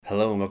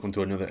Hello and welcome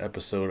to another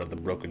episode of the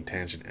Broken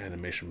Tangent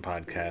Animation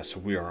Podcast.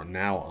 We are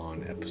now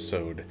on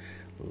episode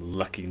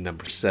lucky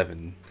number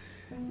 7.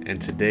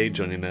 And today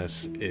joining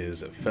us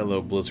is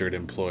fellow Blizzard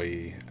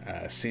employee,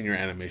 senior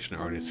animation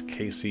artist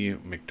Casey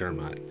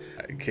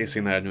McDermott. Casey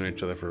and I have known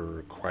each other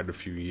for quite a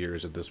few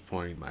years at this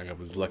point. I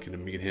was lucky to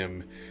meet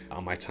him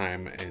on my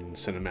time in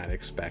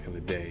cinematics back in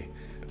the day.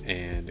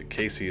 And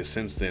Casey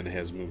since then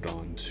has moved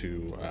on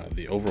to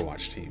the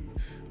Overwatch team,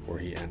 where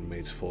he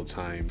animates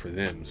full-time for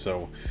them.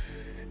 So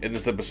in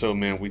this episode,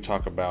 man, we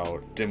talk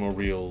about demo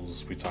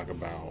reels, we talk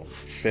about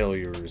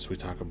failures, we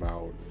talk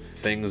about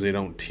things they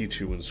don't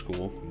teach you in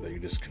school that you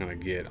just kind of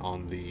get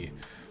on the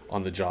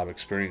job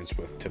experience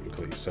with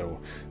typically. So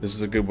this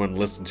is a good one to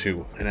listen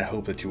to, and I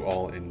hope that you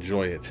all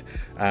enjoy it.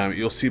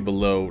 You'll see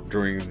below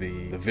during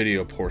the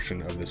video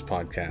portion of this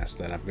podcast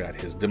that I've got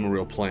his demo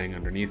reel playing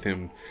underneath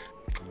him.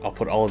 I'll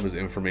put all of his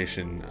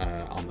information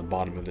on the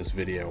bottom of this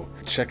video.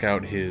 Check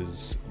out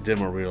his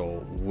demo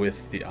reel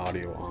with the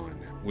audio on.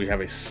 We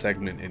have a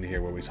segment in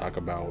here where we talk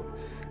about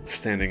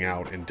standing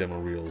out in demo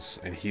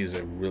reels, and he's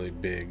a really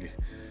big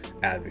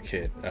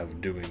advocate of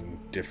doing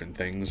different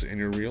things in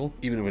your reel,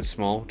 even if it's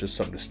small, just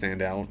something to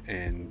stand out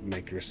and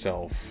make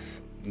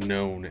yourself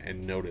known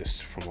and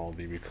noticed from all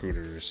the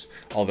recruiters,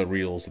 all the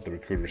reels that the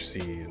recruiters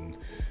see and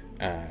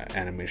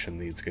animation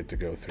leads get to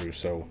go through.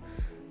 So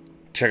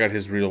check out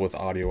his reel with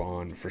audio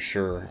on for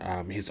sure.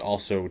 He's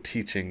also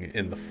teaching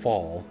in the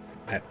fall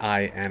at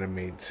I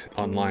Animate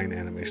online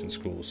animation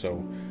school.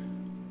 So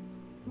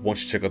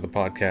once you check out the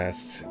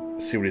podcast,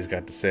 see what he's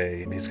got to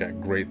say. He's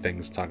got great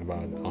things to talk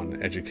about on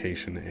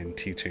education and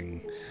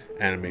teaching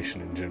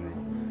animation in general.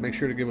 Make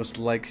sure to give us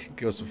a like,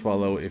 give us a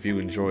follow if you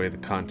enjoy the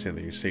content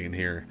that you're seeing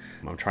here.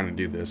 I'm trying to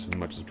do this as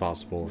much as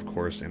possible, of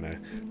course, in a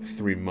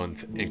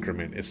 3-month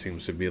increment, it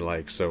seems to be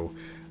like. So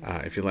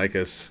if you like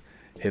us,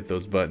 hit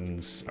those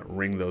buttons,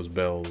 ring those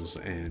bells,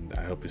 and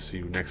I hope to see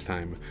you next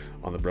time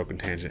on the Broken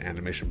Tangent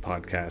Animation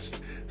Podcast.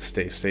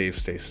 Stay safe,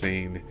 stay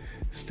sane,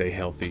 stay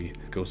healthy,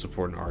 go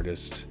support an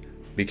artist,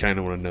 be kind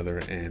to one another,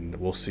 and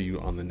we'll see you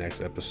on the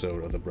next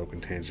episode of the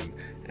Broken Tangent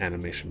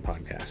Animation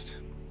Podcast.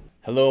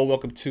 Hello,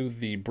 welcome to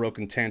the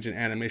Broken Tangent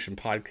Animation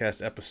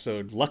Podcast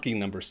episode lucky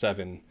number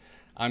 7.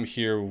 I'm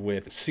here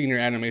with senior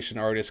animation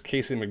artist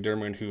Casey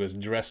McDermott, who is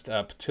dressed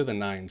up to the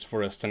nines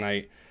for us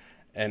tonight.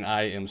 And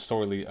I am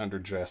sorely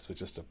underdressed with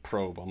just a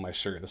probe on my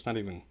shirt. That's not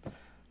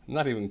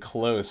even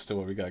close to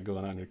what we got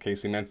going on here,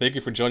 Casey. Man, thank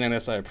you for joining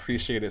us. I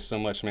appreciate it so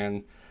much,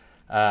 man.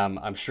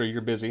 I'm sure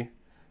you're busy,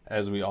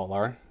 as we all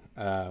are.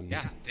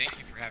 Yeah, thank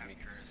you for having me,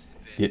 Curtis.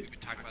 We've been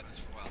talking about this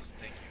for a while, so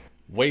thank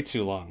you. Way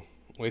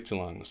too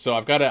long. So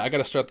I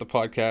gotta start the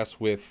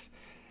podcast with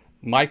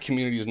my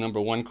community's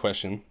number one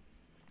question.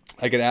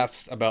 I get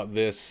asked about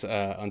this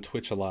on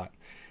Twitch a lot,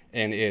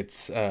 and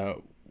it's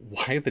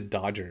why the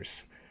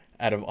Dodgers?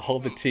 Out of all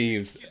the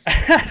teams,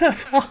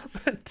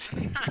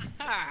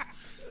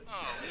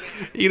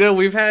 you know,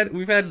 we've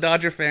had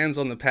Dodger fans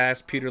on the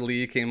past. Peter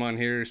Lee came on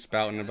here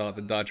spouting about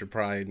the Dodger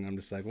pride, and I'm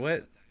just like,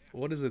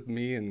 what is it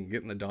me and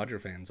getting the Dodger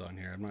fans on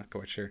here? I'm not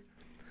quite sure.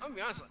 I'm gonna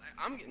be honest,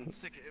 I'm getting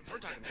sick. If we're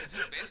talking, is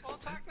this baseball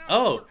talk now?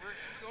 Oh,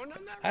 we're going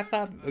down that I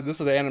thought this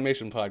was the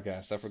animation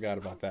podcast. I forgot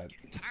about that. I'm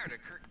getting tired of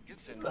Kirk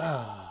Gibson. Those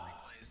are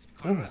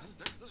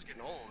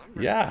getting old. I'm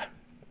ready yeah.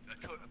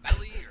 for a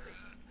Billy or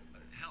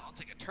hell, I'll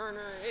take a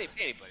Turner. Anybody,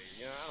 you know, I don't care.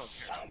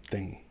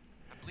 Something.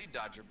 I bleed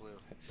Dodger blue.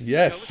 Yes. You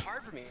know, it was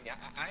hard for me.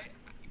 I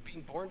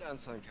being born down in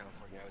Southern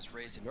California, I was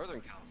raised in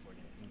Northern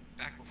California. And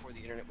back before the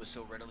internet was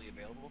so readily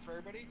available for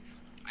everybody,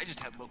 I just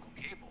had local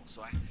cable.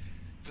 So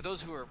for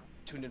those who are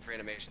tuned in for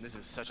animation, this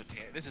is such a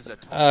this is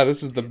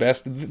the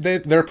best.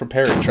 They're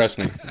prepared. Trust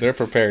me, they're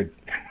prepared.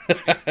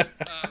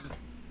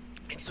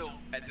 And so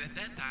at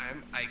that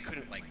time, I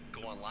couldn't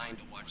go online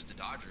to watch the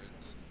Dodgers,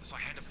 so I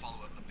had to follow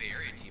a Bay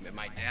Area team, and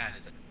my dad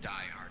is a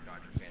die-hard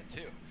Dodger fan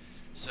too.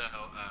 So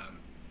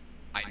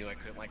I knew I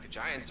couldn't like the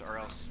Giants, or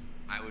else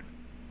I would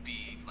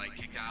be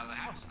kicked out of the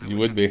house. I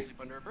would have to sleep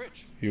under a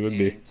bridge. You would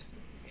be.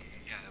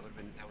 Yeah, that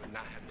would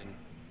not have been.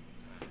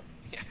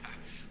 Yeah.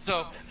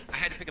 So I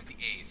had to pick up the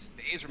A's.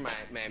 The A's were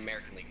my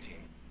American League team.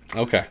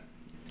 Okay.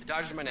 The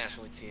Dodgers are my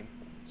National League team.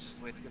 It's just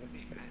the way it's gonna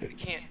be. We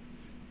can't.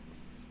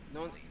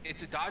 No,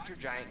 it's a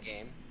Dodger-Giant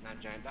game, not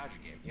a Giant-Dodger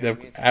game. You know what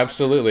I mean?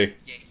 Absolutely.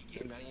 Yankee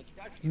game, not a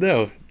Yankee-Dodger game.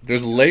 No,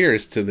 there's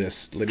layers to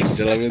this, ladies and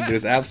gentlemen.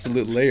 There's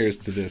absolute layers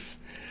to this.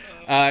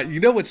 You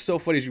know what's so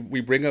funny is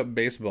we bring up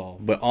baseball,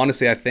 but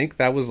honestly, I think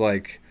that was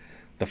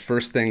the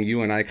first thing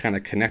you and I kind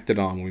of connected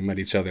on when we met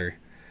each other.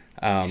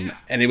 And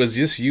it was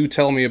just you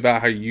telling me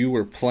about how you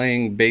were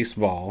playing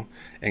baseball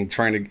and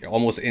trying to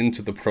almost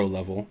into the pro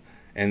level,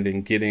 and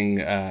then getting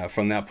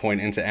from that point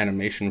into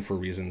animation for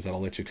reasons that I'll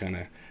let you kind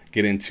of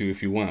get into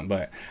if you want.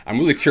 But I'm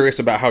really curious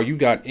about how you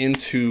got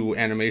into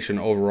animation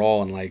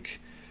overall,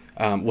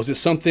 and was it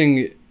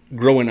something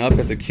growing up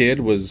as a kid?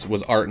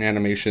 Was art and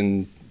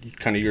animation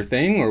kind of your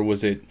thing, or were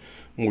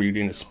you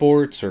doing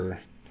sports? Or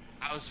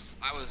I was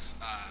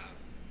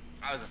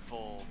a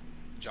full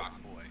jock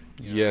boy.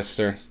 Yes,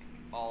 sir.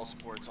 All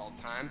sports, all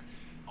time.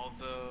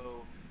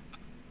 Although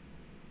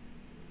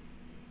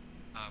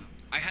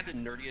I had the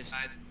nerdiest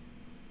side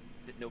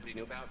that nobody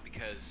knew about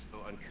because so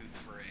uncouth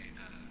for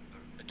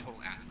a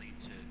total athlete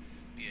to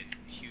be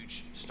a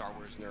huge Star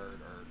Wars nerd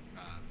or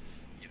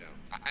you know,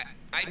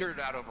 I nerded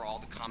out over all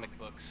the comic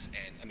books,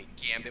 and I mean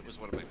Gambit was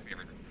one of my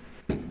favorite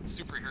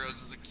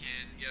superheroes as a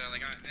kid. You know,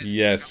 like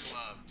Yes.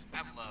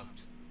 I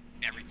loved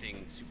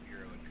everything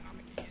superhero and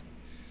comic-y.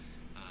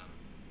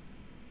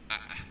 And,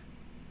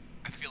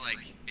 I feel like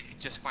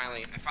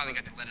I finally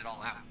got to let it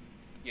all out.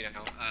 You know,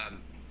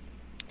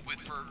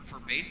 for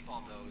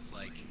baseball though, it's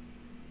like,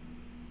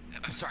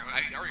 I'm sorry,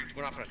 I already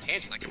went off on a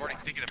tangent. Like I'm already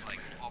thinking of like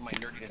all my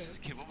nerdiness as a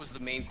kid. What was the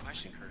main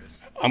question, Curtis?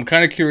 I'm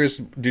kind of curious.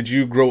 Did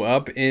you grow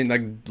up in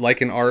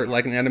like in art,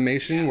 like in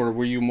animation, or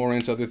were you more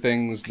into other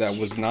things that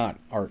was not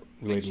art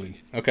related?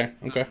 Okay.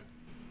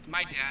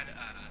 My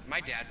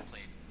dad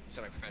played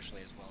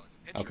semi-professionally as well as a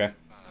pitcher. Okay.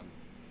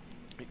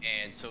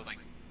 And so like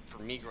for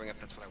me growing up,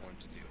 that's what I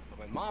wanted to do. But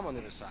my mom on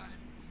the other side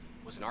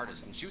was an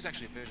artist, and she was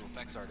actually a visual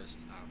effects artist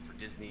for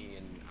Disney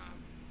and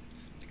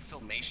I think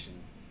Filmation.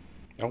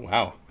 Oh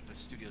wow. The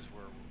studios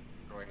were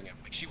growing up.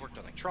 Like she worked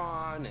on like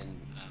Tron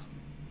and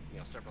you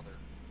know, several other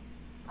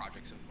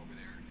projects over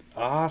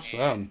there. Awesome.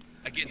 And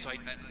again, so I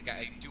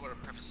do want to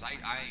preface.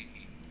 I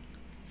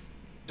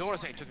don't want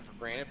to say I took it for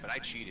granted, but I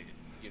cheated.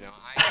 You know,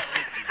 I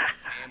came from a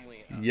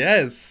family of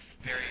Yes.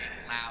 very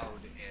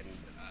loud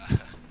and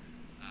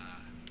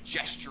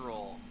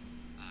gestural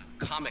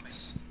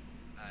comics.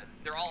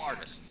 They're all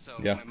artists. So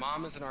Yeah. my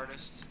mom is an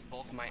artist.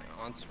 Both my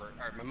aunts were.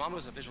 Or my mom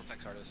was a visual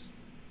effects artist.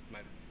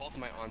 Both of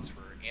my aunts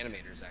were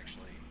animators,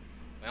 actually.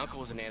 My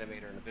uncle was an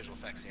animator and a visual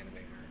effects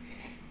animator,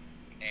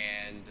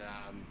 and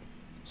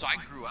so I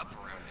grew up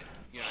around it.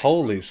 You know,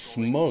 Holy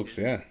smokes!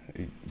 Yeah.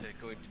 To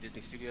going to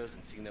Disney Studios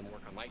and seeing them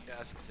work on light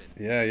desks.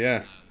 And,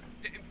 Yeah.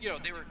 you know,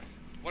 they were.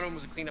 One of them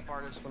was a cleanup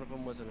artist. One of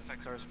them was an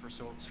effects artist for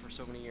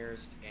so many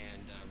years,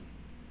 and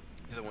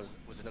the other one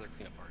was another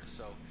cleanup artist.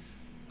 So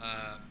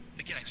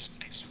again, I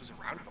just was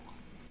around it a lot.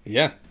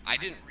 Yeah. I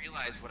didn't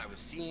realize what I was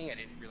seeing. I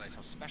didn't realize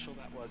how special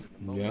that was in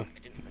the moment. Yeah. I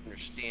didn't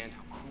understand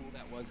how cool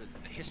that was,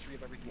 the history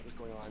of everything that was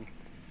going on.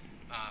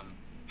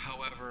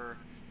 However,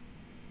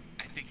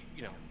 I think,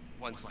 you know,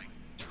 once like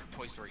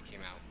Toy Story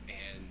came out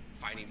and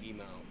Finding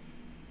Nemo,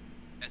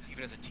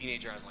 even as a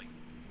teenager, I was like,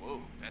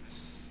 whoa,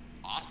 that's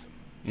awesome.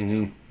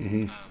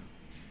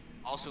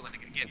 Also,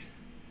 like again,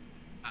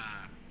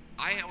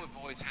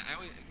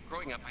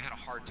 growing up, I had a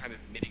hard time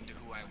admitting to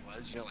who I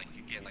was. You know, like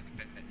again, like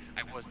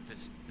I was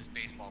this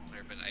baseball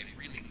player, but I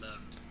really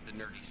loved the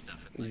nerdy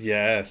stuff. And, like,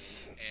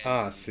 Yes.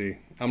 and, See,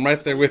 I'm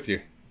right there with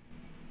you.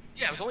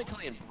 Yeah, it was only until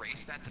I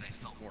embraced that I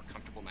felt more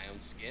comfortable in my own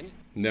skin.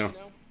 No. You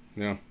know?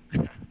 No.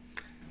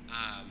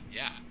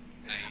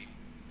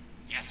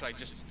 So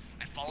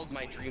I followed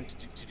my dream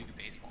to do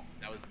baseball.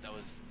 That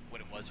was what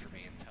it was for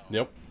me until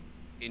Yep.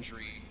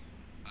 injury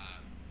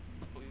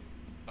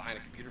behind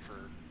a computer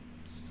for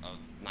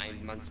a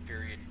 9 months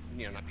period,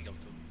 you know, not being able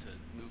to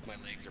move my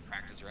legs or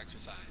practice or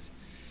exercise.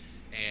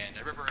 And I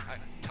remember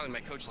telling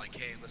my coach, like,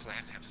 hey, listen, I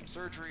have to have some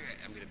surgery.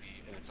 I'm going to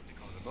be in something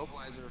called an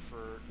immobilizer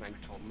for 9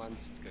 to 12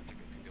 months. It's going to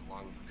be a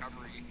long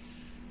recovery.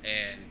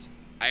 And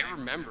I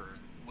remember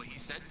what he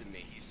said to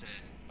me. He said,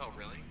 oh,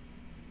 really?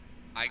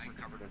 I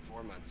recovered in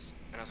 4 months.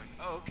 And I was like,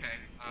 oh,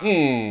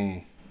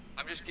 okay.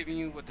 I'm just giving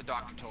you what the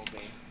doctor told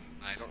me.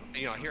 I don't,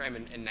 you know, here I'm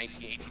an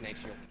 18,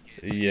 19-year-old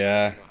kid.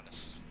 Yeah. I don't know how to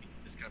speak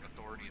this kind of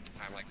authority at the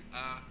time. Like,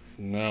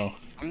 no.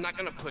 I'm not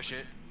going to push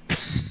it.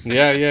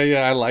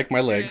 Yeah. I like my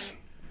legs.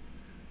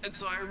 And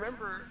so I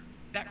remember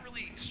that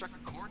really struck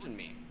a chord in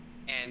me.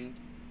 And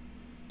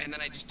then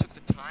I just took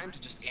the time to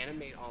just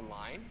animate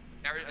online.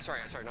 Sorry,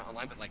 not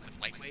online, but like with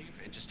Lightwave,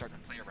 and just start to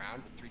play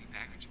around with 3D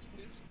packaging.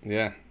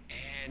 Yeah.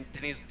 And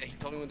then he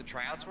told me when the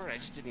tryouts were, and I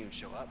just didn't even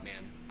show up,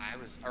 man.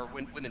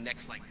 When the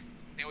next, like,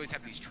 they always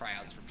have these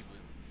tryouts for people who,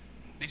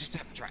 they just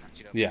have the tryouts,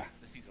 you know? Yeah.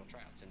 The seasonal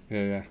tryouts. And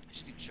Yeah. I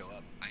just didn't show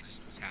up. I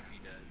just was happy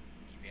to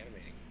keep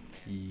animating.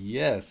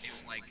 Yes. It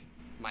was like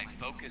my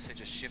focus had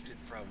just shifted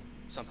from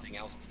something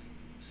else to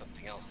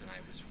something else, and I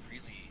was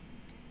really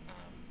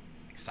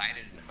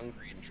excited and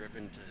hungry and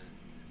driven to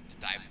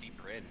dive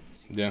deeper in.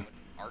 Yeah. What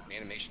art and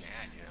animation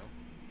had, you know?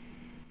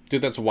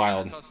 Dude, that's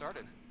wild. That's how it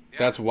started. Yeah.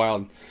 That's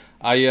wild.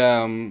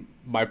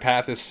 My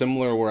path is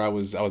similar, where I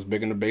was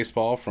big into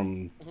baseball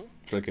from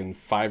freaking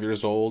 5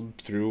 years old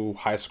through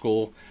high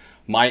school.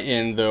 My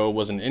end, though,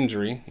 was an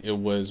injury. It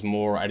was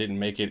more I didn't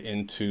make it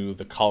into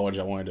the college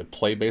I wanted to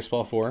play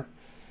baseball for.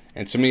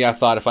 And to me, I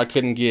thought if I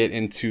couldn't get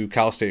into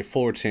Cal State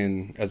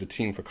Fullerton as a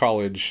team for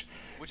college,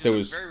 which there is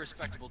was a very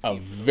respectable team.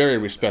 very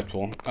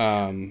respectful.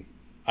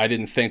 I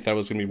didn't think that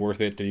was going to be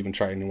worth it to even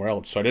try anywhere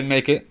else. So I didn't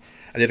make it.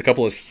 I did a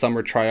couple of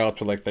summer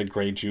tryouts where like they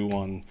grade you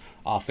on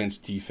offense,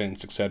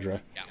 defense,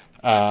 etc.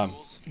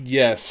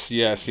 Yes.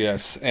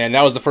 And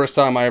that was the first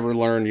time I ever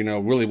learned, you know,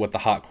 really what the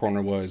hot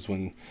corner was,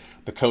 when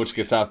the coach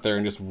gets out there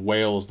and just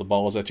wails the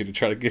balls at you to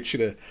try to get you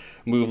to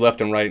move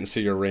left and right and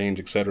see your range,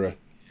 etc.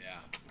 Yeah.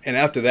 And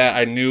after that,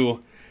 I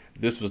knew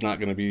this was not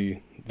going to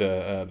be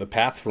the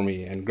path for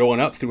me. And growing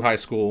up through high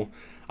school,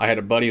 I had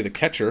a buddy, the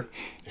catcher,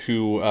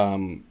 who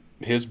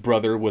his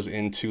brother was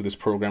into this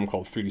program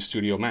called 3D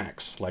Studio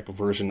Max, like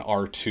version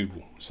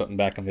R2, something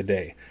back in the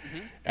day.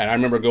 Mm-hmm. And I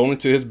remember going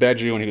into his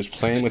bedroom and he was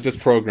playing with this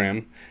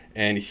program,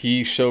 and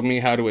he showed me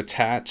how to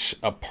attach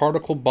a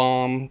particle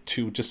bomb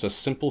to just a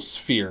simple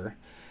sphere,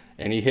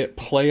 and he hit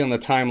play on the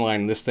timeline,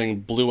 and this thing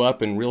blew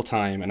up in real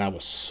time, and I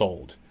was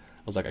sold.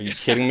 I was like, are you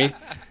kidding me?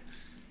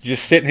 You're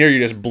just sitting here,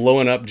 you're just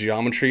blowing up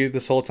geometry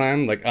this whole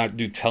time? Like,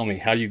 dude, tell me,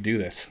 how do you do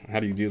this? How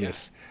do you do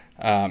this?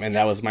 And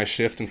that was my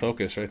shift and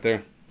focus right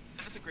there.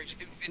 That's a great.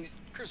 And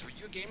Chris, were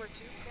you a gamer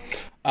too?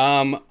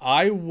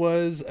 I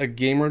was a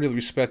gamer to the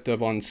respect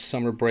of on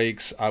summer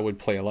breaks, I would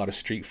play a lot of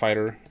Street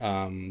Fighter,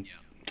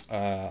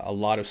 a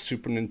lot of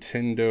Super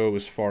Nintendo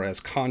as far as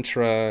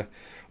Contra,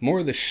 more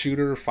of the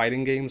shooter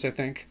fighting games, I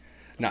think.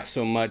 Not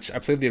so much. I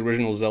played the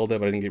original Zelda,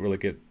 but I didn't really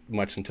get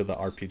much into the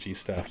RPG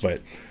stuff.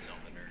 But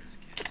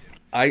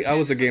I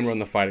was a gamer on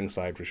the fighting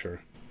side for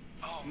sure.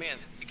 Oh man,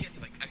 again,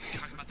 like I'm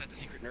talking about that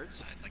secret nerd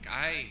side. Like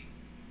I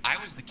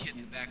was the kid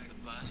in the back of the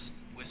bus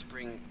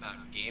whispering about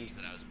games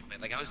that I was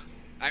playing. Like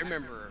I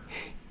remember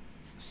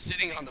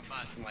sitting on the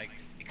bus and like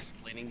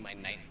explaining my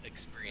night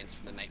experience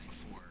from the night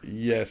before.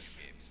 Yes.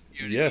 Games.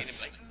 You know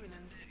Yes. what I mean? Like, ooh, and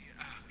then,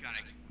 oh god,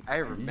 I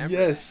remember.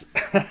 Yes.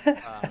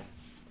 Yeah.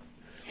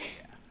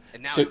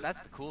 And now that's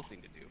the cool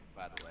thing to do,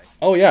 by the way.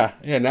 Oh yeah.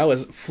 Now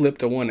it's flipped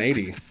to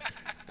 180,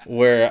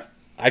 where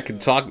I could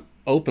talk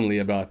openly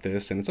about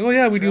this, and it's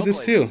we do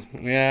this too.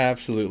 Yeah,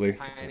 absolutely.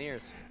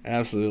 Pioneers.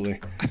 Absolutely.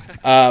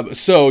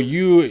 So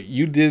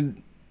you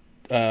did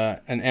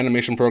an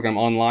animation program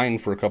online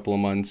for a couple of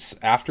months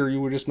after you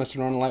were just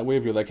messing around in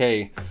Lightwave. You're like,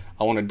 hey,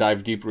 I want to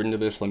dive deeper into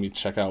this. Let me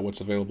check out what's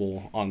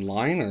available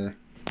online, or.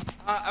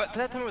 At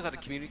that time, I was at a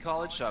community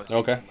college, so I was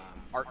taking some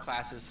art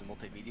classes, some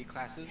multimedia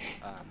classes,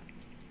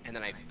 and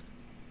then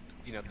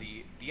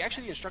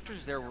the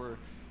instructors there were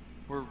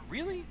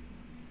really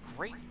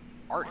great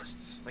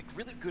artists, like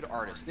really good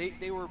artists.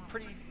 They were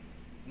pretty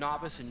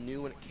novice and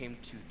new when it came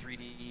to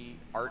 3D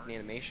art and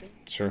animation.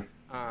 Sure.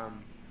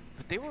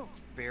 But they were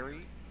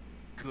very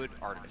good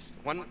artists.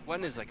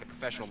 One is like a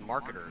professional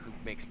marketer who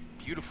makes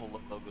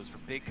beautiful logos for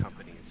big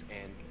companies,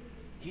 and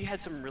he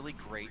had some really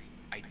great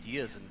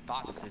ideas and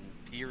thoughts and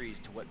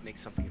theories to what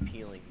makes something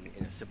appealing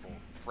in a simple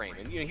frame.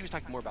 And he was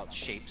talking more about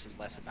shapes and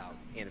less about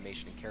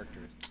animation and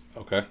characters.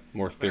 Okay,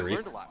 more theory. I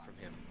learned a lot from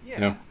him.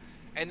 Yeah.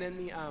 And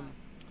then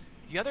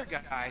the other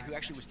guy who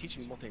actually was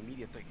teaching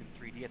multimedia in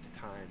 3D at the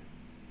time,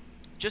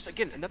 just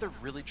again another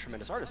really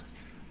tremendous artist.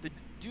 The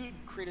dude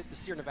created the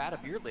Sierra Nevada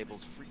beer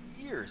labels for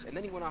years, and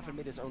then he went off and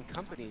made his own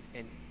company.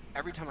 And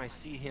every time I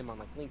see him on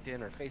like LinkedIn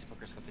or Facebook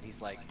or something,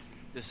 he's like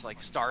this like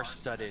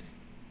star-studded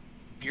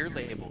beer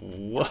label.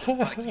 What?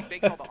 Like he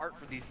makes all the art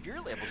for these beer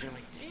labels. And you're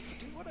like, dang,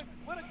 dude,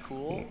 what a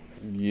cool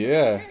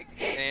gig.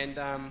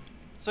 And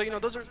so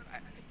those are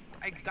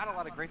I got a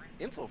lot of great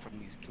info from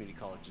these community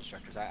college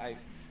instructors. I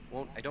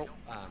don't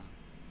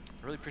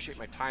really appreciate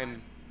my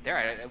time there.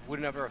 I would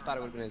never have thought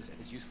it would have been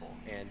as useful.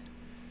 And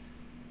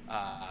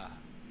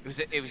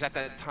it was at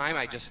that time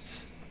I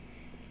just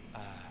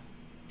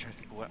trying to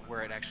think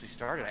where it actually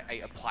started.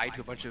 I applied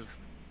to a bunch of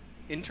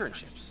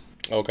internships.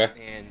 Okay.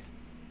 And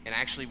I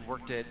actually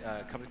worked at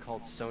a company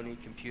called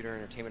Sony Computer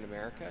Entertainment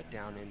America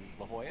down in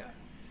La Jolla.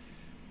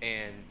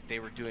 And they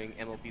were doing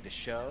MLB The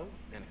Show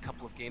and a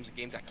couple of games. A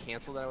game got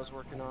canceled that I was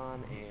working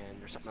on,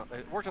 and or something else.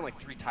 I worked on like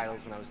 3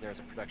 titles when I was there as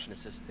a production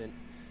assistant,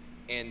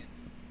 and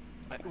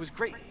it was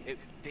great.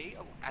 They,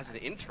 as an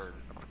intern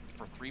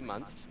for 3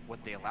 months,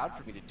 what they allowed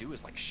for me to do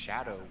is like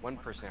shadow one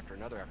person after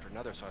another.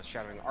 So I was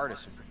shadowing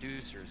artists and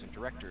producers and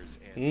directors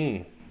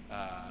and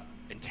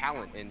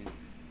talent. And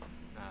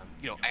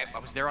I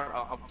was there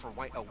for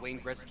a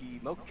Wayne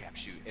Gretzky mocap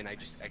shoot, and I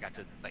got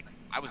to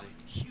I was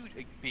a huge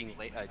being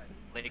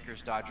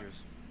Lakers,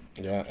 Dodgers.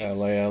 Yeah,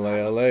 LA.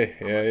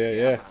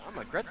 Yeah. I'm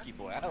a Gretzky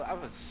boy. I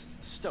was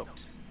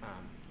stoked.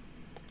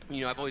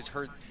 I've always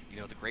heard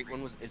the great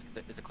one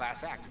is a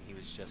class act, and he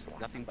was just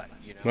nothing but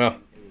Well.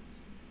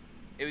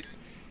 It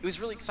was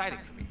really exciting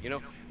for me.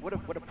 What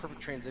a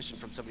perfect transition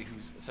from somebody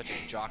who's such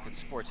a jock in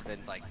sports, and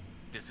then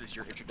this is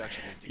your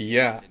introduction into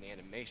games and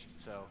animation.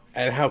 So.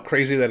 And how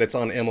crazy that it's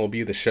on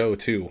MLB The Show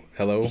too.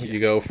 Hello,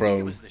 you go from.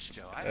 It was The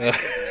Show. I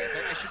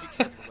should be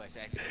careful what I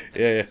say.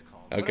 That's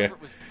what okay. Whatever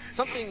it was,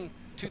 something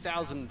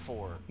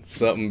 2004.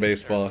 Something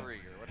baseball.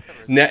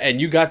 Now, and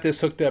you got this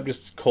hooked up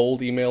just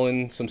cold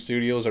emailing some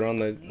studios around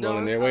the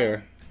airway,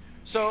 or?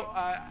 So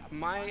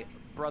my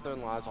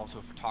brother-in-law is also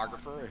a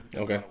photographer who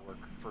does a lot of work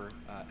for,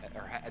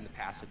 or in the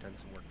past had done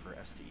some work for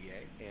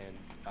STEA,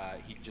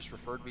 and he just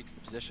referred me to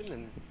the position,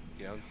 and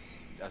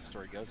as the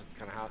story goes,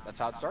 that's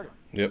how it started.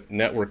 Yep,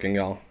 networking,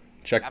 y'all.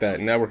 Check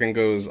Absolutely. That. Networking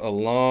goes a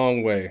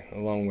long way.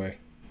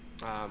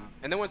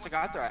 And then once I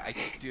got there, I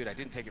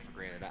didn't take it for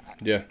granted.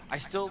 I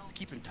still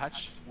keep in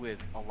touch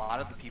with a lot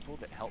of the people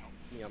that helped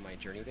me on my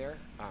journey there,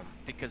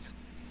 because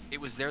it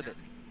was there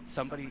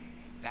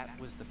that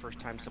was the first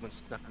time someone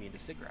snuck me into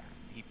SIGGRAPH.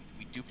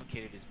 We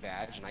duplicated his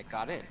badge, and I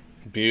got in.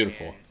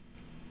 Beautiful.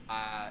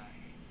 And,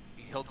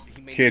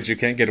 he made Kids, you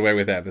can't get away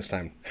with that this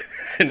time.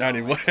 Not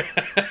anymore.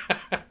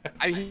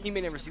 He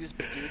may never see this,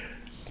 but dude,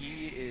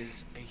 he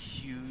is a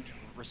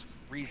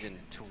reason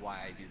to why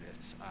I do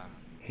this.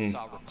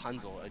 Saw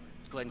Rapunzel.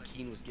 Glenn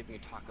Keane was giving a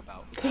talk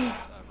about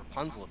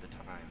Rapunzel at the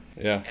time.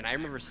 Yeah. And I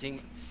remember seeing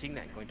that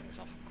and going to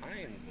myself,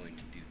 I am going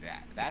to do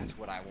that. That's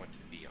what I want to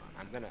be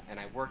on. And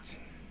I worked.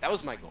 That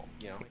was my goal.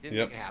 You know, it didn't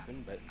make it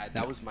happen, but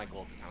that was my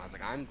goal at the time. I was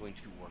like, I'm going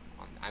to work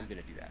on. I'm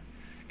going to do that.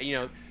 And you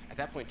know, at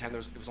that point in time,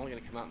 it was only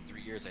going to come out in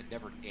 3 years. I'd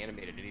never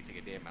animated anything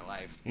a day in my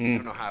life. I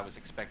don't know how I was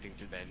expecting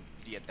to then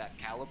be at that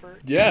caliber.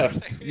 Yeah, you know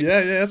what I mean?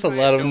 yeah. That's a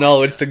lot of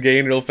knowledge to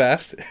gain real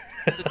fast.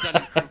 It's a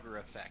Dunning-Kruger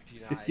effect.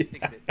 You know, I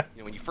think that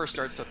when you first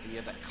start something, you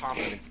have that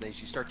confidence. Then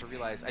you start to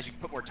realize, as you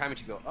put more time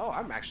into, you go, oh,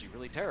 I'm actually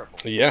really terrible.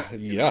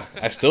 Yeah.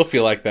 I still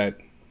feel like that.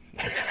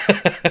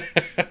 Yeah,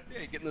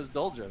 you're getting those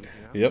doldrums.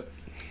 You know? Yep.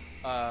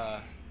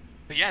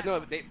 But yeah,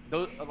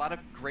 no, a lot of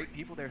great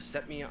people there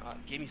sent me,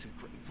 gave me some.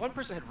 One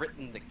person had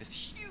written like this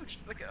huge,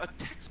 like a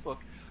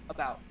textbook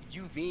about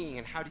UVing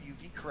and how to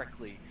UV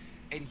correctly,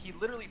 and he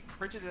literally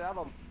printed it out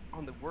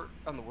on the work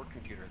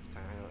computer at the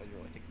time. I didn't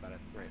really think about it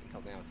right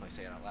until now, until I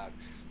say it out loud.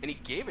 And he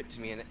gave it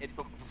to me, and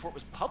before it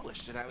was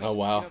published, and I was, oh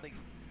wow. You know,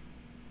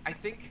 I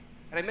think,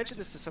 and I mentioned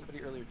this to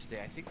somebody earlier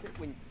today. I think that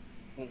when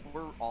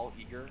we're all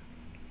eager,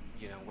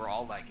 you know, we're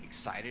all like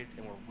excited,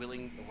 and we're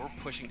willing, and we're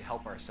pushing to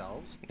help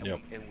ourselves,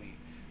 and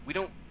we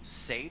don't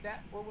say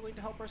that we're willing to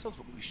help ourselves,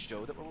 but we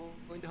show that we're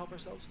willing to help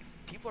ourselves.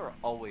 People are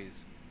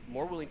always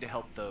more willing to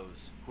help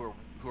those who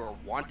are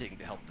wanting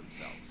to help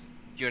themselves.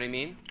 Do you know what I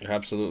mean?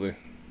 Absolutely.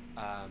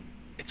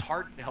 It's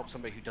hard to help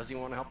somebody who doesn't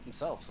even want to help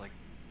themselves. Like,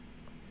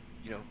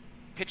 you know,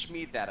 pitch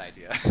me that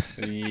idea.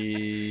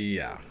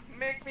 Yeah.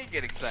 Make me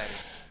get excited.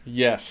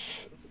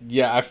 Yes.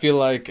 Yeah, I feel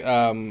like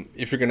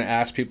if you're going to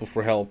ask people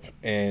for help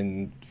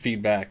and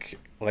feedback,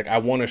 like I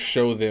want to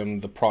show them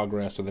the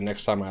progress, or the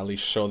next time I at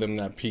least show them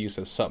that piece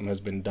as something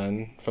has been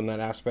done from that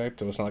aspect.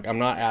 So it's not like I'm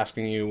not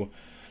asking you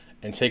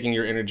and taking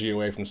your energy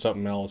away from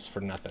something else for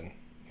nothing.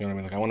 You know what I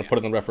mean? Like I want to put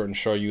in the effort and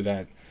show you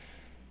that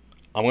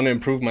I want to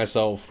improve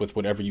myself with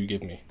whatever you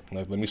give me.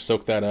 Like let me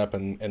soak that up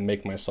and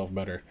make myself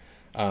better.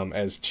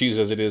 As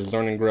cheesy as it is,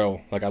 learn and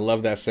grow. Like I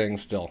love that saying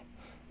still.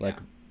 Like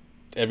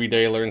every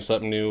day I learn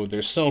something new.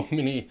 There's so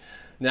many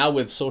now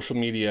with social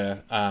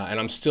media, and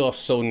I'm still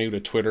so new to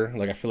Twitter.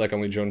 Like I feel like I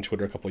only joined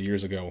Twitter a couple of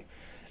years ago,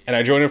 and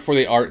I joined it for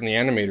the art and the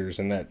animators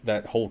and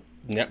that whole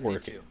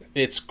network.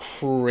 It's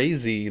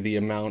crazy the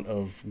amount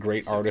of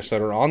great artists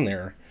that are on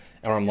there,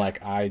 and I'm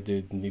like, I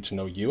need to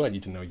know you. I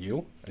need to know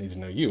you. I need to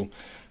know you.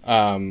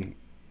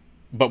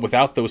 But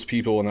without those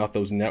people and without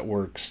those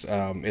networks,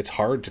 it's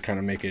hard to kind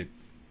of make it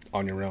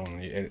on your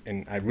own.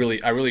 And I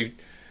really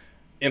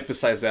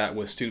emphasize that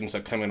with students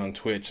that come in on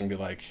Twitch and be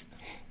like,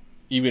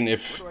 even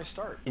if where do I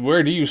start?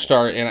 Where do you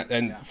start?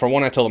 And for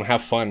one, I tell them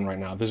have fun right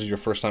now. If this is your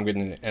first time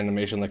getting into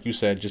animation, like you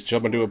said, just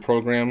jump into a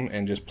program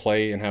and just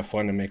play and have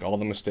fun and make all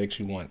the mistakes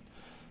you want,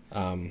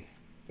 and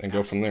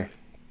go from there.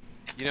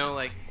 You know,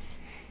 like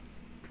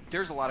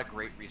there's a lot of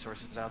great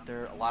resources out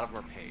there. A lot of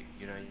them are paid.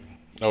 You know.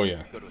 Oh yeah.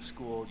 You go to a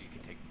school, you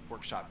can take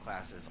workshop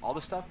classes, all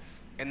this stuff,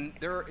 and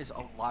there is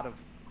a lot of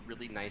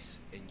really nice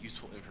and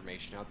useful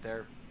information out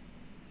there.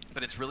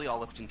 But it's really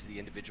all up to the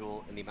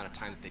individual and the amount of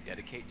time that they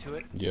dedicate to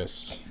it.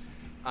 Yes.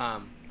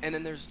 And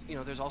then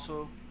there's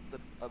also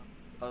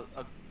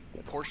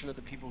a portion of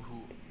the people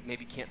who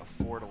maybe can't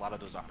afford a lot of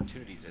those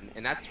opportunities,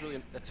 and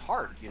that's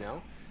hard, you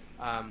know.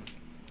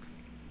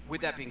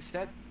 With that being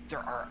said, there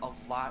are a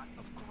lot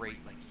of great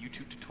like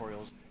YouTube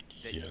tutorials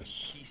that you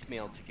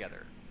piecemeal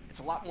together. It's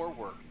a lot more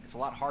work, it's a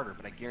lot harder,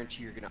 but I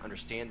guarantee you're going to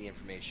understand the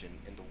information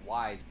and the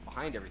whys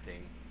behind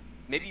everything,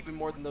 maybe even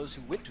more than those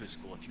who went to a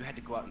school. If you had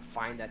to go out and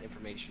find that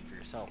information for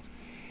yourself,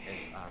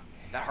 as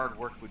that hard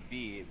work would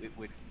be, it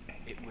would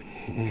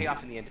pay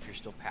off in the end if you're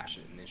still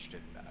passionate and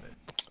interested about it.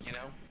 You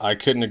know? I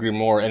couldn't agree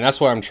more, and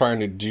that's why I'm trying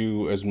to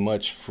do as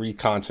much free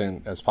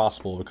content as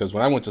possible, because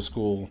when I went to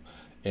school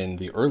in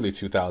the early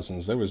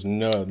 2000s, there was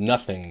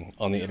nothing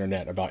on the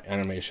internet about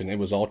animation. It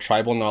was all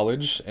tribal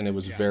knowledge, and it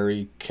was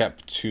very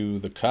kept to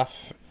the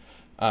cuff.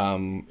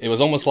 It was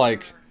almost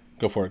like,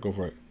 go for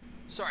it.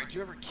 Sorry, do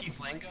you remember Keith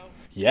Lango?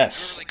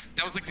 Yes.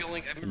 That was like the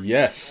only, the only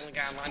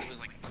guy online that was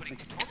like putting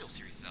tutorial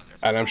series out there.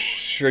 And I'm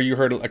sure you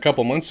heard a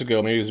couple months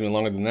ago, maybe it was even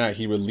longer than that,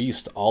 he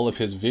released all of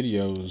his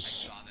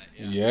videos. I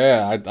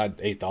saw that, I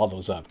ate all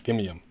those up. Give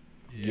me them.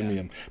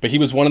 But he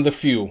was one of the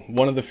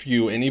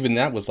few, and even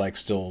that was like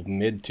still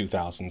mid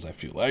 2000s, I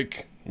feel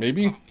like.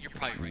 Maybe? Oh, you're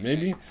probably right.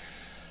 Maybe. Yeah.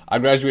 I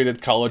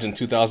graduated college in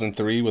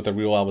 2003 with a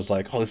reel. I was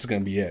like, oh, this is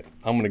going to be it.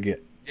 I'm going to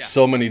get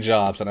so many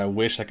jobs, and I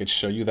wish I could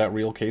show you that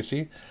reel,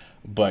 Casey,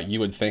 but you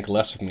would think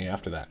less of me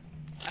after that.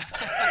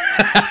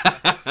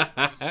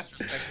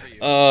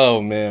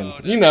 Oh man,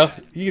 you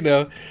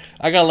know,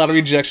 I got a lot of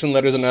rejection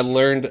letters, and I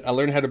learned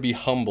how to be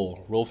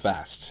humble real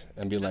fast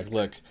and be like,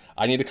 look,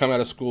 I need to come out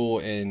of school,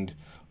 and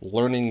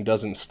learning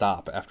doesn't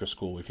stop after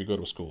school. If you go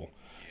to school,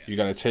 you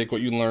got to take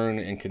what you learn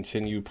and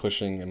continue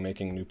pushing and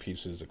making new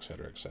pieces,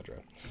 etc., etc.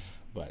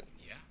 But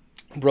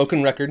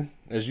broken record,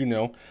 as you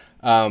know.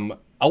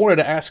 I wanted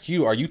to ask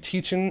you, are you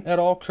teaching at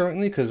all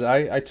currently? Because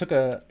I took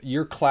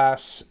your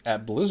class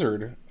at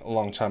Blizzard a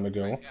long time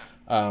ago.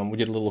 We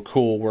did a little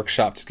cool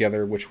workshop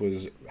together, which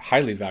was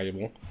highly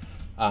valuable.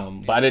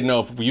 But I didn't know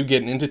if were you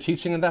getting into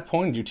teaching at that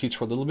point? Did you teach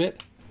for a little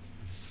bit?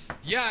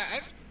 Yeah,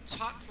 I've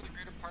taught for the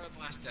greater part of the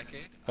last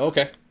decade.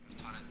 Okay. I've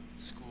taught at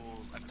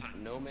schools. I've taught at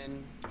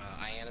Noman,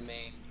 I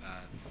Animate,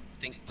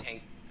 Think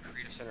Tank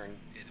Creative Center,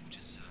 which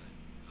is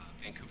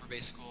a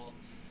Vancouver-based school,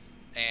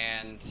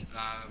 and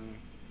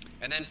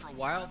then for a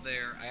while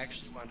there, I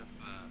actually wound up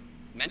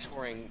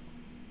mentoring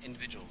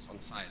individuals on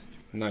the side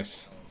through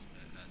Nice.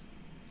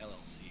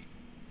 LLC,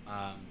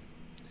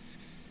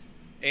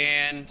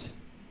 and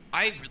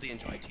I really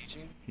enjoy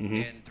teaching.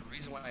 And the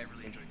reason why I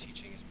really enjoy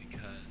teaching is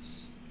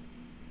because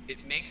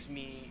it makes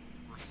me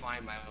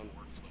refine my own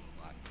workflow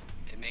a lot.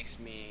 It makes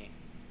me,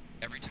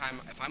 every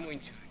time, if I'm going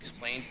to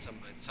explain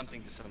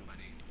something to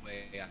somebody the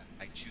way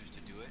I choose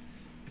to do it,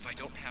 if I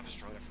don't have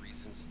strong enough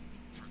reasons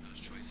for those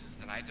choices,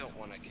 then I don't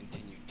want to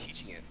continue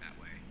teaching it that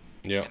way.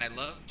 Yeah. And I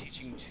love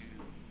teaching to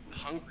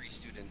hungry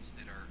students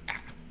that are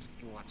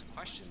asking lots of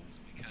questions,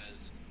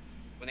 because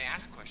when they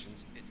ask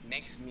questions, it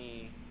makes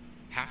me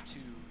have to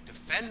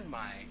defend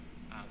my,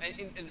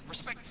 and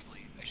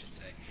respectfully, I should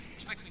say,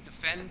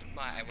 defend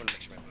my, I want to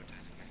make sure my bow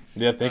ties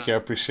in here. Yeah, thank you. I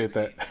appreciate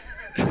that.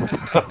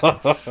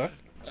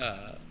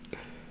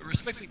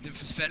 Respectfully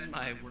defend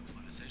my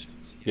workflow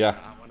decisions. Yeah.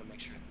 I want to make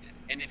sure,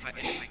 and if I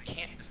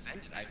can't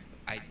defend it,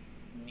 I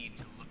need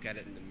to look at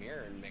it in the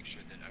mirror and make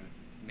sure that I'm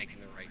making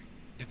the right,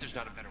 that there's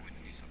not a better way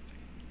to do something,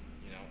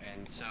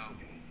 and so,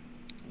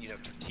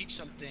 to teach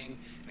something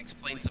and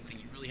explain something,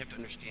 you really have to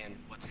understand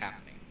what's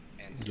happening.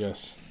 And so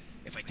Yes.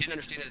 if I didn't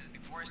understand it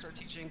before I started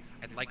teaching,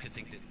 I'd like to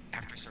think that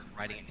after I started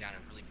writing it down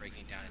and really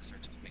breaking it down, it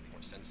started to make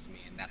more sense to me,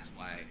 and that's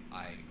why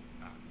I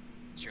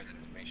share that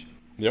information.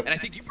 Yep. And I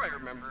think you probably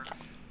remember,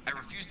 I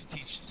refused to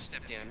teach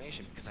stepped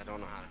animation because I don't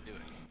know how to do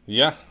it.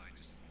 Yeah. So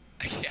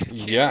I can't do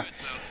it,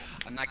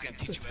 so I'm not going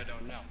to teach you what I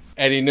don't know.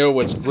 And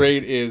what's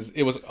great is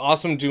it was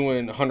awesome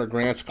doing Hunter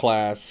Grant's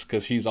class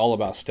because he's all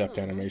about stepped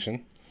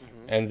animation,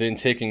 and then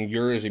taking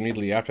yours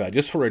immediately after that,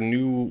 just for a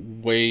new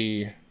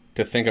way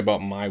to think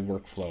about my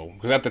workflow.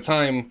 Because at the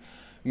time,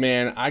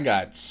 man, I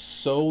got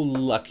so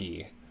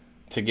lucky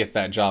to get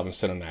that job in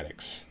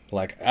cinematics.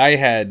 Like, I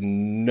had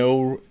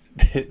no...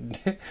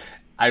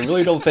 I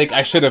really don't think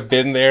I should have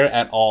been there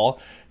at all.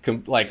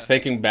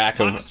 Thinking back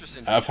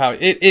of how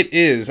it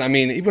is. I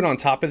mean, even on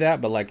top of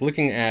that, but like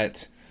looking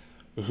at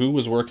who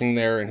was working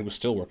there and who was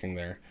still working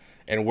there,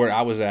 and where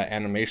I was at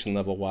animation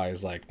level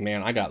wise, like,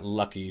 man, I got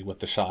lucky with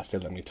the shots they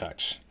let me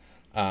touch.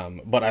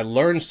 But I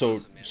learned so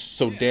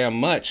damn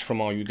much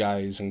from all you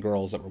guys and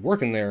girls that were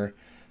working there,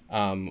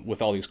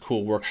 with all these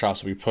cool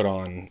workshops we put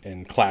on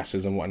and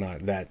classes and whatnot,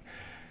 that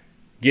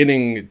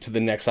getting to the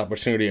next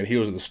opportunity at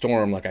Heroes of the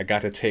Storm, like, I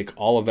got to take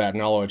all of that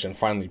knowledge and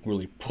finally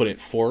really put it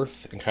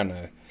forth and kind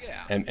of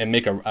and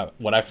make a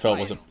what I felt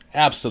was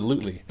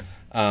absolutely.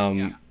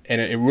 And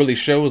it really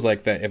shows,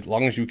 like, that as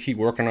long as you keep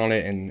working on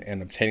it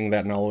and obtaining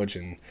that knowledge,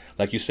 and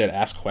like you said,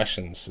 ask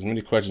questions, as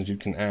many questions you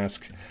can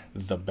ask,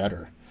 the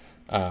better.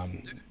 I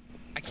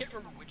can't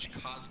remember which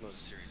Cosmos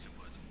series it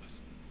was. If it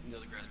was Neil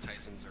deGrasse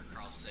Tyson's or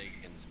Carl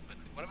Sagan's, but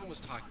one of them was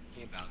talking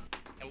about,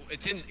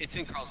 it's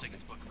in Carl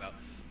Sagan's book,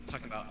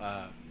 talking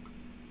about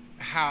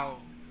how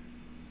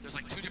there's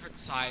like two different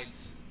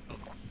sides of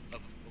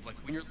like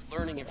when you're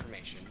learning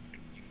information,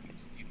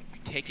 you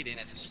take it in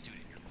as a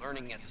student, you're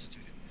learning as a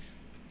student.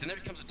 Then there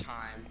comes a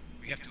time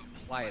where you have to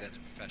apply it as a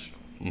professional.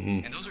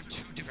 And those are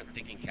two different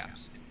thinking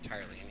caps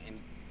entirely. And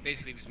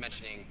basically, he was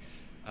mentioning,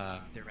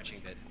 they were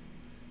mentioning that,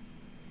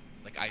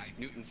 like Isaac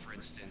Newton, for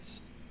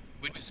instance,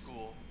 went to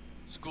school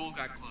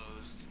got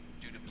closed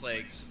due to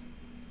plagues,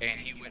 and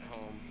he went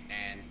home,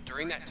 and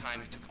during that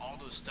time, he took all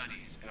those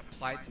studies and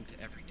applied them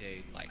to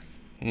everyday life.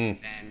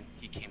 And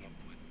he came up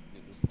with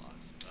Newton's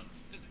laws of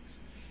physics.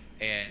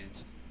 And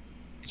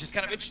it's just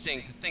kind of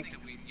interesting to think that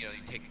you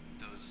take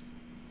those,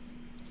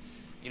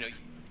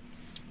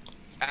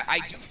 I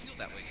do feel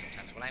that way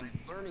sometimes. When I'm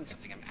learning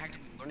something, I'm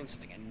actively learning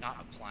something and not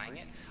applying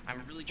it,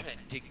 I'm really trying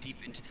to dig deep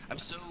into, I'm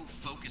so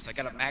focused, I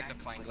got a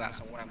magnifying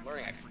glass on what I'm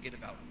learning, I forget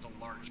about the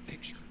large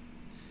picture.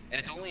 And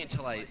it's only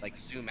until I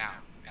zoom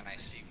out and I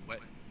see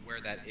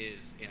where that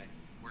is and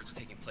where it's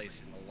taking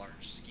place in the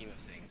large scheme of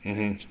things, and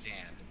I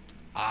understand,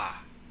 I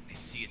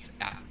see its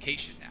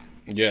application now.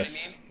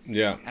 Yes. You know what I mean?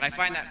 Yeah. And I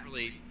find that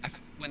really,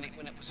 when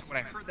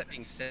I heard that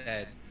being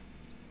said,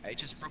 I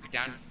just broke it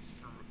down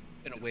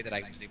in a way that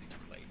I was able to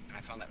relate, and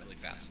I found that really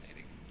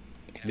fascinating.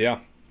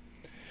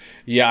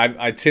 Yeah,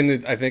 I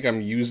think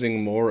I'm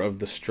using more of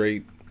the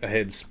straight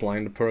ahead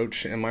spline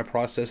approach in my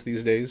process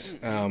these days,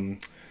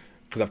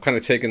 because I've kind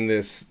of taken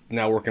this,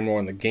 now working more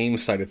on the game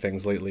side of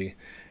things lately.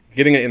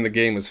 Getting it in the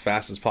game as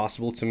fast as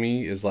possible to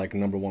me is like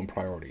number one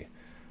priority.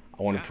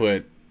 I want to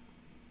put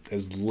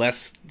as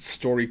less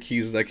story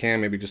keys as I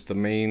can, maybe just the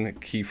main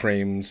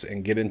keyframes,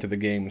 and get into the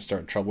game and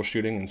start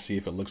troubleshooting and see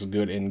if it looks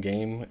good in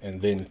game,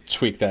 and then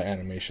tweak that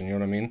animation. You know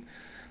what I mean?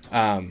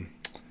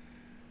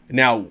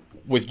 Now,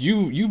 with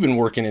you've been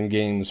working in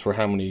games for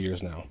how many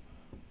years now?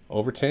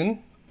 Over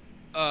 10?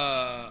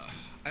 I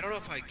don't know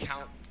if I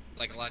count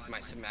like a lot of my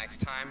cinematics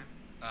time,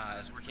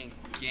 as working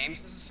in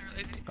games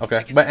necessarily. Okay,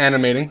 I guess but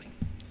animating.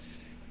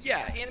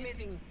 yeah,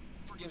 animating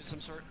for games of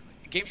some sort.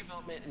 Game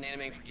development and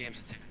animating for games,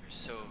 it's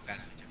so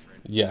vastly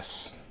different.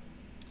 Yes.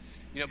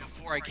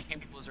 Before I came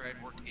to Blizzard,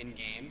 I'd worked in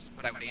games,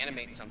 but I would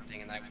animate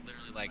something and I would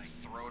literally like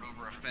throw it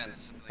over a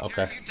fence and be like,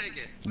 Okay. here, you take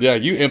it. Yeah,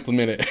 you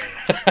implement it.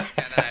 And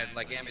then I'd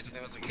like animate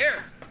something that was like,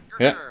 here, your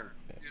Yeah. turn.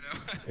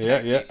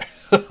 Yeah.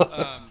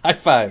 High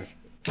five.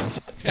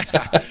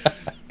 Yeah.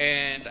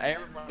 And I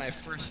remember when I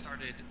first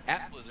started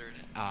at Blizzard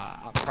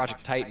on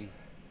Project Titan,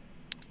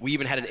 we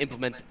even had an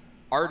implement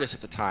artist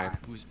at the time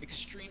who was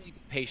extremely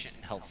patient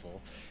and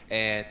helpful,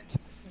 and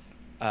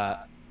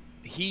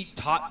he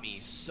taught me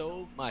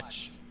so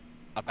much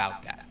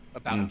about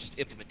just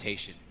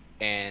implementation,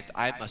 and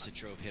I must have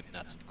drove him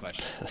nuts with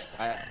questions.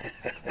 I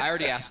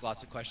already asked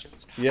lots of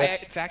questions. Yeah.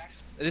 In fact,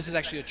 this is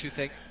actually a true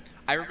thing.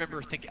 I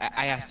remember thinking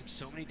I asked him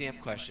so many damn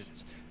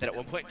questions that at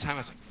one point in time I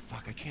was like,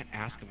 fuck, I can't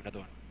ask him another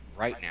one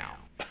right now.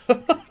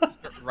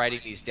 Start writing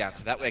these down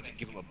so that way I can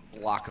give him a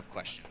block of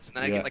questions. And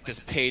then I get like this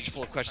page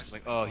full of questions. I'm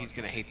like, oh, he's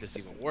gonna hate this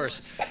even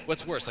worse.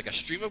 What's worse, like a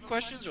stream of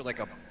questions or like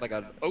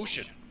an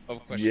ocean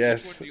of questions?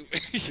 Yes. Which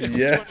one do you,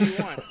 Yes.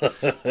 which one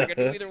do you want? I can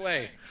do either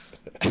way.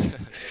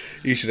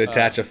 You should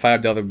attach a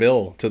 $5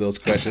 bill to those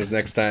questions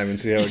next time and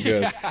see how it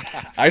goes.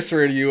 I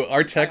swear to you,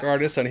 our tech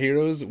artists on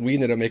Heroes, we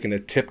ended up making a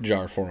tip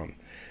jar for them.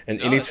 And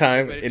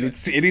anytime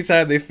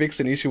they fix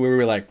an issue where we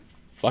were like,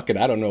 fuck it,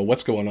 I don't know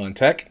what's going on,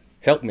 tech,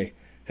 help me.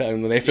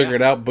 And when they figure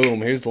it out,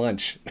 boom, here's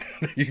lunch.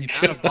 The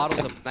amount of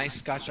bottles of nice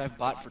scotch I've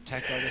bought for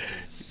tech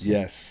artists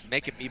is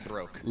making me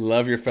broke.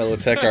 Love your fellow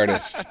tech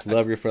artists.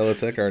 Love your fellow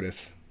tech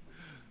artists.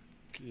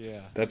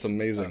 Yeah. That's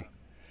amazing.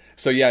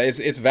 So yeah,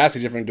 it's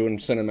vastly different doing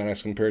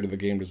cinematics compared to the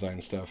game design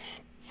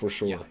stuff, for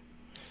sure.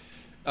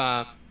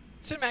 Yeah.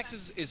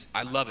 Cinematics is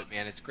I love it,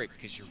 man. It's great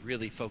because you're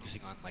really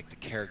focusing on like the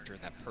character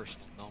and that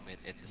personal moment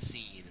and the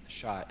scene and the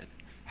shot and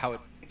how it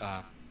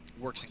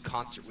works in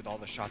concert with all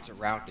the shots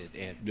around it.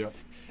 And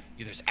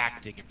there's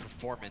acting and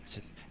performance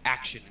and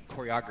action and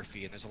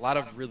choreography, and there's a lot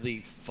of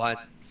really fun,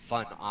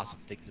 awesome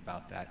things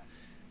about that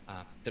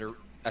that are,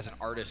 as an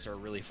artist, are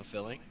really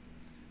fulfilling.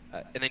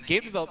 And then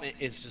game development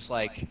is just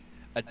like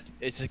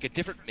it's like a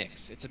different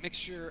mix. It's a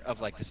mixture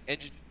of like this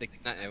engine.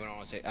 I don't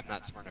want to say I'm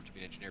not smart enough to be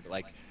an engineer, but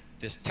like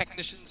this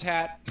technician's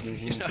hat,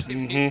 you know what I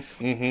mean?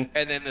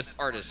 And then this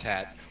artist's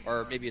hat,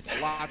 or maybe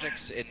it's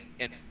logics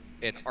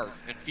and art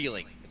and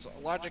feeling. It's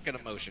logic and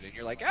emotion, and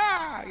you're like,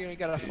 you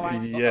gotta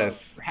find a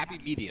happy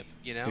medium,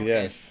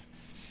 Yes.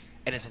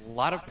 And it's a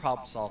lot of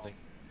problem solving.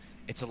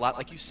 It's a lot,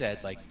 like you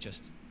said, like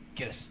just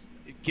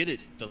get it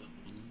the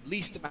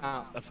least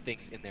amount of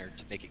things in there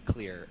to make it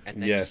clear,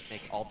 and then just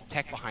make all the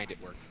tech behind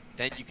it work.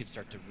 Then you can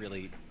start to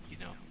really,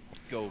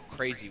 go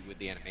crazy with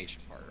the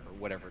animation part or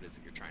whatever it is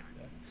that you're trying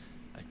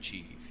to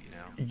achieve.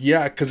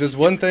 Yeah, because there's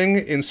one thing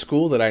in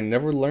school that I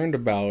never learned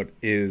about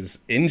is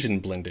engine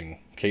blending,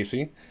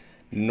 Casey.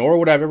 Nor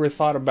would I've ever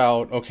thought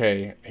about,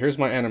 okay, here's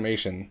my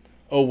animation.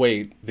 Oh,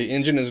 wait, the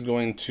engine is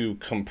going to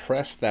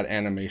compress that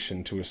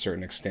animation to a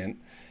certain extent.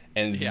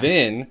 And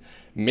then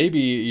maybe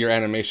your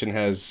animation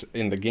has,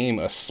 in the game,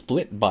 a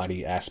split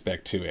body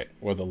aspect to it,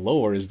 where the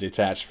lower is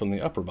detached from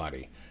the upper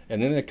body.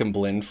 And then it can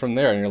blend from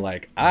there. And you're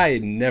like, I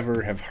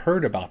never have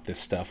heard about this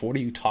stuff. What are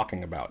you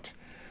talking about?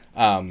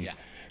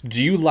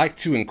 Do you like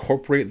to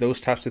incorporate those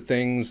types of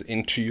things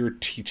into your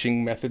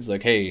teaching methods?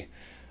 Like, hey,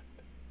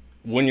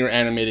 when you're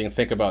animating,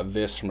 think about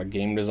this from a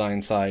game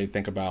design side.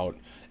 Think about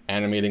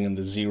animating in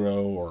the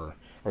zero or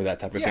that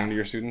type of thing to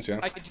your students.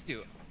 Yeah, I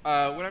do.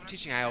 When I'm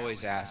teaching, I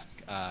always ask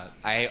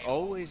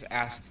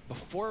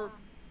before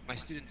my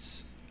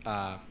students,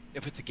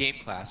 if it's a game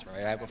class,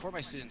 right? Before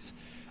my students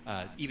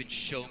even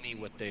show me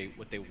what they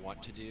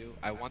want to do,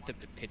 I want them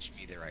to pitch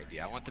me their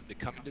idea. I want them to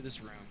come into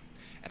this room,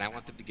 and I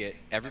want them to get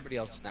everybody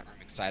else in that room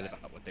excited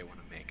about what they want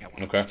to make. I want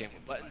to understand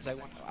what buttons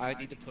I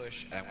need to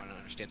push, and I want to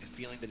understand the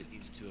feeling that it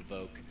needs to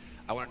evoke.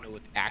 I want to know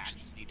what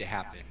actions need to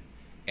happen,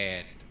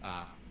 and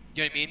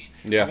you know what I mean?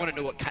 Yeah. I want to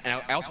know what kind.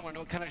 I also want to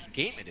know what kind of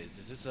game it is.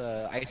 Is this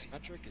a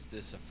isometric? Is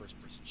this a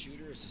first-person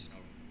shooter? Is this an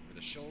over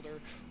the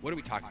shoulder? What are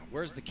we talking about?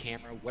 Where's the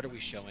camera? What are we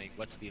showing?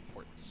 What's the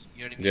importance?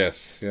 You know what I mean?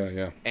 Yes.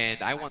 Yeah.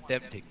 And I want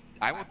them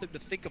to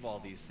think of all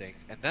these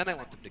things, and then I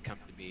want them to come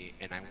to me,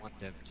 and I want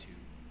them to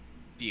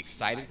be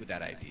excited with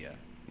that idea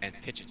and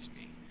pitch it to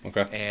me.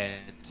 Okay.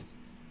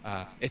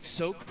 And it's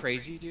so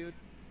crazy, dude,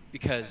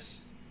 because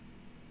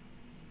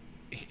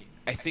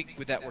I think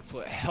with that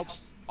workflow, it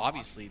helps.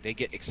 Obviously, they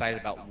get excited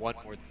about one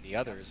more than the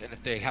others, and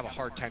if they have a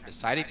hard time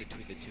deciding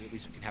between the two, at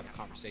least we can have a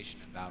conversation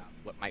about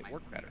what might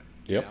work better.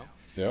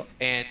 Yep.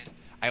 And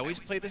I always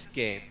play this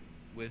game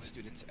with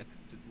students.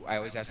 I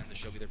always ask them to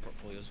show me their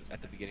portfolios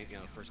at the beginning,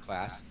 the first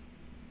class.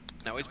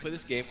 And I always play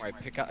this game where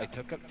I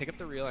take up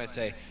the reel and I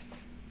say,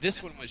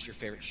 "This one was your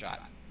favorite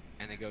shot."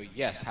 And they go,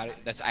 "Yes."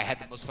 I had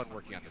the most fun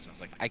working on this. I was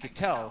like, I could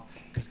tell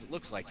because it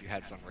looks like you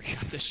had fun working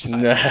on this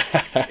shot.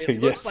 It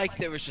looks like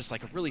there was just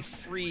like a really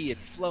free and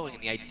flowing,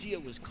 and the idea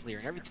was clear,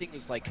 and everything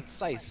was like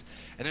concise.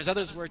 And there's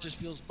others where it just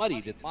feels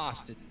muddied and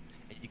lost,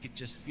 and you could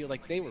just feel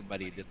like they were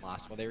muddied and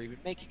lost while they were even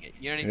making it.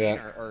 You know what I Yeah. mean?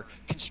 Or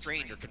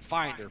constrained or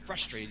confined or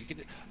frustrated. You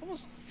could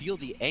almost feel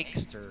the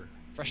angst or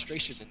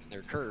frustration in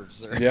their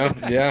curves. Or Yeah,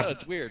 yeah,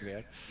 it's weird,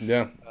 man.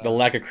 yeah. The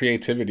lack of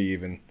creativity,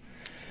 even.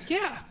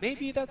 Yeah,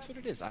 maybe that's what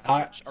it is. I'm I,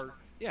 not sure.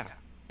 Yeah.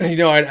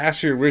 I'd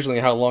asked you originally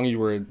how long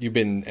you've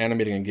been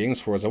animating in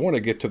games for. Is I want to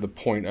get to the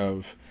point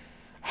of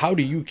how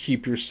do you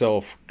keep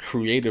yourself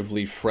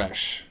creatively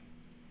fresh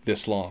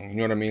this long? You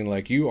know what I mean?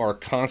 Like, you are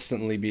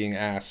constantly being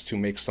asked to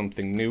make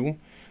something new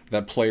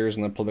that players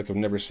and the public have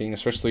never seen,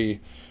 especially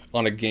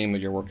on a game that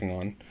you're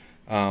working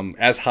on,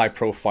 as high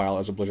profile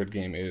as a Blizzard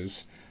game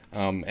is,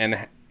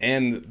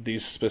 and the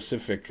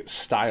specific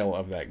style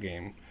of that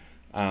game.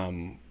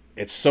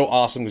 It's so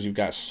awesome because you've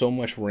got so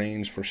much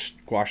range for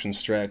squash and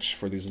stretch,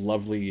 for these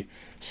lovely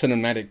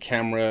cinematic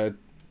camera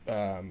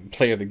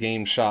play of the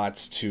game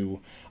shots, to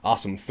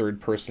awesome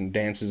third person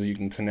dances that you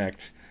can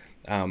connect.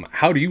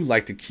 How do you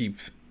like to keep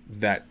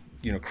that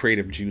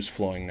creative juice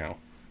flowing now?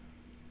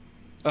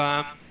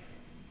 Um,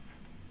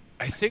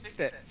 I think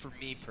that for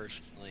me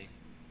personally,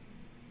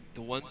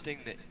 the one thing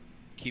that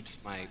keeps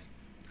my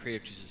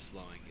creative juices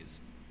flowing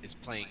is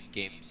playing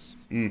games.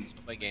 Mm. Is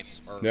playing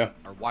games Yeah.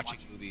 or watching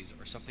movies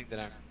or something that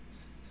I'm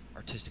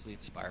artistically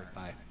inspired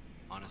by.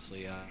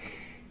 Honestly,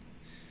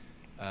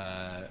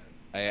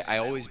 I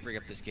always bring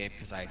up this game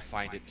because I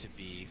find it to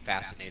be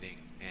fascinating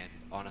and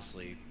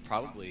honestly,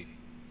 probably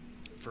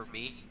for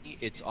me,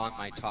 it's on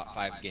my top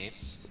 5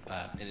 games,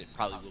 and it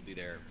probably will be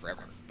there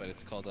forever. But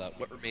it's called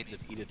What Remains of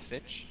Edith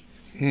Finch,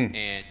 Mm.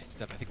 and it's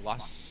done, I think,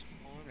 Lost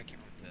Swan. I can't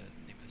remember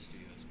the name of the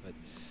studios, but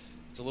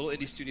it's a little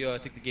indie studio. I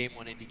think the game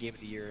won Indie Game of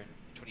the Year in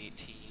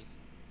 2018,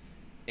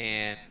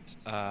 and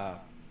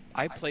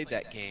I played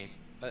that game.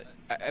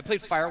 I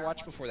played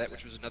Firewatch before that,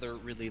 which was another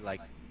really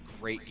like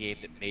great game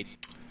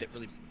that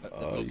really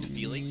evoked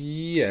feeling.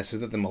 Yes, is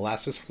that the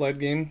Molasses Flood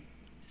game?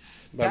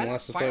 By That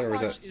Molasses Flood, or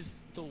is that? Firewatch is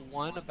the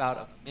one about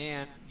a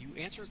man. You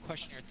answer a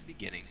questionnaire at the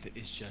beginning that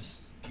is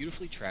just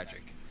beautifully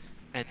tragic,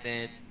 and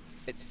then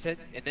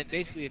and then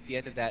basically at the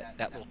end of that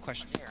little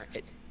questionnaire,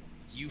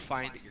 you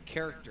find that your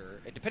character,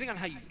 and depending on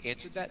how you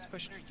answered that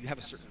questionnaire, you have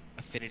a certain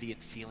affinity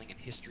and feeling and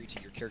history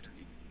to your character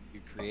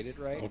you created,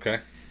 right? Okay.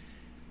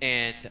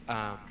 And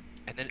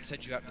then it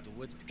sends you out into the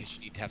woods because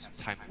you need to have some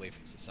time away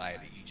from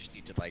society. You just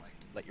need to like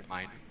let your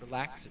mind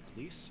relax and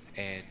release,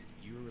 and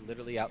you were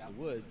literally out in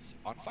the woods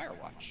on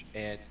Firewatch,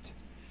 and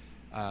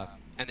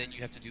then you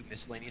have to do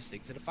miscellaneous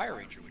things that a fire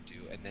ranger would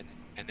do, and then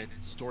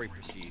the story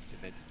proceeds,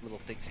 and then little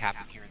things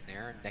happen here and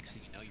there, and next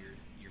thing you know,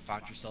 you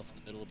found yourself in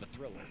the middle of a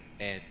thriller,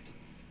 and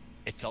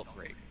it felt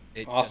great.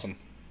 Awesome.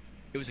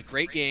 It was a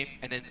great game,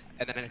 and then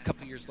a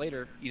couple years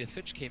later, Edith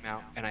Finch came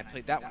out, and I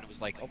played that one. It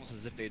was like almost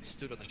as if they had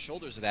stood on the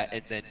shoulders of that,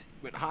 and then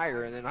went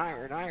higher and then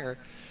higher and higher.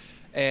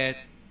 And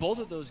both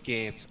of those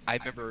games, I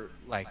remember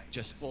like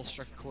just both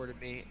struck a chord in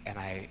me, and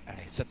I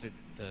set the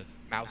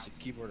mouse and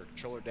keyboard or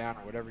controller down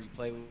or whatever you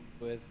play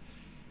with,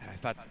 and I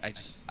thought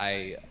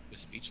I was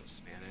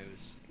speechless, man. It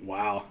was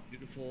Wow.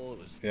 beautiful. It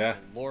was Yeah.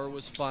 The lore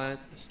was fun.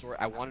 The story,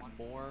 I wanted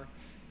more,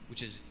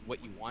 which is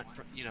what you want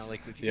from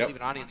like if you Yep. leave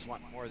an audience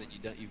wanting more, then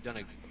you've done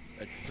a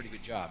pretty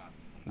good job.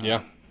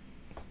 Yeah.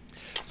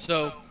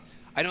 So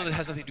I know that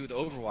has nothing to do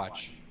with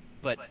Overwatch,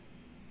 but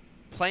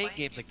playing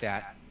games like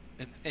that,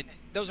 and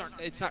those aren't.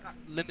 It's not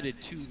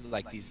limited to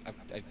like these.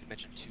 I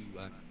mentioned 2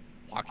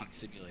 walking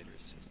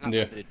simulators. It's not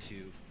Yeah. limited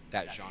to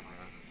that genre,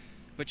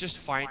 but just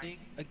finding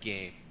a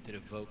game that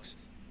evokes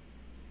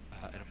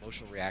an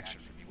emotional reaction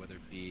from you, whether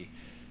it be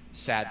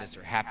sadness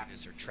or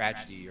happiness or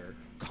tragedy or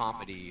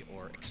comedy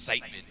or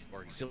excitement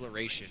or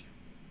exhilaration,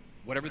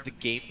 whatever the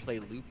gameplay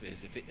loop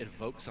is, if it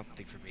evokes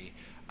something for me,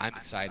 I'm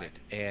excited.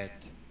 And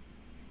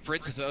for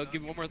instance, I'll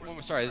give you one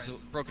more. Sorry, this is a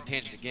broken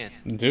tangent again.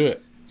 Do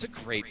it. It's a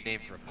great name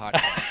for a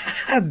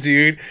podcast.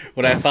 Dude,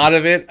 when I thought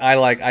of it,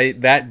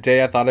 that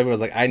day I thought of it, I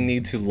was like, I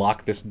need to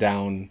lock this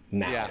down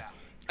now. Yeah.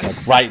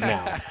 Like right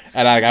now.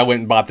 And I went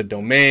and bought the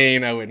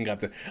domain. I went and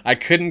got I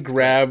couldn't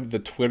grab the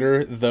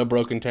Twitter, The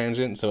Broken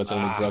Tangent, so it's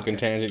only Broken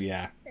okay. Tangent.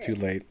 Yeah, too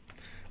late.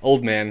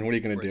 Old man, what are you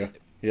going to do?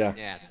 Yeah.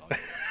 Yeah, it's all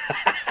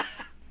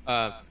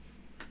good.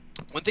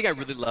 One thing I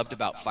really loved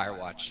about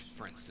Firewatch,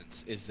 for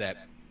instance, is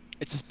that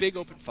it's this big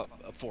open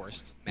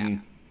forest map,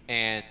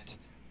 and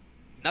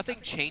nothing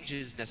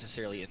changes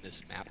necessarily in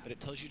this map, but it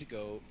tells you to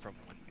go from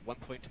one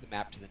point to the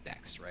map to the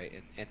next, right?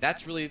 And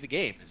that's really the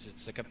game.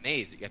 It's like a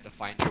maze that you have to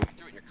find your way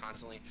through, and you're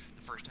constantly,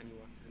 the first time you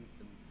walk in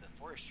the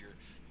forest, you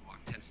walk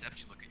 10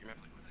 steps, you look at your map,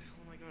 like, where the hell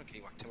am I going? Okay,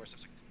 you walk 10 more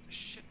steps, like,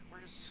 shit,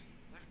 where's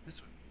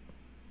this one?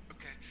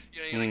 Okay.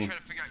 You're like trying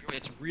to figure out your way.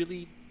 It's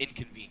really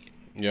inconvenient.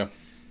 Yeah.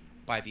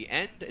 By the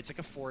end, it's like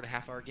a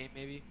 4.5-hour game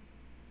maybe.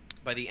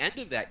 By the end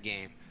of that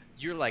game,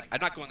 you're like, I'm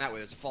not going that way.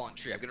 There's a fallen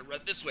tree. I'm gonna run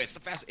this way. It's the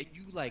fastest. And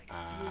you like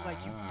feel like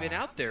you've been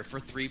out there for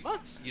 3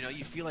 months.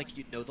 You feel like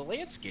you know the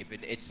landscape,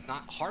 and it's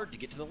not hard to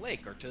get to the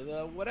lake or to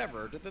the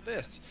whatever, or to the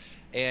this.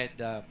 And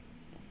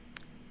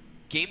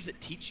games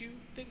that teach you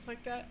things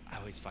like that, I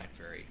always find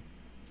very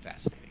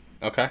fascinating.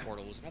 Okay.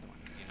 Portal is another one.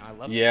 I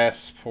love it.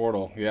 Yes,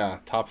 Portal. Yeah,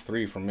 top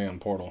 3 for me on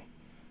Portal.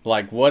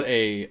 Like, what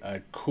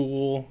a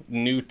cool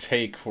new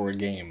take for a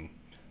game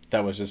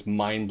that was just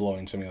mind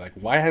blowing to me. Like,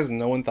 why has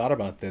no one thought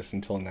about this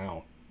until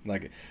now?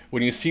 Like,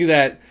 when you see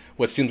that,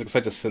 what seems like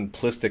such a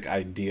simplistic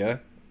idea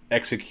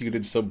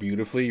executed so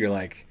beautifully, you're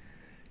like,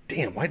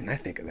 damn, why didn't I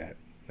think of that?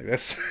 Like,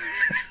 that's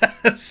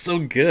that's so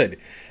good.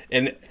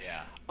 And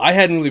Yeah. I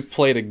hadn't really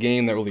played a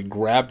game that really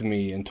grabbed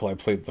me until I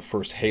played the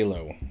first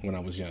Halo when I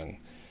was young.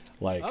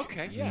 Like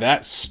Okay, yeah.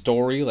 that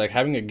story, like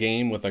having a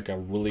game with like a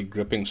really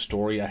gripping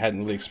story, I hadn't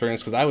really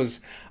experienced because I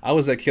was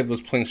that kid that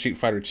was playing Street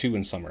Fighter 2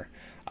 in summer.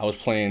 I was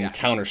playing Yeah.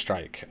 Counter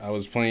Strike. I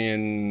was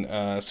playing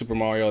Super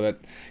Mario. That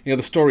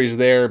the story's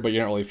there, but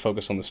you're not really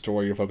focused on the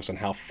story. You're focused on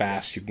how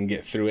fast you can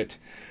get through it.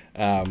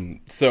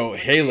 So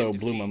Halo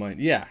blew my mind.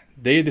 Yeah,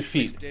 Day of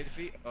Defeat. Day of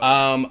Defeat?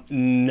 Oh,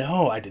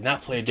 No, I did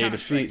not play just Day of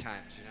Counter-Strike Defeat.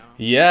 times, you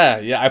know?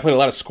 Yeah, I played a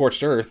lot of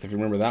Scorched Earth, if you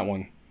remember that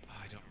one. Oh,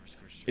 I don't remember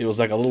Scorched It was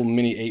like a little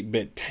mini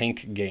 8-bit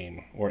tank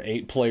game where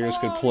 8 players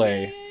could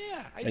play.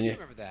 Yeah. I And do you-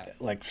 remember that.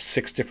 Like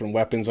 6 different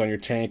weapons on your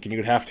tank, and you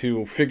would have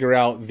to figure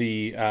out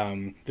the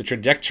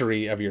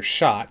trajectory of your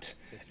shot.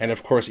 And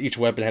of course, each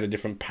weapon had a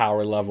different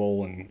power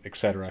level and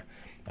etc.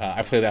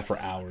 I played that for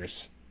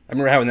hours. I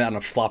remember having that on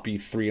a floppy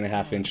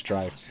 3.5-inch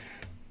drive.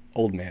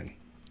 Old man.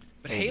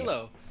 But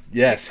Halo,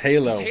 Yes,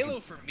 Halo. Halo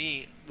for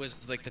me was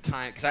like the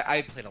time because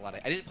I played a lot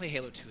of. I didn't play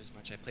Halo 2 as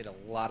much. I played a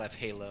lot of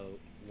Halo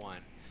 1,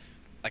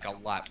 like a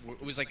lot.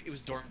 It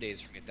was dorm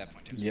days for me at that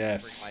point.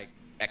 Yes. Bring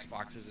my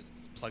Xboxes and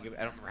plug it.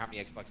 I don't remember how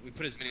many Xboxes. We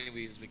put as many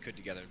as we could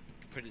together.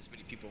 Put as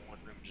many people in one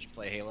room and just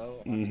play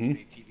Halo on as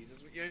many TVs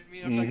as we. You know what I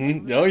mean? I'm talking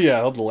about? Oh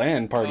yeah, all the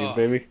LAN parties,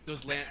 baby. The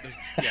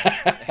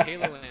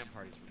Halo LAN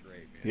parties were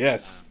great, man.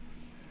 Yes.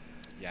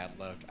 Yeah,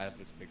 I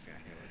was a big fan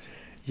of Halo 2.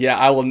 Yeah,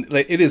 I will.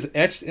 Like, it is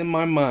etched in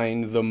my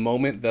mind the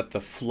moment that the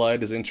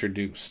flood is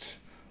introduced,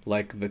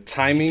 like the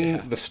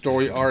timing, the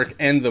story arc,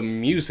 and the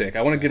music.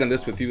 I want to get into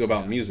this with you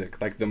about music.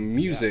 Like the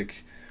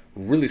music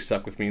really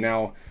stuck with me.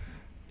 Now,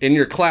 in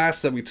your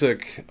class that we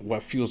took,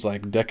 what feels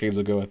like decades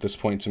ago at this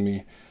point to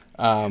me,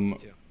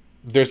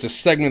 there's a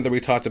segment that we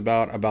talked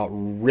about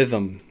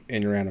rhythm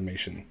in your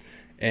animation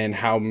and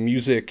how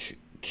music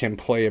can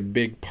play a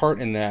big part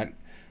in that,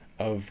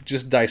 of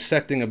just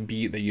dissecting a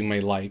beat that you may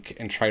like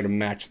and try to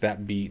match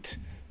that beat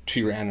to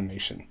your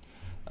animation.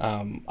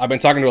 I've been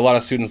talking to a lot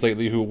of students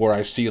lately where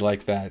I see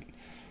like that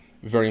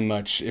very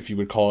much, if you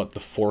would call it the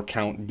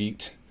 4-count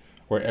beat,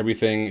 where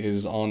everything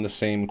is on the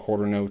same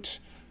quarter note,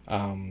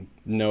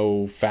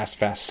 no fast,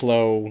 fast,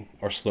 slow,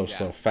 or slow,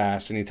 slow,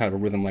 fast, any type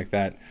of rhythm like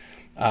that.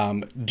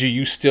 Do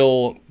you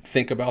still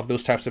think about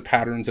those types of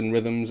patterns and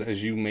rhythms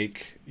as you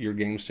make your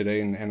games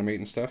today and animate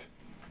and stuff?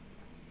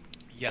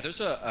 Yeah,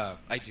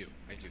 I do.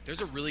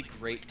 There's a really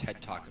great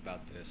TED Talk about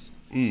this.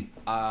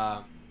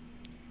 I'll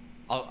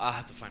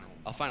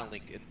find a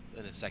link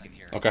in a second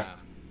here. Okay.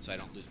 So I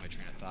don't lose my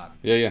train of thought.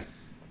 Yeah.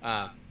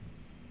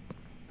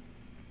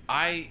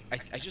 I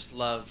just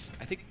love.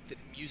 I think that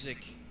music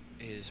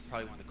is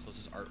probably one of the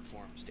closest art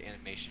forms to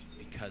animation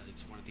because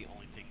it's one of the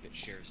only things that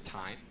shares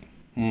time.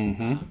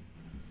 Mm-hmm.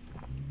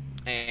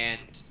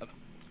 And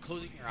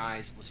closing your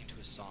eyes, listening to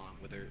a song,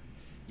 whether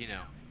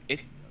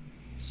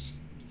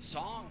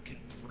song can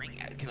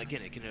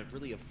it can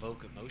really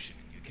evoke emotion.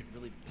 You can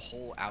really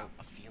pull out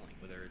a feeling,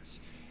 whether it's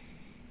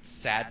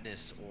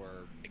sadness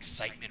or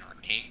excitement or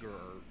anger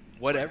or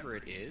whatever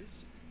it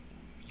is.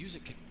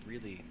 Music can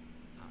really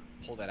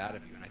pull that out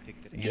of you, and I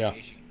think that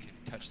animation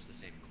can touch the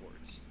same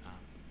chords.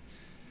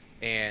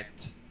 And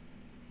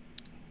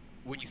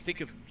when you think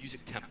of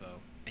music tempo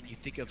and you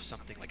think of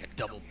something like a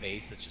double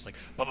bass that's just like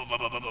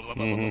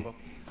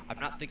I'm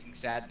not thinking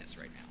sadness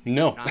right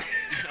now. No. Not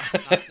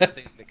the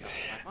thing that comes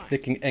to my mind.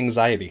 Thinking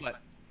anxiety. But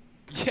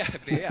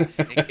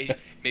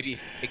maybe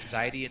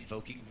anxiety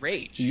invoking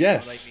rage.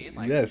 Yes. You know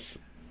what I mean? Yes.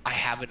 I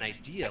have an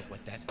idea of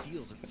what that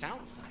feels and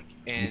sounds like,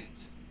 and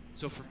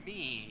so for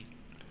me,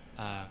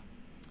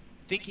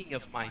 thinking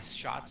of my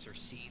shots or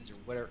scenes or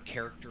whatever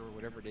character or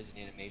whatever it is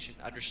in animation,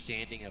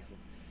 understanding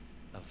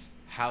of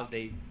how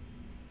their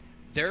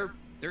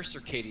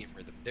circadian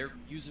rhythm, their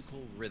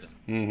musical rhythm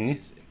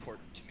is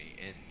important to me,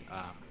 and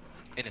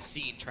in a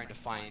scene, trying to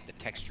find the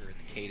texture and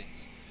the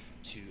cadence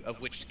of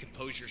which to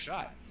compose your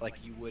shot, like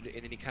you would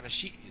in any kind of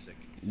sheet music.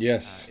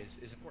 Yes.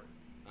 Is important.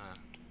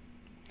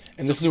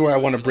 And this is where I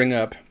want to bring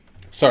up.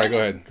 Sorry, go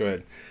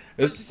ahead.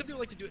 Some people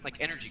like to do it like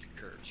energy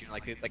curves.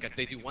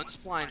 They do one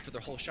spline for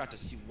their whole shot to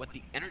see what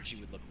the energy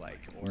would look like,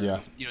 or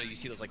you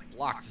see those like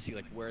blocks to see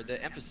like where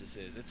the emphasis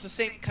is. It's the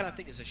same kind of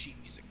thing as a sheet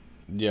music.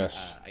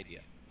 Yes.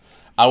 Idea.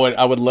 I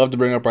would love to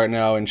bring up right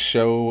now and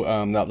show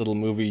that little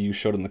movie you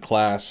showed in the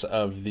class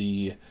of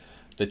the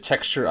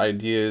texture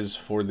ideas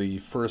for the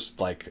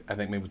first, like, I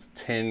think maybe it was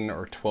 10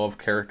 or 12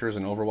 characters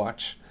in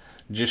Overwatch,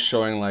 just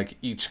showing like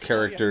each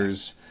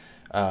character's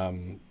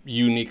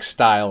unique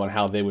style and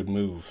how they would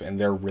move and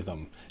their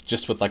rhythm,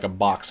 just with like a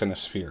box and a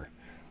sphere.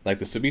 Like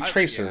this would be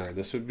Tracer,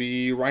 this would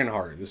be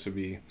Reinhardt, this would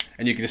be,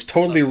 and you can just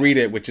totally read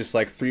it with just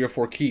like 3 or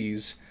 4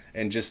 keys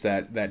and just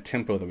that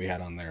tempo that we had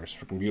on there. It's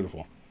freaking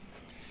beautiful.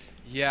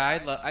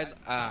 Yeah,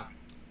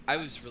 I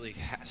was really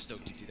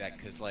stoked to do that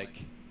because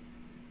like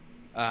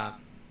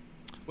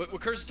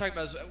what Kurt's talking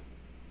about is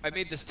I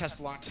made this test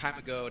a long time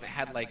ago, and it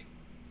had like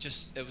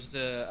it was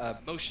the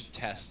motion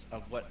test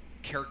of what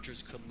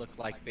characters could look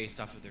like based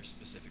off of their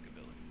specific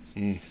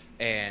abilities.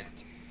 And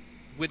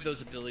with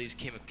those abilities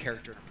came a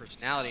character and a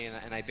personality,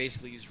 and I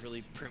basically used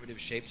really primitive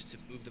shapes to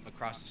move them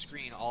across the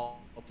screen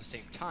all at the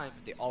same time,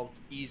 but they all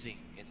easing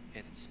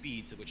in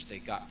speeds at which they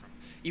got from,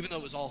 even though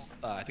it was all,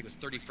 I think it was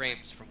 30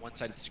 frames from one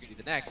side of the screen to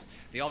the next,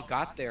 they all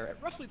got there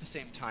at roughly the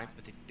same time,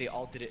 but they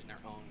all did it in their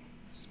own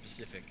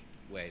specific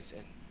ways.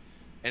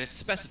 And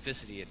it's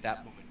specificity at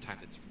that moment in time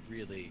that's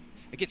really,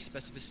 again,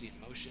 specificity in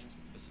motions,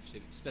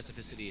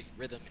 specificity in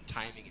rhythm and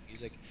timing and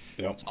music.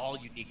 Yep. It's all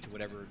unique to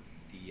whatever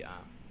the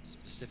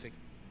specific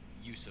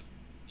use of,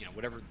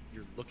 whatever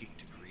you're looking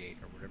to create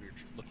or whatever you're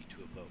looking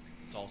to evoke.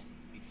 It's all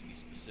needs to be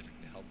specific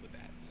to help with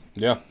that.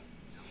 Yeah.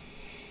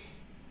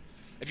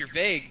 If you're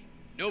vague,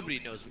 nobody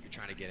knows what you're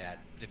trying to get at.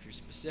 But if you're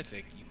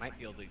specific, you might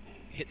be able to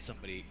hit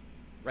somebody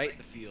right in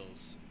the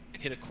feels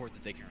and hit a chord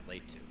that they can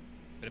relate to.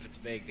 But if it's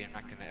vague, they're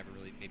not going to ever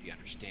really maybe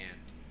understand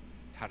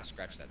how to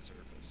scratch that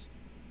surface.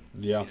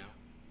 Yeah.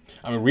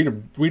 I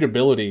mean,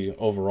 readability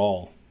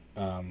overall.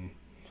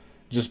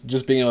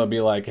 Just being able to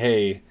be like,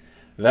 hey,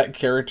 that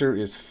character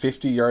is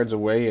 50 yards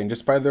away, and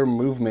just by their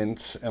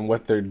movements and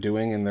what they're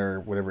doing in their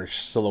whatever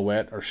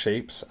silhouette or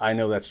shapes, I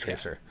know that's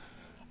Tracer.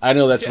 Yeah. I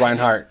know that's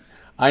Reinhardt.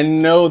 I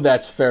know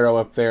that's Pharaoh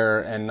up there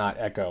and not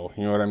Echo.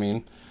 You know what I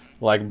mean?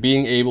 Like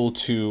being able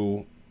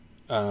to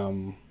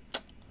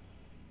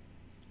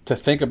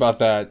think about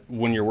that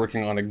when you're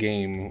working on a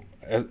game.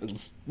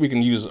 We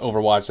can use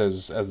Overwatch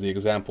as the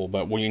example,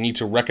 but when you need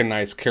to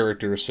recognize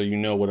characters so you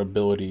know what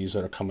abilities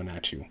that are coming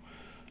at you.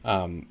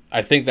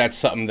 I think that's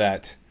something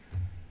that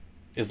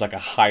is like a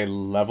high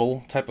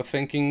level type of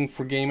thinking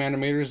for game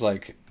animators.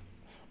 Like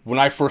when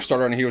I first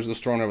started on Heroes of the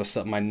Storm, it was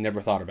something I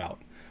never thought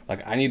about.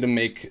 Like I need to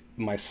make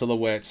my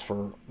silhouettes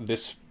for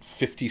this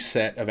 50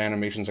 set of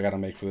animations I got to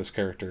make for this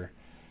character.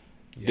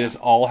 Yeah. This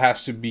all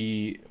has to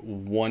be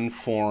one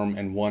form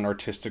and one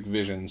artistic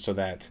vision so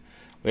that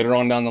later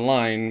on down the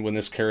line, when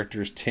this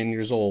character is 10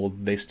 years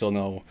old, they still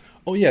know,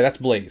 oh yeah, that's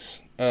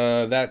Blaze.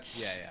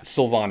 That's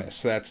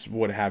Sylvanas. That's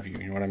what have you.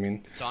 You know what I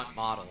mean? It's on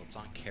model. It's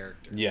on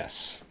character.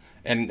 Yes.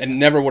 And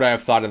never would I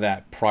have thought of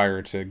that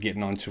prior to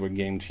getting onto a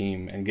game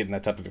team and getting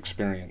that type of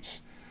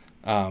experience.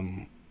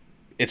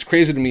 It's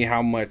crazy to me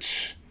how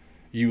much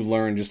you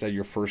learn just at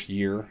your first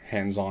year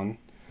hands-on.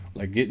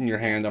 Like getting your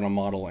hand on a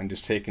model and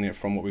just taking it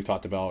from what we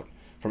talked about,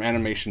 from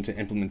animation to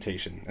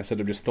implementation.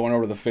 Instead of just throwing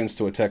over the fence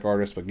to a tech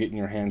artist, but getting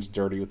your hands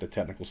dirty with the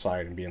technical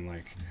side and being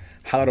like,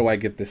 how do I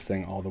get this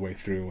thing all the way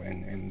through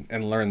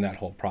and learn that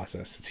whole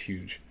process? It's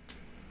huge.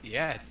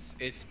 Yeah,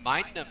 it's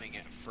mind-numbing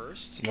at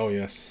first. Oh,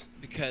 yes.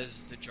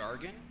 Because the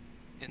jargon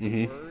and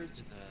the words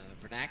and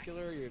the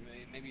vernacular,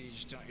 maybe you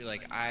just don't, you're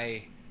like,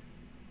 I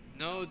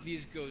know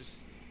these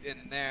goes in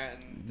there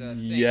and the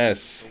thing,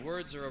 yes. The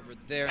words are over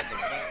there,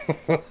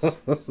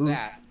 it's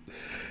that.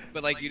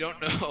 But like you don't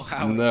know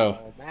how it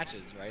all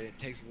matches, right? It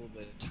takes a little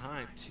bit of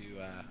time to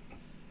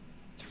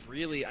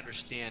really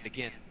understand.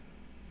 Again,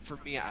 for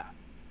me,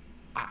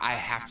 I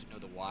have to know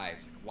the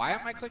whys. Like, why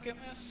am I clicking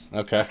this?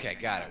 Okay,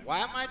 got it.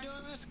 Why am I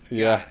doing this?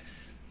 Got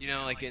it.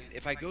 Like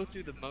if I go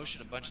through the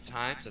motion a bunch of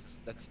times,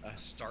 that's a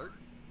start.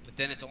 But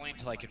then it's only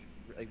until I can.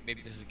 Like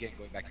maybe this is again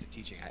going back to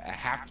teaching. I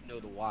have to know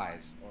the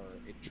whys, or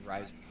it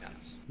drives me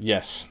nuts.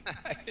 Yes.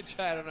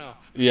 I don't know.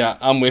 Yeah,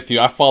 I'm with you.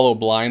 I follow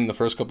blind the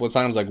first couple of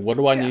times. Like, what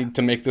do I need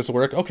to make this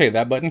work? Okay,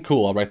 that button,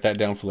 cool. I'll write that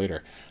down for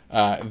later.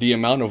 The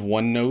amount of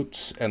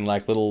OneNotes and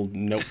like little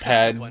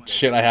notepad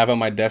shit I have on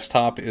my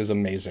desktop is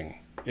amazing.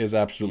 Is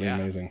absolutely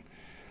amazing.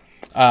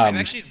 I've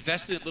actually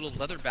invested in little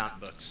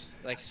leather-bound books.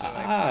 Like so,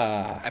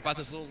 I bought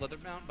this little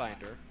leather-bound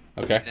binder.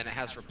 Okay. And then it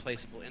has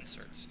replaceable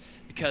inserts.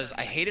 Because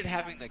I hated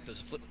having like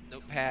those flip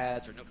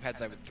notepads or notepads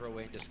that I would throw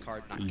away and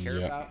discard and not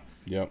care about.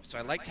 Yep. So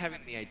I liked having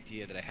the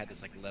idea that I had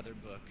this like leather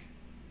book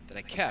that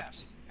I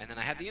kept, and then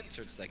I had the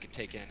inserts that I could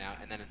take in and out,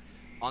 and then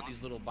on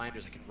these little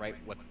binders I can write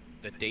what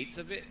the dates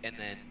of it and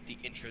then the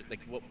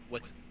like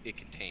what it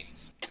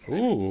contains. Ooh. You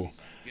know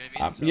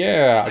what I mean? So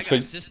yeah. I got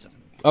a system.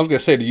 I was gonna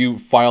say, do you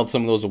file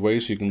some of those away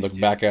so you can look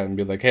back at it and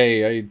be like,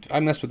 hey,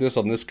 I messed with this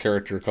on this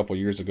character a couple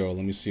years ago.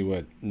 Let me see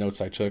what notes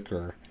I took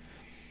or.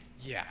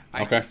 Yeah,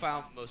 I do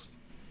file most.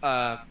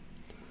 I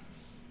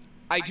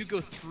do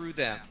go through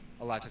them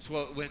a lot of times.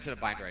 Well, when it's in a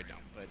binder, I don't.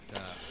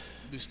 But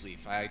loose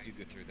leaf, I do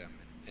go through them,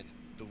 and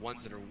the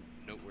ones that are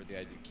noteworthy,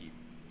 I do keep.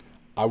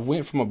 I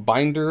went from a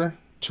binder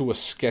to a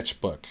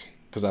sketchbook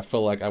because I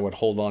feel like I would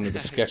hold on to the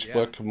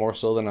sketchbook more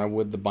so than I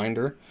would the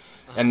binder.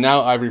 And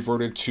now I've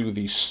reverted to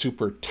the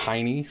super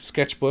tiny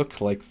sketchbook,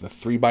 like the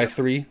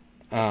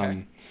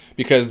 3x3,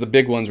 because the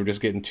big ones were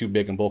just getting too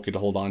big and bulky to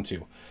hold on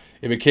to.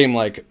 It became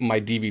like my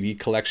DVD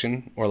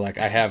collection, or like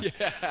I have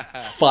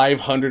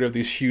 500 of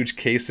these huge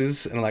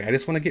cases, and like I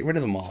just want to get rid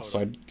of them all.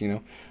 Totally.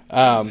 So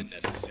isn't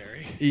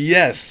necessary.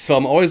 Yes, so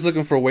I'm always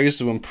looking for ways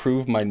to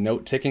improve my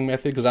note-taking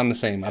method because I'm the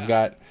same. I've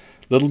got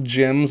little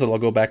gems that I'll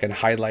go back and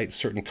highlight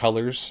certain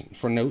colors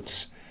for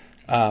notes.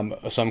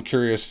 So I'm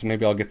curious.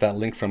 Maybe I'll get that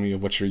link from you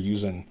of what you're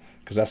using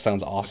because that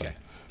sounds awesome. Okay.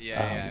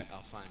 Yeah,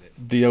 I'll find it.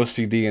 The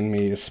OCD in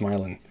me is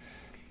smiling.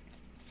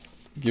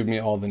 Give me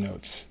all the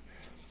notes.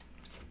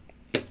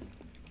 I'm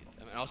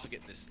also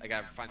getting this. I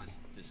gotta find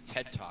this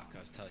TED Talk I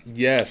was telling you.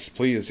 Yes,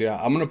 please. Yeah,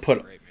 I'm gonna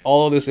put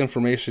all of this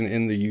information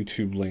in the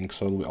YouTube link,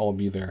 so it'll all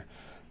be there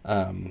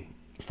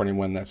for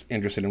anyone that's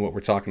interested in what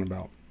we're talking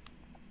about.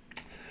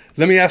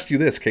 Let me ask you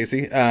this,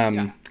 Casey. It's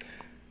gonna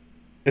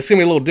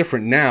be a little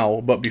different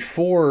now, but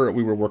before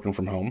we were working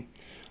from home,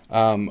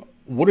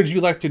 what did you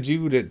like to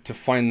do to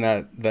find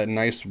that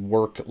nice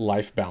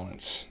work-life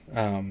balance?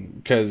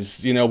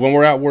 Because when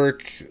we're at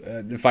work,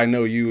 if I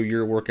know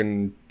you're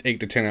working 8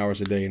 to 10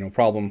 hours a day, no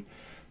problem.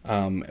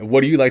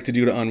 What do you like to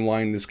do to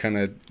unwind, this kind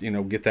of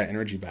get that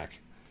energy back?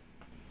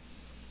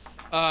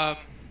 When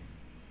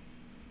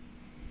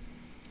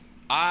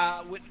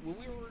we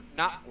were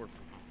not working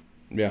from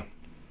home, Yeah.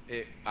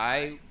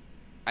 I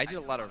did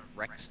a lot of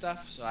rec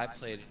stuff. So I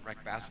played in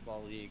rec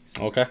basketball leagues,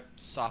 Okay.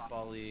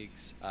 softball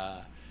leagues.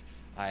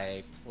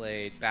 I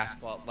played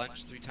basketball at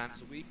lunch 3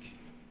 times a week.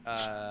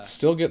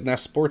 Still getting that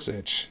sports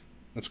itch.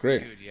 That's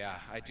great. Dude, yeah,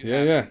 I do. Yeah,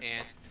 have yeah. it.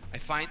 And I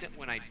find that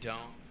when I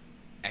don't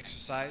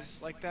exercise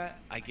like that,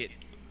 I get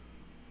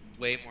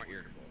way more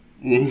irritable,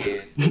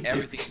 and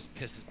everything just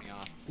pisses me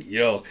off.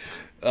 Yo,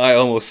 I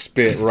almost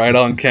spit right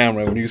on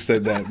camera when you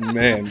said that,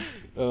 man.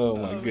 Oh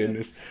my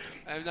goodness.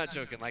 I'm not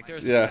joking. Like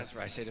there's times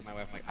where I say to my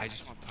wife, like, I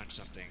just want to punch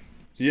something.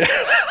 Yeah.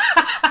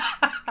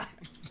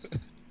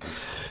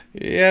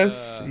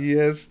 Yes.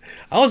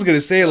 I was gonna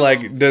say,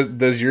 like,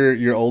 does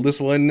your oldest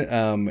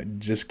one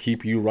just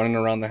keep you running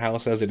around the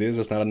house as it is?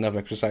 It's not enough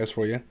exercise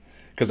for you?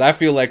 Because I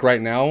feel like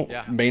right now,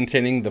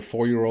 maintaining the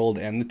 4-year-old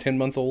and the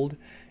 10-month-old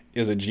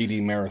is a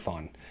GD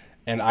marathon,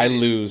 and I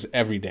lose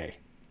every day.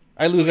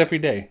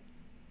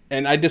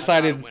 And I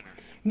decided, I'm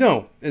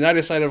not a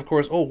winner. Of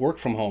course, work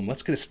from home.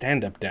 Let's get a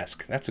stand-up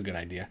desk. That's a good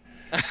idea.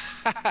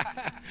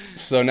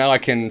 So now I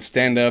can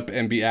stand up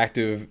and be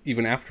active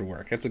even after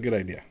work. That's a good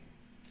idea.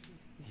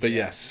 But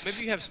yes.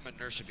 Maybe you have some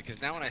inertia,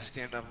 because now when I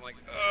stand up, I'm like,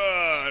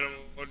 I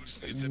don't want to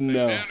sit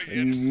down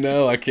again.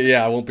 No, I can't.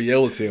 Yeah, I won't be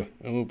able to.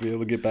 I won't be able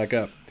to get back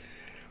up.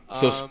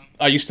 So,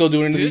 are you still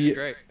doing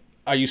great.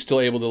 Are you still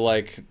able to,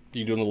 like,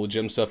 you doing a little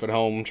gym stuff at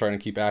home, trying to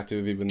keep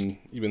active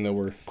even though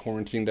we're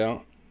quarantined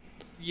out?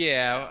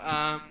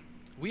 Yeah.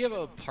 We have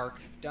a park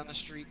down the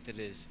street that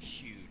is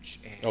huge,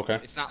 and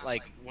it's not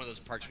like one of those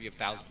parks where you have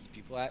thousands of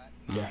people at.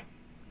 Yeah.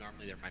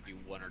 Normally there might be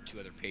 1 or 2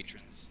 other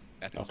patrons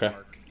at this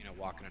park,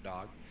 walking a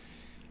dog.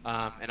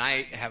 And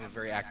I have a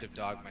very active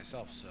dog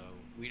myself, so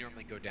we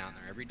normally go down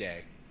there every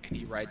day, and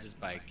he rides his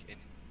bike, and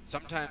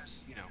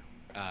sometimes, he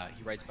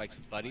rides bikes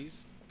with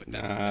buddies, but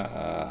that's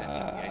the extent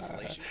of the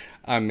isolation.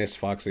 I miss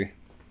Foxy.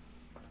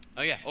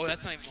 Oh yeah. Oh,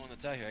 that's not even the one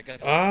that's out here. I got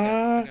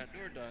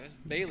newer dog. It's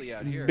Bailey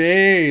out here.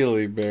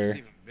 Bailey Bear. She's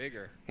even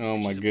bigger. Oh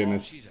my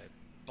goodness. She's a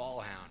ball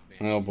hound,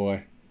 man. Oh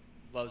boy.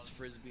 Loves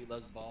frisbee,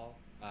 loves ball.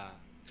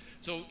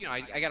 So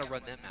I got to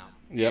run them out.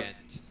 Yep.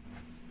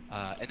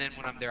 And then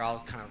when I'm there,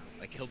 I'll kind of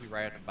like, he'll be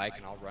riding a bike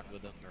and I'll run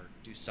with him or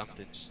do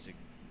something just to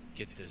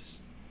get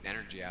this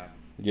energy out.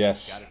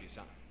 Yes. Got to do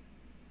something.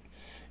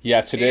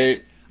 Yeah. Today.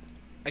 And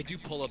I do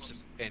pull-ups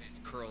and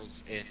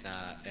curls in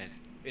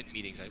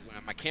meetings.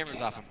 When my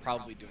camera's off, I'm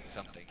probably doing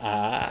something that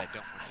I don't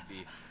want to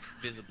be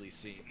visibly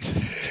seen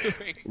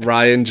doing.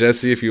 Ryan,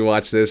 Jesse, if you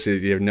watch this,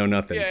 you know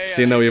nothing.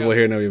 See no evil,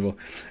 hear no evil.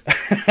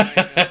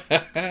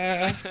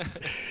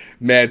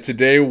 Man,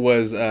 today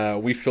was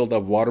we filled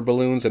up water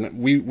balloons, and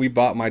we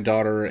bought my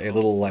daughter a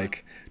little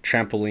like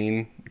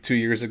trampoline 2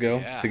 years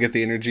ago to get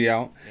the energy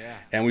out. Yeah.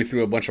 And we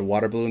threw a bunch of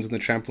water balloons in the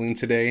trampoline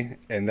today,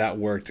 and that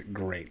worked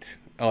great.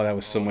 Oh, that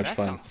was so much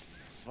fun.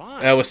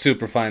 That was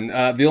super fun.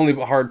 The only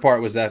hard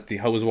part was that the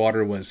hose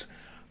water was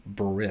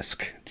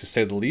brisk, to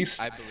say the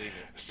least. I believe it.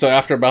 So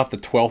after about the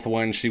 12th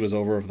one, she was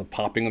over of the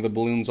popping of the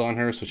balloons on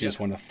her, so she just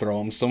wanted to throw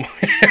them somewhere.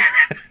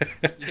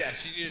 Yeah,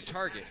 she needed a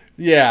target.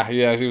 Yeah.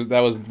 That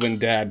was when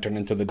Dad turned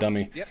into the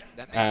dummy. Yep,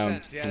 that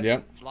makes sense. Yeah.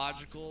 Yep.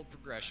 Logical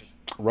progression.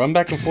 Run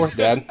back and forth,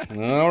 Dad.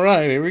 All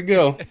right, here we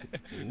go.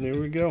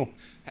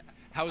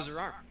 How was her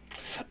arm?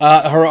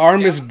 Her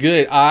arm is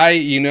good.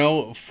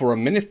 For a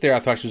minute there, I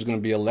thought she was going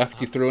to be a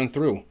lefty through and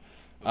through.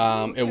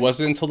 It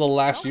wasn't until the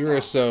last year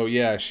or so,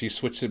 she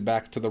switched it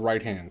back to the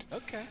right hand.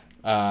 Okay.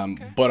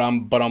 But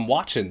I'm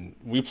watching.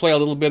 We play a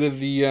little bit of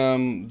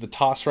the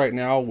toss right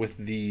now with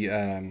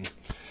the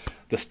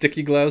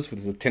sticky gloves,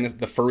 with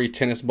the furry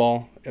tennis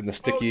ball and the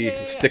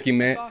sticky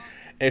mitt. Awesome.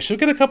 And she'll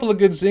get a couple of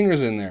good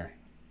zingers in there.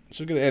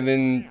 And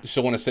then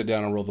she'll want to sit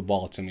down and roll the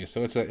ball to me.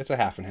 So it's a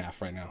half and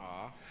half right now.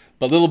 Aww.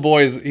 But little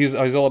boy, he's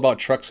all about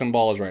trucks and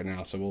balls right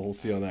now. So we'll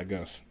see how that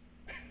goes.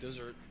 Those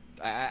are.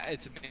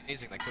 It's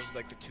amazing. Like, those are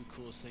like the 2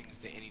 coolest things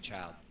to any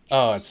child.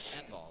 It's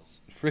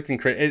freaking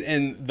crazy.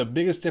 And the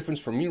biggest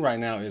difference for me right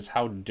now is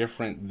how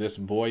different this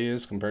boy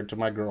is compared to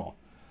my girl.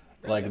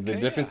 Really? Like, the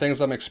different things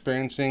I'm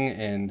experiencing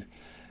and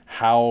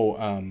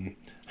how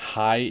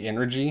high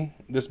energy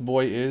this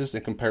boy is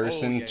in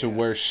comparison to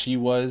where she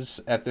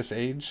was at this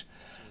age.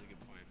 That's a really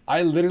good point.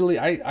 I literally,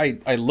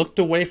 I looked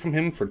away from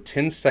him for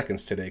 10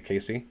 seconds today,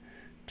 Casey.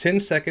 10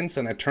 seconds,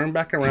 and I turned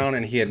back around,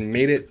 and he had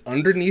made it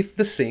underneath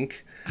the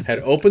sink, had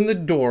opened the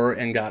door,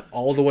 and got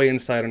all the way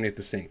inside underneath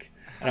the sink.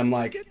 And I'm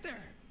like, Get there.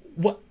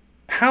 what?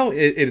 How?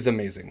 It is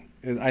amazing.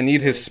 I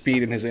need his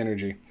speed and his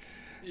energy.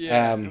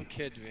 Yeah, no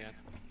kid, man.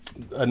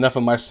 Enough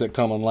of my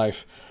sitcom on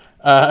life.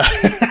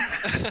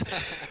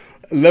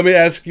 Let me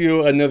ask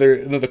you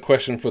another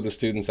question for the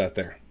students out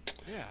there.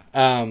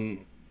 Yeah.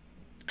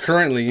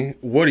 Currently,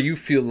 what do you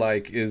feel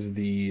like is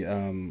the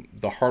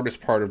hardest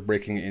part of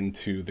breaking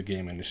into the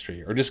game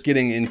industry, or just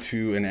getting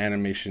into an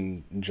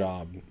animation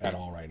job at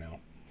all right now?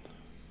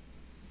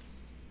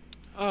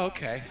 Oh,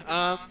 okay.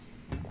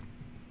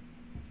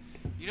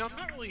 You know, I'm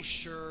not really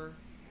sure.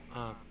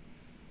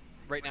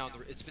 Right now,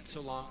 it's been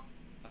so long.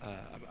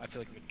 I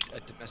feel like I'm a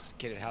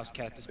domesticated house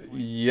cat at this point.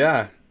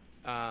 Yeah,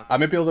 I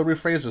might be able to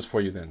rephrase this for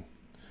you then.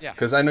 Yeah.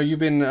 Because I know you've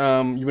been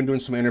doing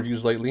some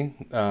interviews lately.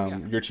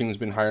 Your team's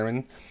been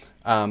hiring.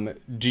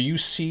 Do you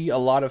see a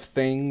lot of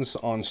things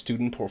on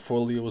student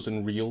portfolios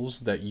and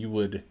reels that you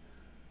would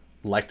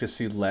like to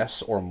see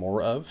less or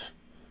more of?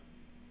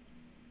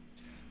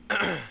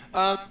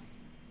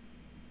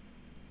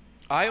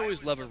 I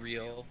always love a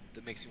reel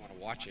that makes me want to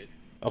watch it.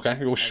 Okay,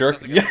 well, That sure.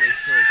 sounds like a really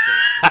silly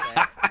thing to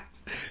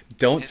say.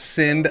 Don't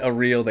send a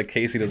reel that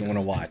Casey doesn't want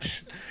to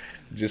watch.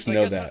 Just So I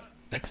know guess that.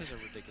 That's such a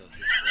ridiculous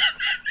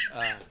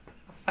thing.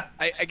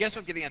 I guess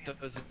what I'm getting at though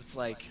is it's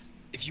like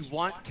if you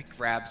want to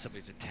grab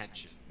somebody's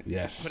attention,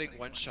 Yes. putting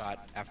one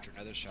shot after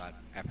another shot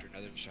after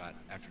another shot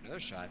after another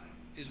shot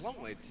is one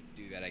way to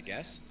do that, I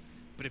guess.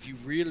 But if you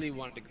really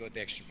wanted to go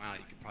the extra mile,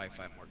 you could probably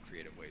find more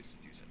creative ways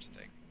to do such a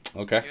thing.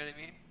 Okay. You know what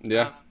I mean?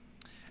 Yeah.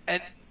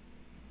 And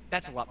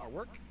that's a lot more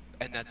work,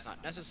 and that's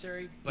not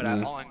necessary. But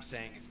all I'm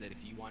saying is that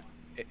if you want,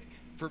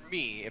 for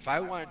me, if I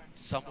wanted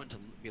someone to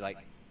be like,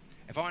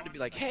 if I wanted to be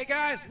like, hey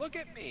guys, look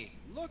at me,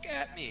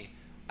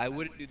 I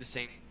wouldn't do the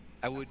same.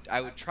 I would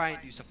try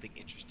and do something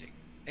interesting.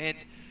 And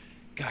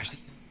gosh,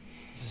 this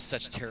is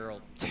such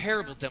terrible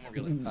demo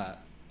reel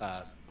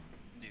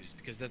news,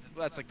 because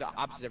that's like the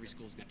opposite every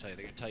school is going to tell you.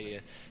 They're going to tell you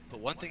put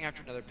one thing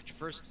after another, put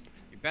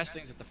your best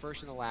things at the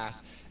first and the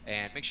last,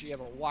 and make sure you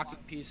have a walking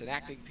piece, an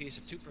acting piece,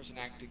 a two-person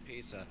acting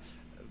piece, a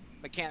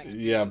mechanics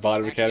piece. Yeah,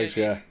 body mechanics.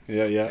 Yeah.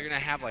 They're going to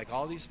have like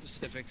all these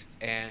specifics,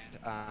 and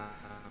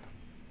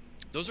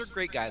those are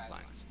great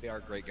guidelines. They are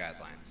great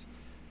guidelines.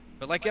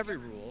 But like every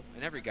rule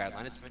and every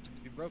guideline, it's meant to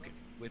be broken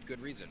with good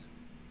reason.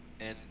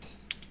 And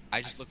I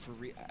just look for,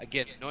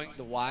 again, knowing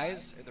the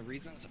whys and the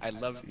reasons. I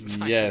love to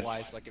find the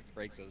whys so I can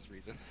break those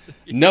reasons.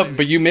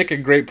 But you make a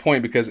great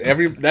point, because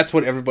that's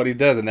what everybody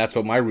does, and that's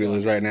what my reel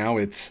is right now.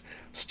 It's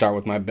start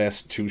with my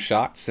best 2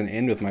 shots and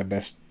end with my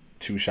best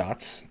 2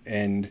 shots,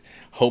 and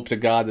hope to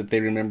God that they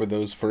remember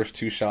those first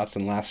 2 shots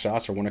and last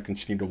shots, or want to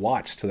continue to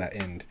watch to that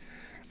end.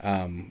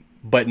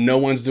 But no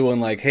one's doing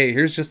like, hey,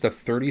 here's just a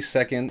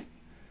 30-second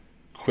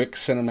quick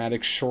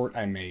cinematic short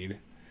I made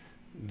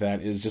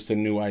that is just a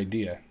new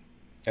idea,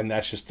 and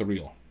that's just the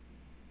reel,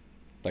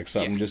 like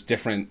something just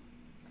different,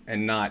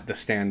 and not the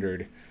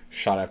standard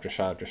shot after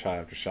shot after shot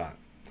after shot.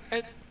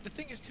 And the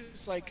thing is too,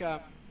 it's like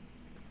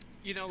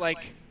you know,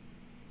 like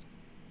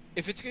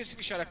if it's going to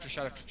be shot after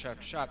shot after shot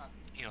after shot,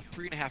 you know,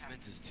 3.5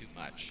 minutes is too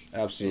much.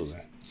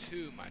 Absolutely. It's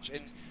too much.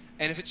 And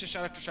if it's just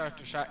shot after shot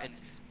after shot and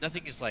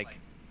nothing is like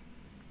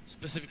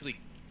specifically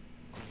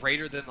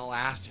greater than the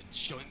last and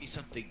showing me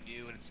something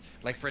new, and it's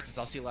like, for instance,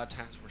 I'll see a lot of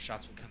times where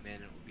shots will come in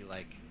and it will be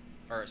like,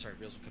 reels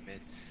will come in,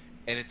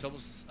 and it's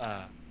almost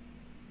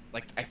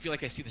like I feel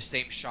like I see the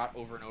same shot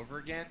over and over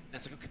again, and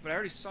it's like, okay, but I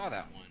already saw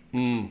that one.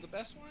 Which one's the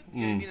best one?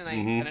 You know what I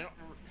mean? And I don't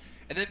remember,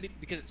 and then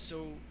because it's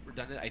so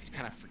redundant, I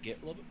kind of forget a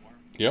little bit more.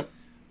 Yep.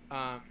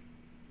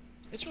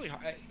 It's really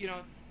hard. You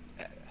know,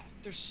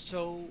 there's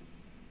so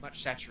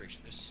much saturation.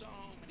 There's so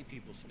many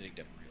people submitting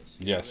demo reels.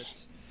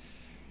 Yes.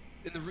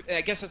 I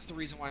guess that's the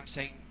reason why I'm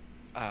saying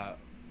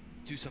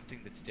do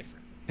something that's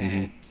different. Mm-hmm.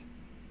 And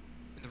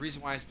the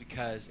reason why is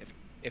because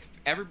if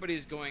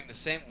everybody's going the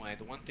same way,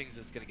 the one thing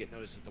that's going to get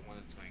noticed is the one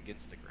that's going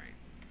against the grain.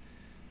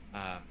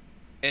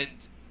 And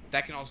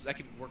that can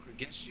work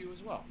against you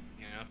as well.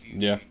 You know, if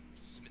you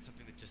submit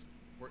something that just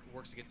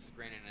works against the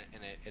grain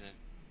in a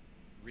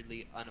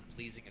really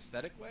unpleasing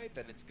aesthetic way,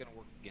 then it's going to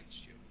work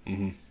against you.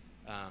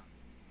 Mm-hmm.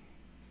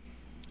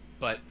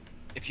 But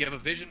if you have a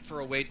vision for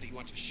a way that you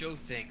want to show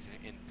things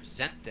and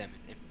present them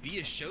and be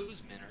a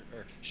showsman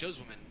or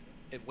showswoman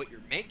at what you're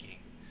making,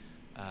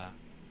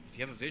 if you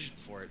have a vision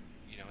for it,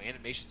 you know,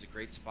 animation's a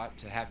great spot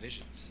to have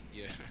visions.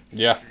 Yeah.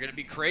 If you're going to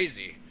be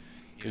crazy,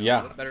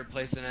 what better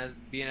place than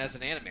being as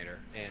an animator,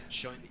 and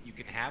showing that you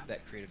can have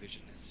that creative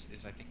vision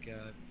is I think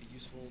a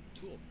useful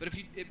tool. But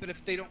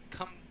if they don't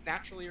come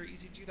naturally or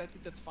easy to do that, I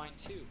think that's fine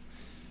too.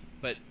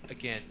 But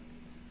again,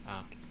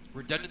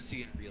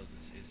 redundancy in reels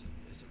is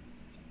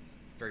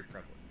very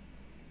prevalent.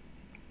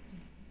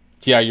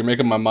 Yeah, you're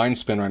making my mind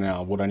spin right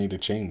now. What I need to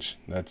change.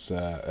 That's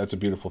a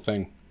beautiful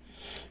thing.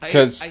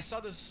 Because I saw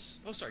this.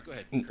 Oh, sorry. Go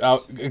ahead.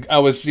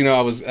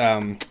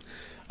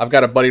 I've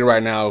got a buddy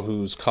right now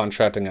who's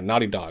contracting at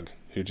Naughty Dog,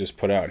 who just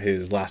put out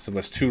his Last of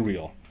Us 2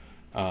 reel.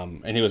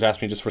 And he was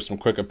asking me just for some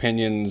quick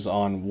opinions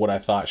on what I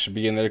thought should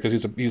be in there,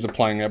 because he's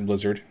applying at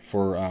Blizzard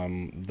for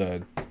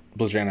the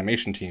Blizzard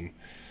animation team,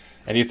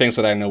 and he thinks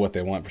that I know what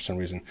they want for some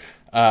reason.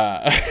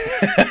 But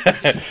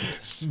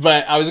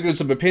I was looking at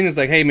some opinions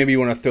like, hey, maybe you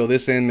want to throw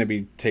this in,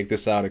 maybe take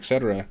this out,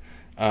 etc.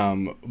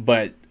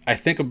 But I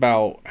think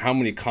about how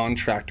many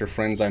contractor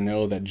friends I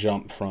know that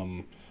jump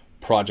from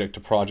project to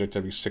project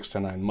every 6 to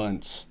 9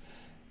 months,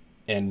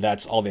 and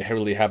that's all they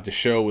really have to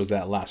show is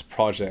that last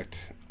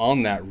project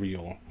on that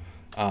reel.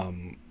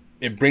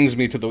 It brings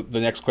me to the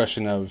next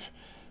question of,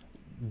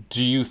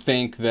 do you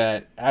think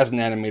that as an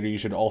animator you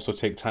should also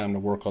take time to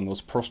work on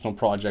those personal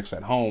projects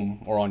at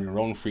home or on your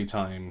own free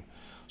time,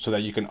 so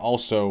that you can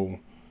also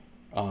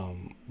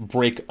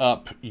break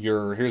up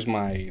here's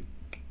my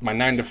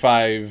 9 to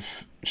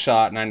 5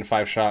 shot,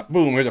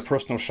 boom, here's a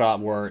personal shot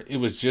where it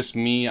was just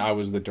me, I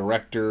was the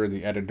director,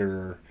 the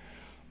editor,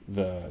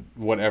 the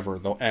whatever,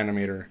 the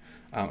animator.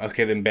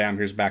 Okay, then bam,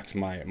 here's back to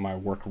my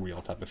work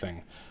reel type of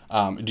thing.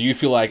 Do you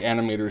feel like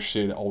animators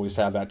should always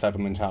have that type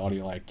of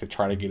mentality, like to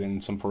try to get in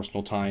some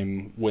personal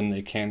time when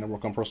they can to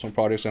work on personal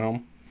projects at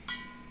home?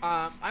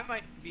 I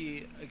might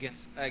be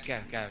against. I'm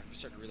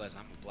starting to realize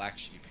I'm a black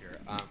sheep here.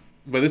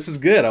 But this is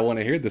good. I want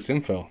to hear this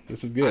info.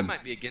 This is good. I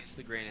might be against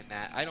the grain in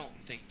that. I don't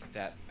think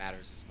that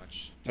matters as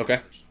much. Okay.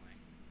 Personally.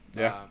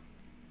 Yeah.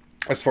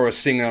 As far as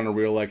seeing it on a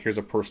reel, like here's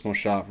a personal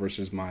shot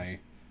versus my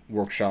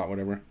work shot,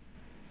 whatever.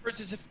 For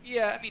instance,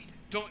 that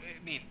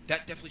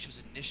definitely shows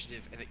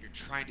initiative and that you're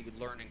trying to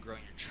learn and grow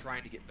and you're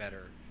trying to get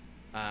better.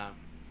 But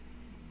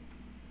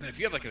if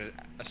you have like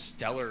a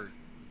stellar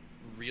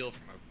reel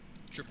from a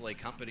AAA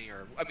company,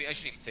 or I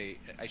shouldn't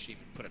even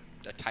put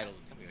a title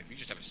of the company. Like, if you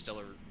just have a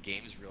stellar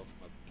games reel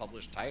from a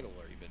published title,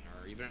 or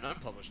even an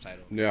unpublished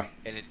title, yeah,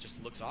 and it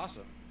just looks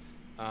awesome,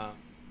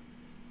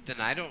 then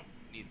I don't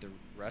need the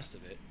rest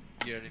of it.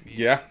 You know what I mean?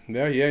 Yeah.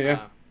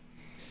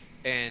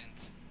 And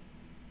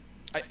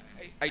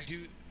I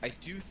do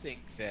think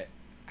that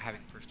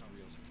having personal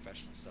reels and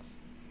professional stuff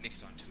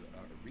mixed onto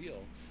a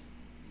reel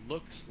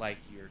looks like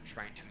you're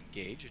trying to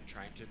engage and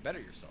trying to better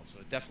yourself. So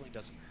it definitely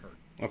doesn't hurt.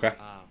 Okay.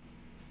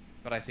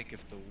 But I think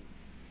if the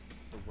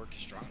work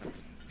is strong enough,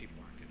 then people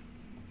aren't going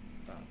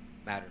to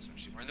matter as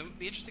much anymore. And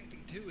the interesting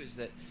thing too is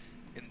that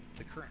in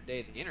the current day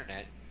of the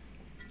internet,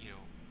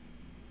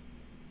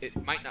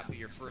 it might not be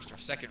your first or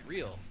second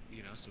reel,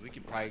 so we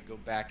can probably go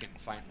back and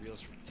find reels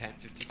from 10,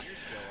 15 years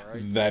ago. Or,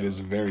 that is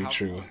very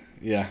true.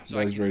 Yeah, so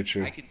that is very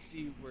true. I can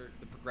see where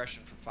the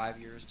progression from 5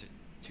 years to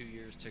 2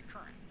 years to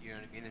current, you know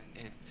what I mean?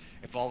 And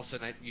if all of a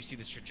sudden you see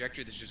this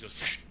trajectory that just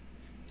goes,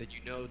 then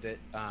you know that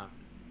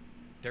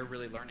they're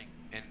really learning.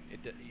 And,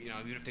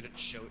 even if they didn't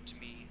show it to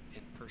me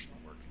in personal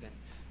work, then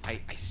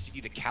I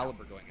see the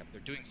caliber going up.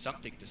 They're doing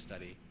something to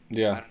study.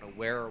 Yeah. I don't know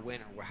where or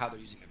when or how they're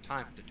using their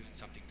time, but they're doing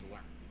something to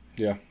learn.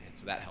 Yeah. And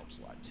so that helps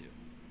a lot too.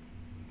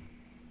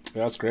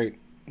 That's great.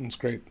 That's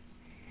great.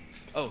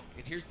 Oh,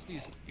 and here's we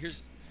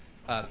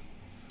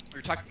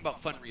were talking about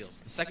fun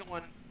reels. The second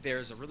one,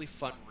 there's a really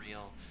fun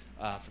reel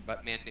from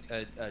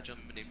a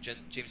gentleman named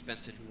James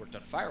Benson, who worked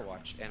on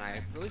Firewatch, and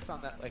I really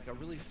found that like a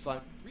really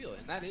fun reel,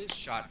 and that is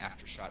shot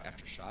after shot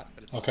after shot,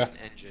 but it's all in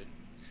engine,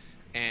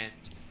 and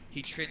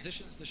he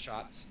transitions the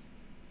shots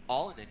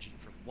all in engine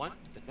from one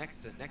to the next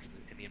to the next,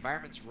 and the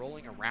environment's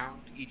rolling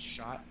around each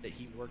shot that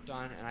he worked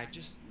on, and I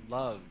just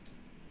loved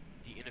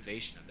the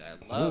innovation of that.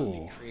 I love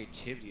the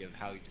creativity of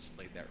how he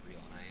displayed that reel,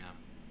 and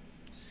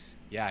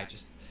I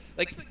just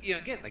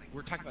again, like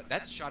we're talking about,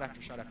 that's shot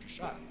after shot after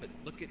shot, but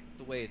look at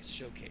the way it's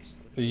showcased.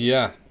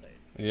 Yeah.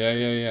 Yeah.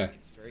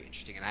 It's very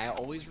interesting, and I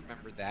always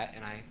remembered that,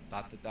 and I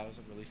thought that was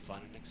a really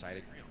fun and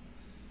exciting reel.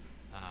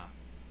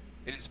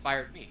 It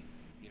inspired me.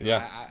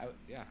 Yeah,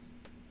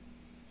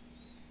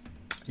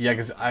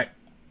 because I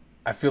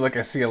feel like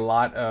I see a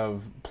lot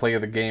of play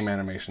of the game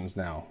animations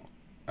now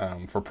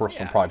for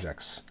personal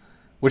projects,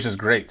 which is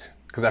great,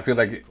 because I feel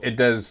like it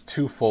does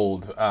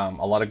twofold: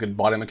 a lot of good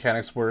body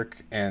mechanics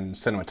work and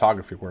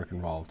cinematography work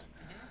involved.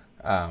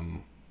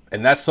 And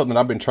that's something that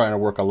I've been trying to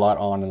work a lot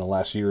on in the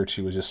last year or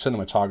two, is just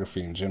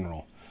cinematography in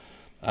general.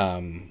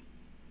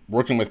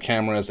 Working with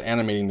cameras,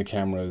 animating the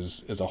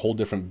cameras is a whole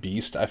different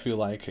beast, I feel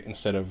like,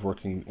 instead of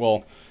working...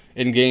 Well,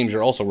 in games,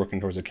 you're also working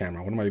towards the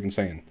camera. What am I even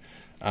saying?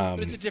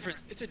 But it's a different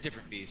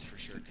beast, for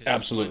sure.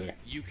 Absolutely.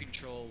 You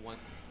control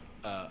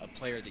a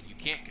player that you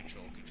can't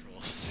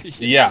controls.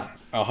 Yeah,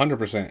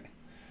 100%.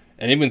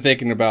 And even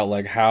thinking about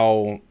like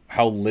how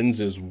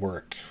lenses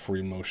work for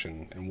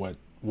emotion and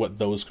what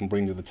those can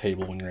bring to the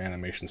table when your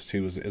animations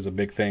too is a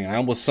big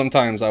thing.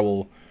 Sometimes I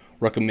will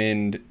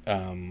recommend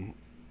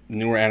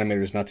newer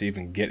animators not to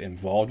even get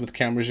involved with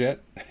cameras yet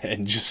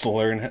and just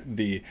learn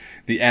the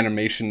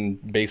animation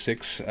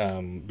basics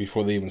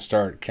before they even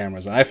start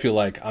cameras. And I feel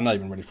like I'm not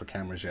even ready for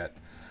cameras yet.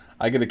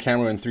 I get a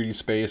camera in 3D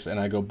space and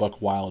I go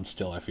buck wild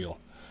still, I feel.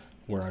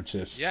 Where I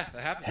just, that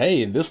happens.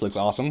 Hey, this looks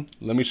awesome.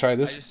 Let me try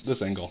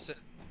this angle.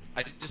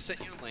 I just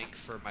sent you a link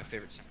for my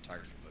favorite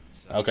cinematography book.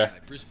 It's okay. By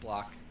Bruce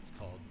Block. It's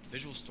called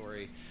Visual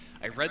Story.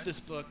 I read this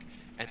book,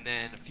 and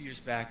then a few years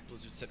back,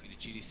 Blizzard sent me to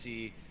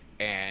GDC,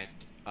 and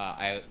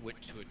I went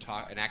to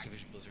an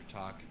Activision Blizzard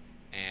talk,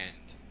 and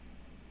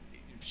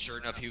sure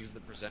enough, he was the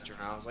presenter,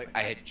 and I was like,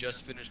 I had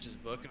just finished his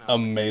book, and I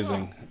was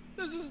Amazing. like,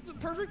 oh, this is the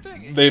perfect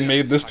thing. And, They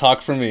made this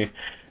talk for me.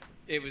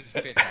 It was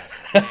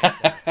fantastic.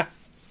 And,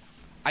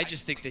 I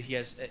just think that he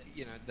has,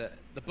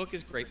 the book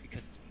is great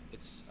because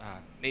it's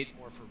made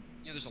more for,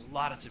 there's a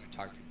lot of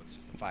cinematography books.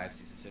 There's the 5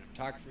 C's of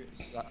cinematography,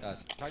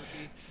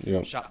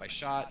 Yep. shot by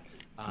shot.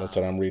 That's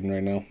what I'm reading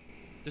right now.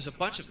 There's a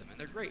bunch of them, and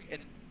they're great,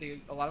 and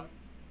a lot of them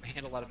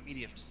handle a lot of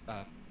mediums.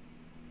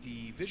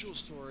 The visual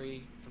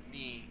story for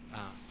me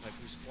by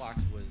Bruce Block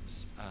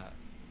was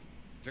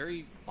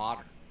very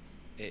modern.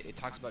 It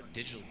talks about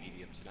digital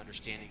mediums and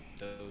understanding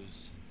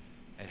those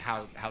and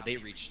how they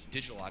reach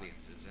digital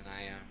audiences. And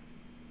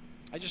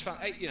I just found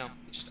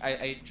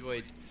I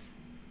enjoyed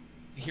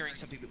hearing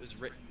something that was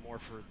written more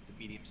for the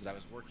mediums that I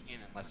was working in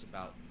and less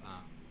about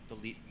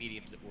the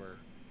mediums that were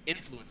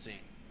influencing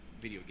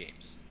video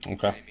games. Okay. You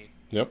know what I mean?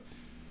 Yep.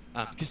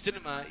 Because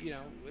cinema,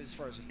 as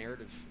far as a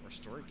narrative or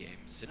story game,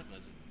 cinema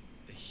is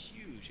a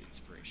huge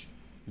inspiration.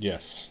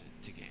 Yes.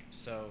 To games.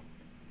 So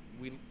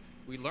we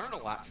learn a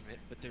lot from it,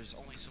 but there's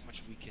only so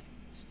much we can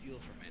steal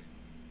from it.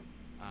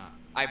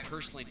 I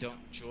personally don't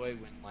enjoy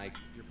when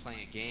you're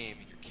playing a game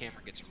and your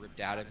camera gets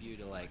ripped out of you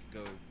to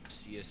go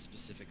see a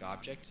specific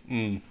object.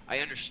 I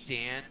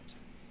understand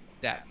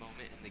that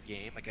moment in the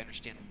game. I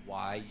understand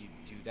why you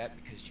do that,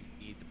 because you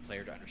need the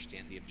player to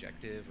understand the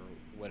objective or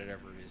whatever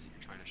it is that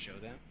you're trying to show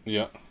them.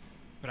 Yeah.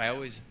 But I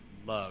always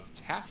loved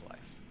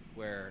Half-Life,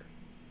 where,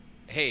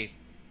 hey,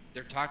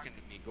 they're talking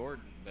to me,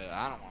 Gordon, but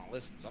I don't want to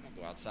listen, so I'm going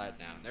to go outside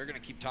now. And they're going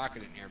to keep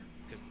talking in here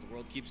because the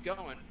world keeps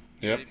going.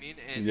 You know what I mean?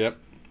 And yep.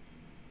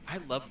 I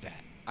love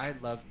that. I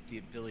love the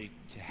ability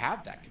to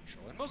have that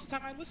control. And most of the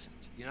time I listened.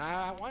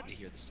 I wanted to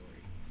hear the story.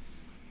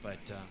 But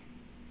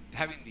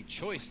having the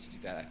choice to do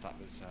that, I thought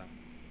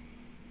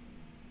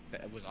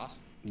was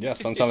awesome. Yeah,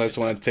 sometimes I just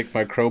want to take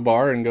my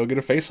crowbar and go get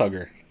a face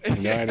hugger.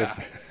 Yeah. I just...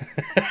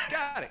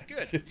 Got it.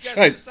 Good. That's you guys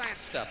right. do the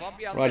science stuff. I'll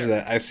be out Roger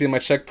there. that. I see my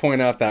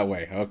checkpoint out that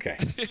way. Okay.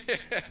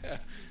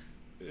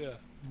 Yeah.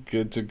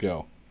 Good to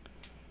go.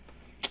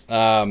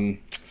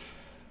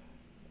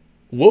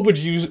 What would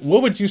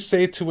you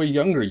say to a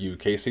younger you,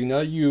 Casey? Now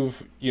that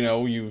you've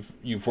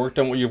worked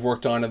on what you've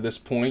worked on at this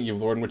point,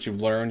 you've learned what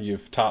you've learned,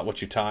 you've taught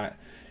what you taught.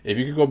 If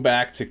you could go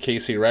back to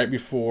Casey right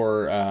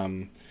before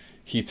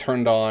he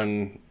turned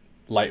on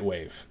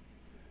Lightwave,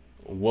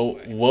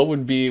 what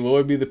would be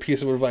the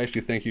piece of advice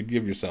you think you'd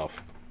give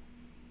yourself?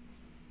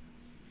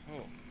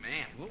 Oh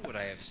man, what would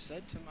I have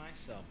said to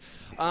myself?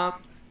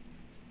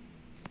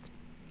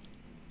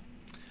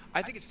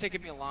 I think it's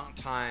taken me a long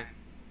time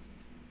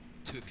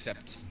to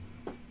accept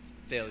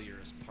failure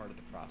as part of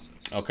the process.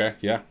 Okay.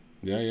 Yeah.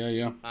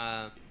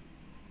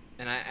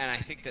 And I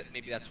think that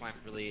maybe that's why I'm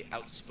really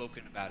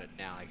outspoken about it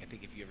now. I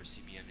think if you ever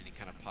see me on any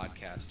kind of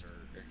podcast or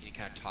any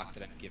kind of talk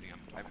that I'm giving,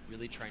 I'm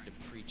really trying to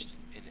preach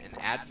and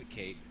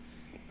advocate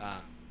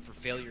for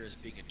failure as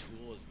being a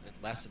tool and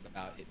less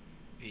about it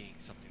being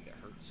something that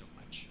hurts so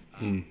much.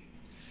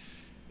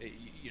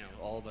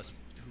 All of us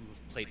who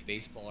have played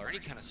baseball or any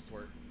kind of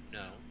sport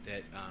know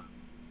that at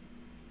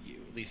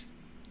least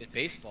in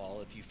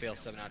baseball, if you fail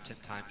 7 out of 10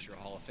 times, you're a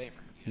Hall of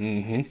Famer. If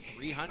you hit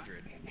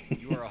 300,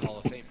 you are a Hall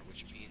of Famer,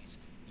 which means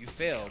you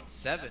failed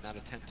 7 out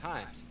of 10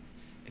 times.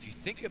 If you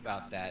think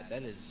about that,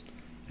 that is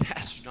an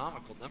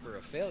astronomical number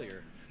of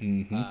failure.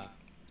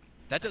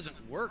 That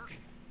doesn't work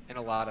in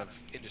a lot of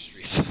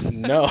industries.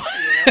 No.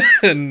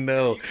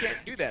 No. You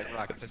can't do that in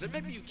rocket science. And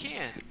maybe you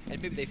can,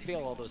 and maybe they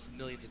fail all those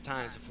millions of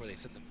times before they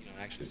send them,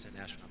 actually send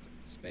astronauts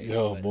into space.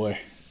 Oh, boy.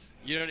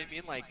 You know what I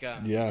mean?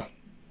 Yeah.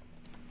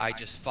 I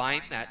just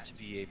find that to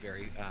be a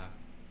very,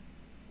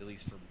 at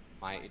least for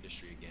my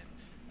industry again,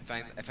 I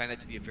find that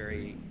to be a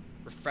very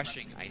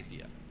refreshing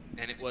idea.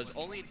 And it was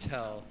only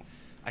until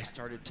I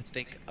started to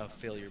think of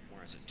failure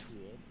more as a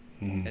tool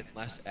and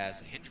less as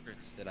a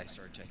hindrance that I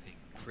started to, I think,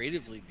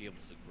 creatively be able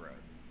to grow.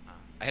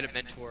 I had a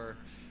mentor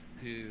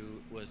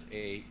who was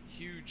a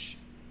huge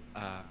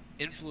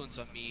influence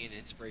on me and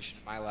inspiration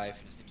in my life,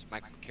 and his name's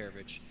Michael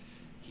McCarovich.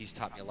 He's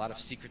taught me a lot of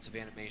secrets of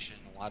animation,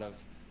 a lot of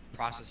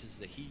processes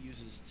that he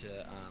uses to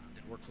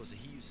and workflows that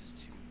he uses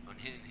to on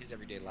his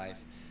everyday life,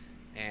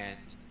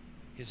 and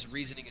his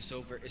reasoning is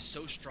so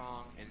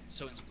strong and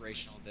so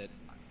inspirational that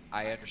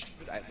I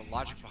understood the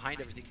logic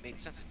behind everything made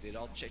sense. It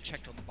all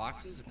checked all the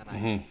boxes, and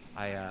then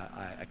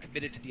I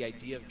committed to the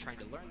idea of trying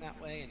to learn that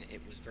way, and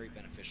it was very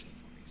beneficial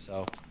for me.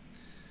 So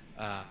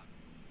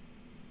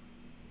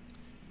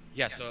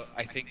so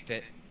I think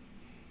that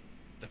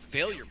the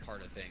failure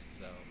part of things,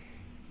 though,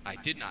 I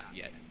did not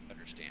yet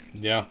understand.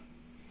 Yeah.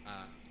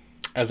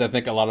 As I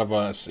think a lot of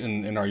us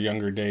in our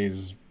younger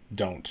days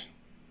don't.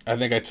 I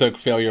think I took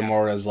failure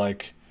more as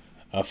like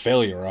a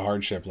failure or a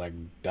hardship. Like,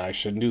 I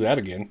shouldn't do that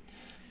again.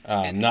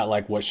 Not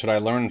like, what should I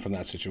learn from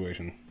that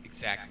situation?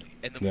 Exactly.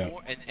 And the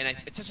more,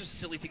 it's such a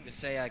silly thing to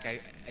say. Like, I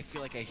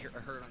feel like I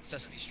heard it on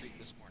Sesame Street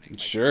this morning. Like,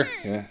 sure.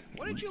 hey, Yeah.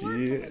 What did you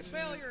learn from this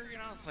failure?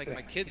 It's like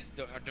my kids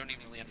don't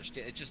even really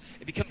understand.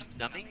 It becomes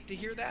numbing to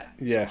hear that.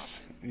 Yes.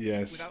 So often,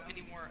 yes. Without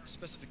any more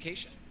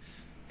specification.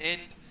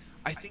 And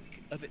I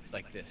think of it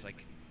like this,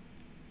 like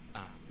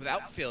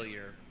without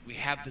failure, we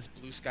have this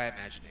blue sky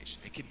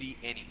imagination. It can be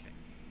anything.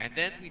 And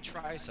then we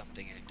try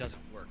something and it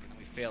doesn't work, and then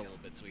we fail a little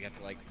bit, so we have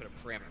to like put a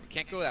parameter. We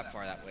can't go that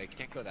far that way.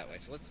 Can't go that way.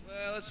 So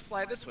let's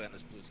fly this way on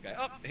this blue sky.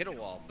 Oh, hit a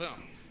wall.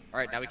 Boom. All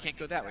right, now we can't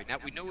go that way. Now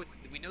we know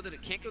that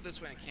it can't go this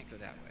way and it can't go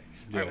that way.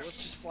 All right, well,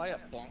 let's just fly up.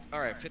 Bonk.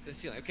 All right, fit the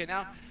ceiling. Okay,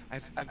 now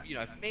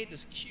I've made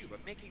this cube. I'm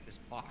making this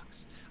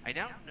box. I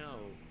now know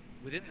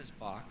within this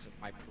box of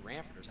my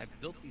parameters. I've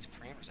built these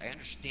parameters. I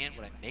understand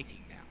what I'm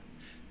making now.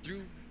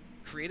 Through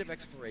creative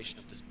exploration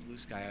of this blue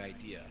sky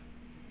idea,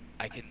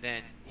 I can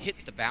then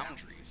hit the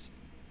boundaries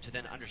to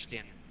then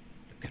understand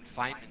the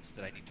confinements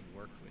that I need to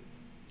work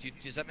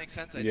with. Does that make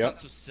sense? It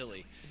sounds so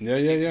silly. Yeah.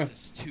 This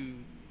is too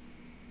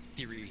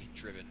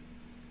theory-driven.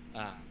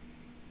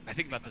 I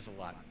think about this a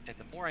lot, and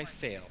the more I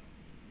fail,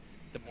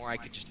 the more I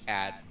could just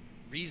add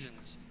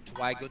reasons to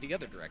why I go the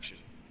other direction.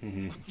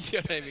 Mm-hmm. You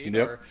know what I mean?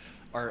 Yep.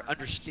 Or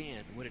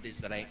understand what it is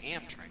that I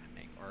am trying to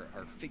make,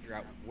 or figure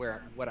out what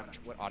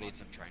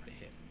audience I'm trying to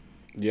hit.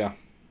 Yeah.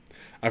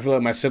 I feel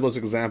like my simplest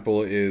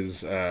example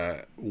is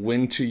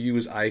when to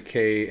use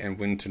IK and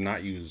when to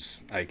not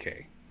use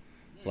IK.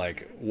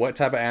 Like, what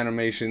type of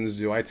animations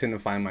do I tend to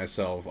find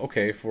myself,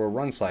 okay, for a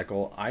run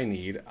cycle, I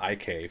need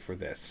IK for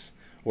this.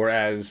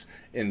 Whereas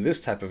in this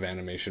type of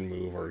animation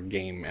move or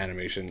game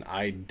animation,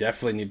 I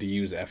definitely need to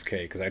use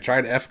FK, because I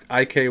tried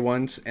IK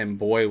once and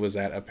boy was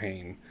that a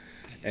pain.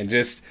 And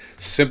just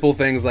simple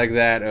things like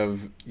that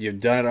of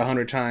you've done it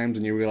 100 times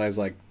and you realize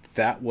like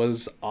that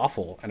was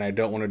awful and I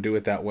don't want to do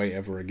it that way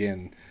ever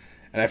again.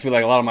 And I feel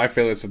like a lot of my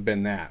failures have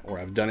been that, where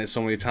I've done it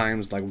so many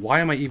times, like, why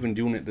am I even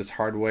doing it this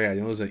hard way? I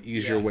know there's an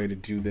easier way to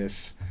do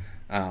this.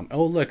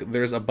 Oh, look,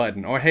 there's a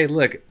button. Or, hey,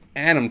 look,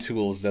 Anim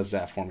Tools does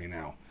that for me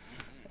now.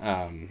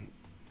 Love Anim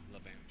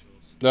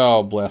Tools.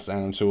 Oh, bless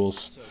Anim Tools.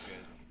 So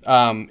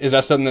good. Is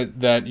that something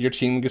that your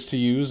team gets to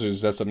use, or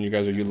is that something you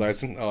guys are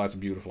utilizing? Oh, that's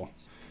beautiful.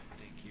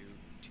 Thank you,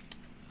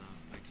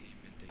 my team,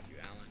 and thank you,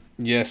 Alan.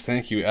 Yes,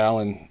 thank you,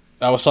 Alan.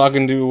 I was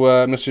talking to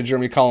Mr.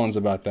 Jeremy Collins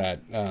about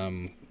that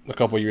a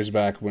couple of years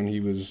back when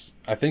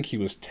I think he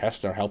was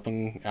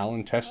helping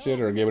Alan test it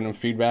or giving him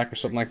feedback or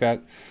something like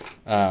that.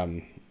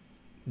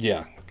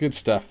 Yeah, good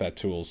stuff, that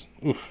Tools.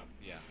 Oof.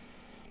 Yeah,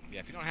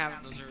 if you don't have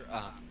them,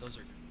 those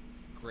are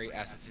great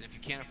assets. And if you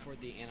can't afford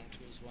the Anim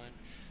Tools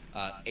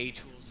one, A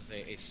Tools is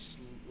a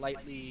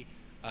slightly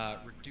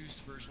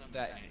reduced version of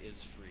that, and it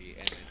is free,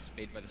 and it's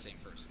made by the same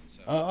person.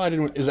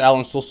 So Is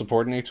Alan still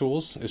supporting A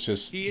Tools? It's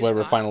just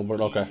whatever final word.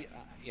 Okay.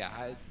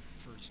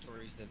 For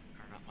stories that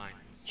are not mine.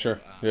 So, Sure.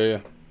 Yeah.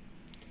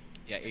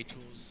 Yeah, A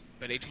Tools,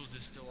 but A Tools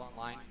is still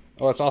online.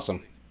 Oh, that's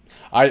awesome.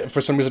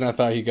 For some reason I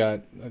thought he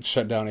got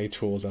shut down A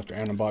Tools after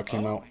Animbot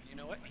came out. You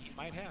know what? He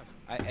might have.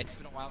 It's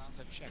been a while since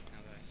I've checked. Now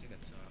that I say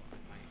that, so I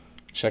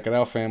might. Check it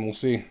out, fam. We'll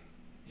see.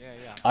 Yeah.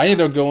 I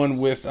ended up going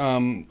with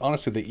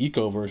honestly the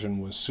Eco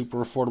version was super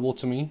affordable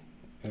to me.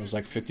 It was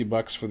like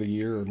 $50 for the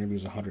year, or maybe it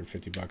was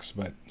 $150.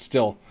 But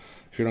still,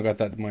 if you don't got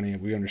that money,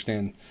 we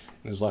understand.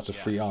 There's lots of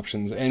free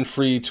options and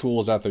free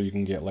tools out there you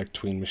can get, like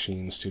Tween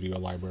Machine, Studio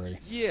Library.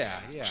 Yeah.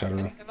 etc.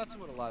 And that's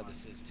what a lot of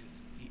this is too.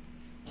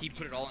 He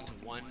put it all into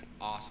one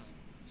awesome,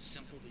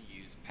 simple to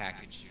use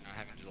package. You're not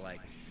having to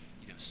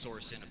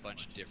source in a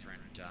bunch of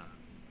different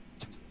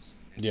tools.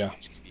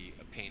 Which can be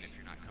a pain if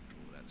you're not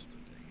comfortable with that sort of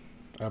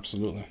thing.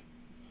 Absolutely.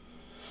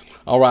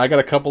 All right, I got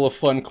a couple of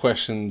fun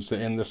questions to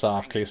end this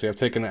off, Casey. I've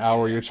taken an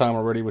hour of your time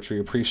already, which we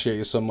appreciate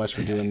you so much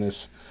for doing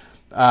this.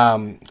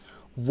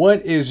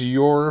 What is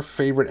your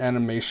favorite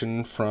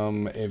animation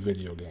from a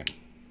video game?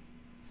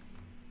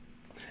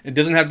 It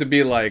doesn't have to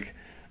be like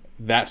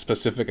that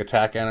specific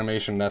attack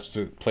animation, that's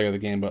the player of the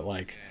game, but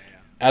like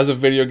as a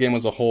video game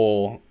as a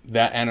whole,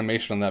 that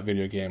animation on that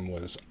video game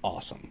was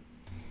awesome.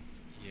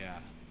 Yeah.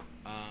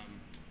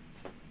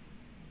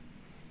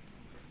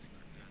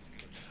 That's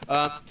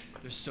good.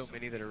 There's so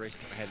many that are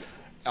racing in my head.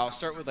 I'll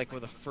start with one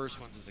of the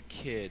first ones as a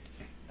kid.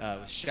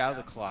 Was Shadow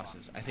of the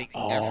Colossus. I think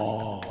every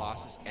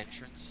Colossus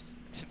entrance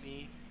to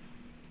me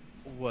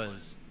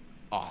was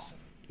awesome.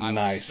 I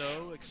was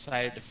so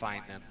excited to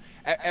find them.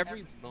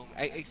 Every moment,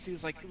 it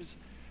seems like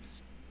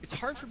it's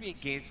hard for me in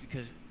games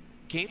because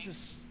games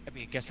is, I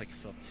guess like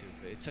film too,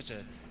 but it's such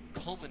a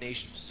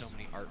culmination of so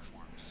many art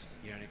forms.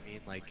 You know what I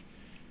mean? Like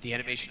the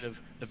animation of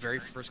the very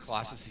first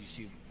Colossus, you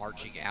see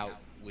marching out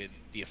with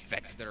the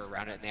effects that are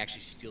around it, and they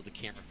actually steal the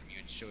camera from you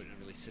and show it in a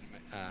really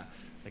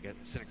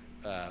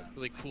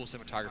really cool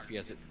cinematography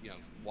as it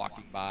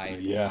walking by.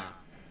 Yeah.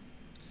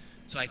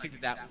 So I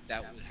think that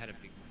had a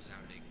big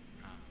resounding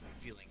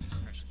feeling,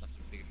 left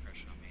a big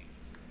impression on me.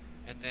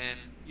 And then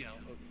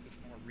with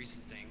more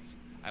recent things,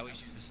 I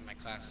always use this in my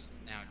class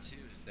now too.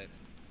 Is that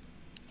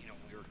when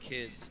we were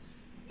kids,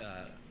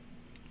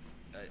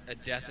 a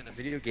death in a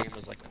video game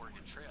was like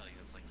Oregon Trail.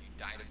 It's like you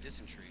died of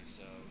dysentery,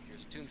 so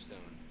here's a tombstone.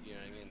 You know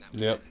what I mean? That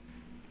was it.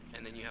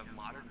 And then you have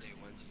modern day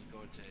ones. You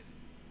go into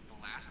The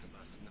Last of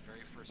Us, and the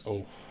very first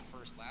scene, the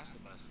first Last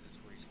of Us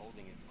is where he's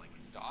holding his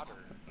daughter,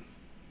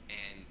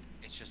 and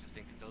it's just to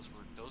think that those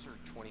are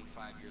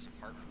 25 years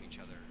apart from each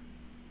other,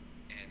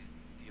 and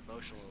the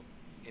emotional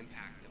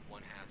impact that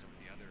one has over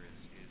the other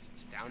is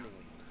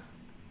astoundingly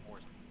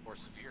more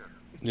severe.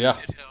 Yeah.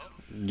 You know?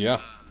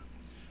 Yeah.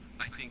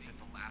 I think that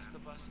The Last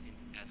of Us,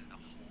 as a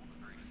whole, the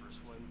very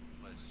first one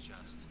was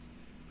just.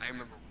 I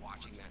remember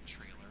watching that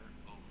trailer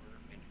over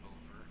and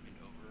over and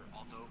over,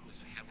 although it was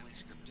heavily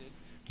scripted.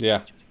 Yeah.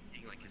 Just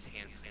seeing like his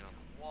hand playing on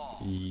the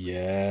wall.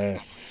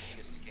 Yes.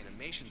 Realistic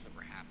animations that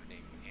were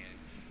happening, and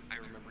I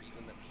remember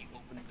even that he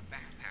opened the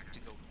backpack to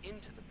go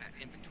into the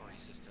inventory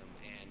system,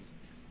 and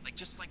like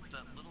just like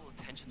the little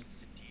attentions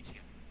to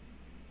detail.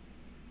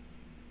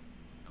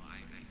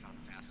 I found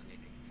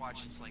fascinating.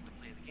 Watching like the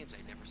play of the games,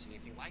 I'd never seen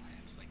anything like that.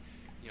 It was like,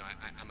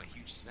 I'm a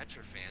huge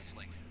Symmetra fan, so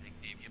like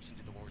Dave Gibson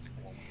did the one with the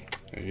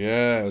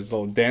yeah, those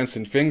little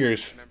dancing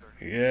fingers. Remember?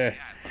 Yeah. I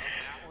love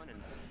that one,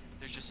 and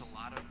there's just a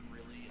lot of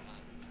really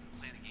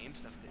play of the game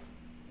stuff that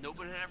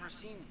nobody had ever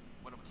seen.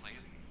 What a play,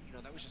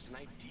 that was just an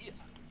idea.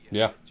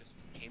 Yeah. It just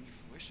came to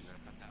fruition. I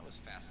thought that was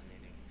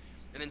fascinating.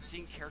 And then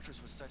seeing characters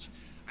with such,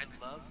 I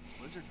love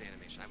Blizzard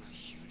animation. I was a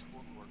huge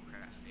World of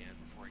Warcraft fan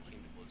before I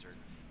came to Blizzard.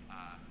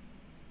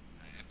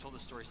 I've told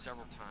this story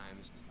several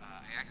times.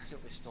 I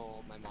accidentally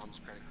stole my mom's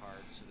credit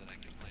card so that I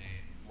could play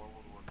more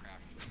World of Warcraft.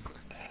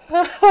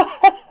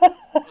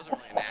 It wasn't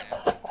really an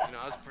accident.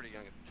 I was pretty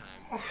young at the time.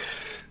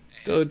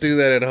 Don't do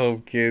that at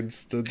home,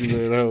 kids. Don't do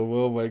that at home.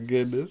 Oh my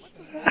goodness.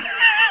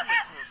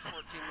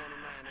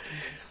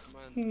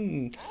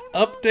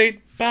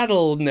 Update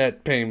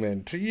BattleNet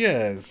payment.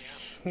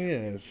 Yes.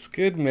 Yes.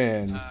 Good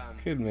man.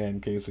 Good man,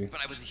 Casey. But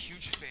I was a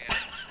huge fan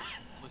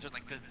of Blizzard,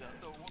 like the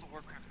World of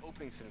Warcraft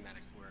opening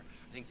cinematic, where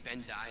I think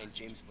Ben Dye and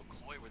James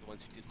McCoy were the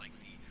ones who did like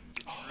the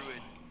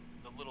druid,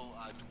 the little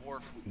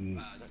dwarf,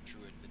 not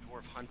druid, the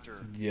dwarf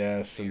hunter.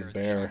 Yes, and the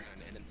bear.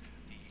 And then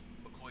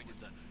McCoy did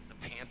the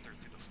panther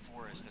through the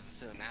forest as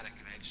a cinematic,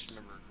 and I just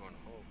remember going,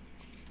 oh.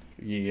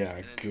 Yeah,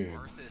 and then good.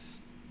 Arthas,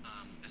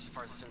 as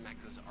far as the cinematic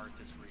goes,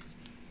 Arthas, where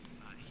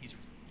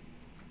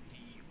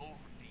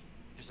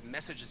there's a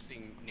message that's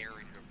being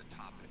narrated over the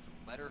top, and it's a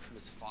letter from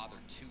his father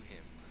to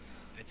him,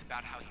 and it's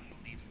about how he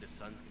believes that his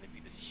son's going to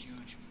be this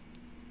huge,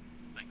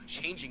 like,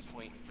 changing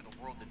point for the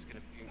world that's going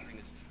to bring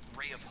this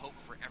ray of hope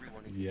for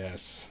everyone.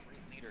 Yes. A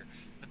great leader,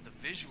 but the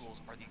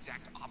visuals are the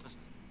exact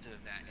opposite to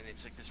that, and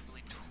it's like this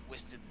really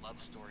twisted love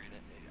story, and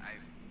I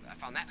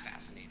found that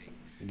fascinating.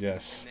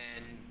 Yes. And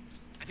then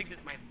I think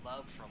that my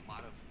love for a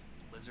lot of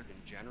Blizzard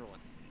in general,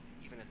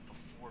 even as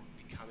before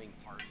becoming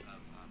part of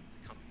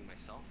the company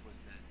myself,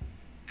 was that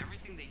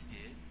everything they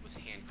did was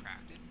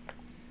handcrafted,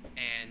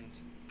 and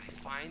I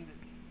find that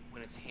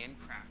when it's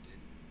handcrafted,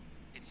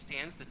 it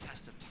stands the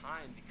test of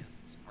time because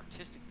it's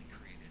artistically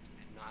created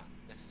and not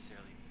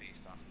necessarily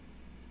based off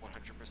of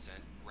 100%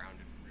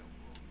 grounded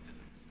real-world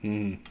physics.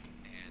 And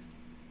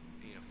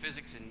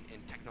physics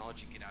and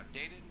technology get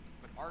outdated,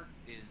 but art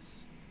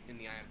is in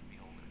the eye of the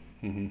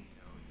beholder.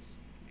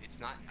 It's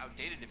not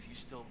outdated if you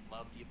still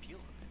love the appeal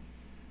of it.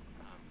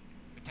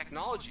 But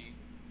technology,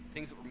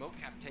 things that were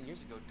mocap 10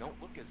 years ago don't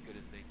look as good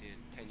as they did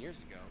 10 years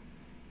ago,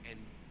 and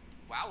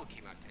WoW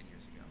came out 10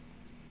 years ago.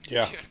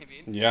 Yeah. You know what I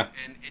mean? Yeah.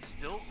 And it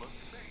still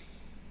looks great.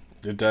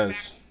 It does. In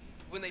fact,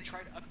 when they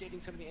tried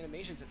updating some of the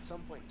animations at some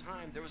point in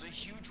time, there was a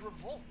huge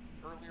revolt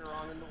earlier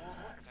on in the World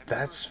of Warcraft.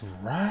 That's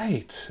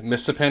right.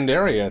 Mr.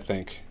 Pandaria, I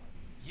think.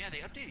 Yeah, they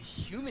updated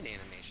human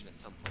animation at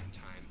some point in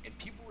time, and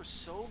people were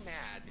so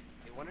mad.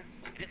 They wanted,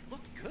 and it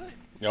looked good.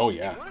 Oh,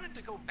 yeah. They wanted it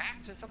to go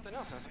back to something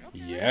else. And I was like, okay.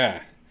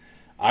 Yeah.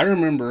 I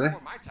remember.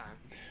 Before my time.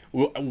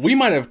 We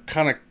might have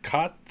kind of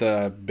caught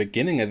the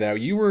beginning of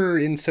that. You were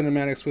in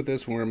cinematics with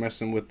us when we were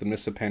messing with the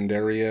Mr.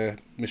 Pandaria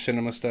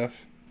machinima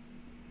stuff.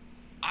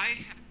 I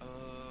can't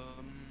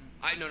remember.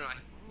 I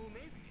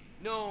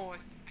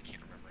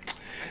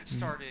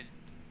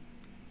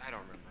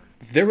don't remember.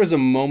 There was a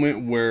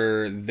moment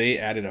where they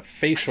added a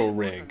facial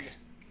rig.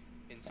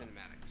 In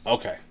cinematics.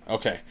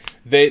 Okay.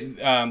 They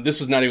this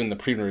was not even the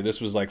preview. This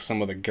was like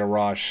some of the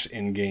garage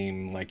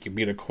in-game, like you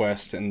beat a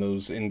quest and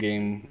those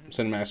in-game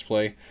cinematics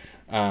play.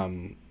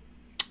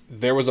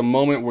 There was a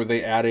moment where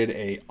they added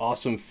a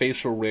awesome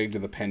facial rig to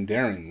the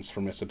Pandarans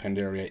from Mr.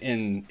 Pandaria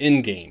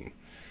in-game.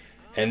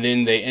 And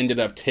then they ended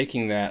up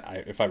taking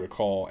that, if I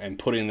recall, and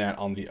putting that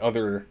on the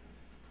other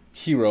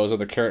heroes or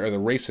the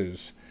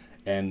races,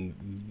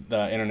 and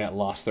the internet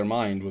lost their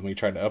mind when we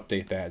tried to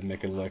update that and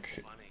make it look.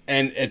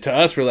 And to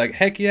us, we're like,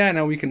 heck yeah!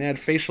 Now we can add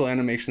facial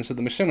animations to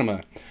the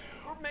machinima.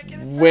 We're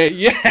making it. Wait,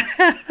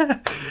 yeah.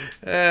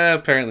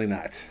 Apparently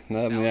not.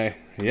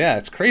 Yeah,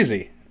 it's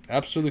crazy,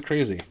 absolutely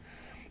crazy.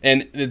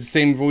 And it's the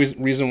same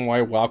reason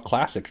why WoW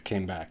Classic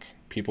came back.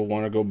 People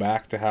want to go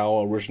back to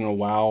how original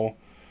WoW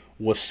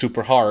was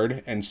super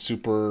hard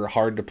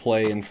to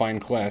play and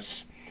find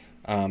quests,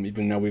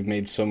 even though we've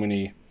made so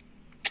many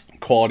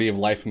quality of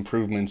life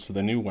improvements to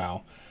the new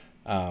WoW.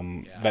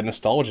 That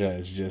nostalgia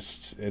is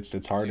just,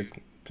 it's hard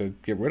to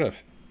get rid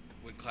of.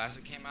 When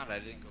Classic came out, I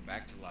didn't go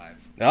back to Live.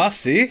 Oh,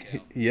 see?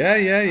 Yeah.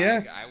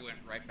 I went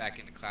right back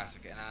into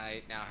Classic, and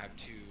I now have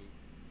 2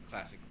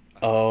 Classic.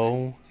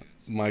 Oh,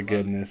 my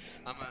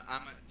goodness.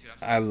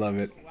 I love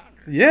it.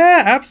 Louder.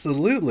 Yeah,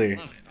 absolutely.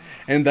 Love it.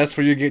 And that's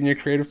where you're getting your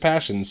creative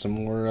passion. Some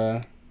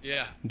more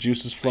Yeah.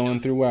 Juice is flowing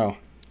through WoW.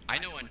 I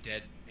know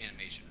undead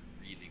animation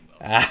really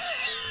well.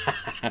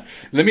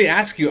 Let me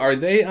ask you: Are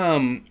they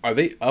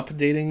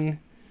updating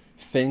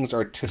things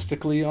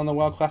artistically on the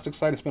WoW Classic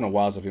side? It's been a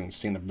while since I've even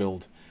seen a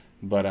build,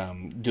 but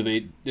do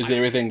they? Is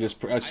everything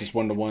just that's just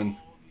 1-to-1?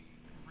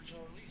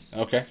 Original release.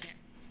 Okay,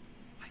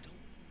 I don't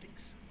think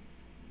so.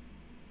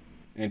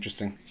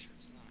 interesting. Pretty sure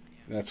it's not.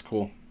 Yeah. That's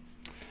cool.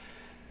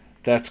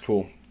 That's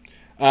cool.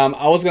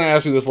 I was going to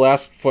ask you this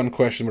last fun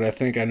question, but I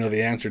think I know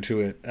the answer to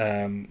it.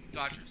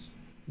 Dodgers.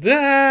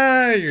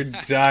 Your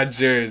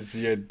Dodgers.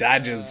 Your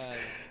Dodgers.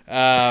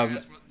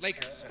 Lakers.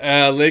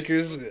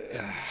 Lakers.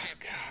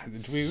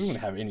 God, do we even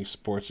have any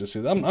sports this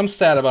season? I'm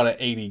sad about an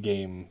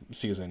 80-game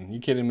season.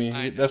 You kidding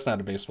me? That's not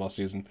a baseball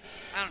season.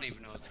 I don't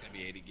even know it's going to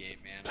be 80 game,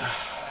 man.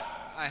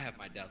 I have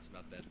my doubts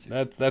about that,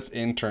 too. That's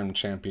interim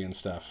champion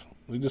stuff.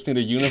 We just need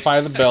to unify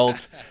the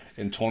belt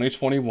in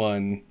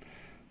 2021.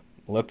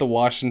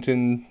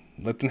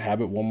 Let them have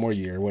it one more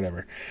year,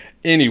 whatever.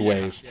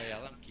 Anyways. Yeah,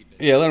 let them keep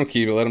it. Yeah, let them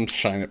keep it. Let them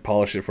shine it,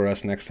 polish it for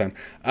us next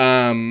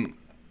time.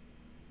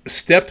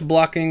 Stepped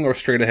blocking or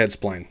straight ahead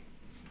spline?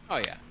 Oh,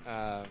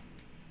 yeah.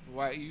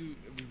 Why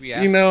we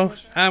You know,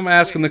 I'm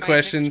asking the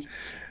question.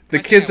 The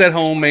kids at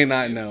home may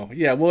not know.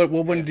 Yeah, what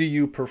one do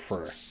you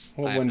prefer?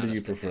 What one do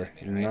you prefer?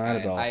 Not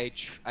at all.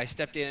 I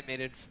stepped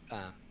animated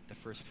the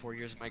first 4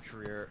 years of my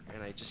career,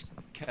 and I just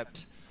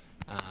kept...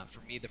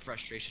 for me, the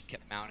frustration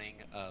kept mounting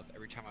of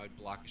every time I would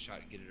block a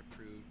shot and get it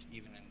approved,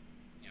 even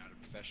in at a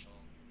professional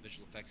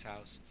visual effects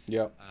house.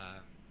 Yep.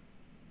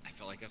 I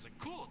felt like I was like,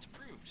 cool, it's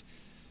approved.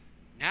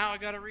 Now I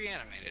gotta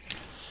reanimate it.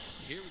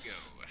 Here we go.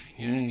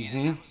 You know what I mean?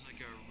 And that was like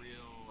a real,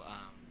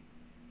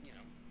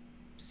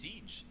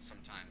 siege.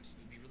 Sometimes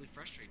it would be really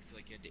frustrating to feel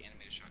like you had to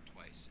animate a shot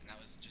twice, and that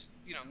was just,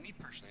 me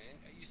personally.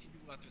 You see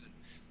people out there that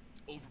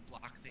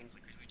overblock things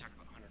like we talked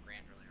about Hunter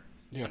Grant earlier.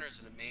 Yeah. Hunter's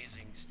an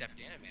amazing stepped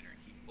animator.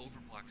 He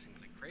overblocks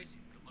things like crazy,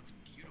 but it looks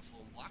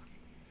beautiful in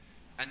blocking.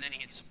 And then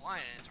he hits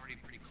spline, and it's already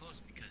pretty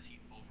close because he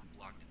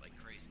overblocked it like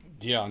crazy.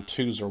 Yeah, on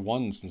 2s or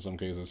 1s in some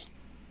cases.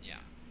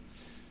 Yeah.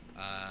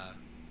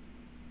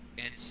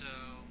 And so,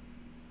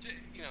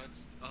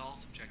 it's all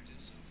subjective.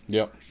 So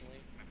personally,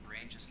 my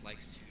brain just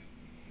likes to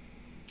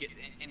get...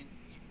 And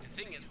the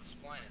thing is with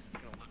spline is it's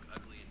going to look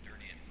ugly and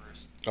dirty at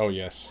first. Oh,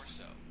 yes. Or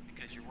so,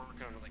 because you're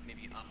working on like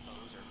maybe up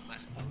pose or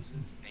less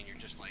poses, and you're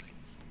just like,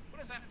 what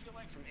does that feel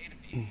like from A to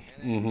B?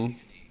 And then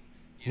C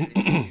to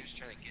D. You're just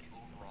trying to get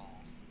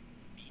overall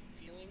beat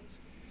feelings.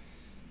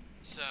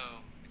 So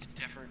it's a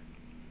different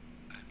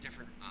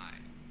eye.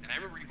 And I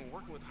remember even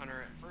working with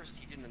Hunter at first,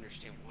 he didn't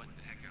understand why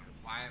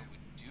I would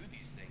do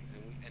these things,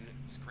 and it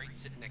was great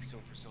sitting next to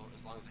him for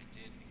as long as I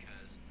did,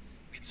 because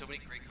we had so many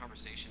great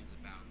conversations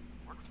about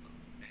workflow.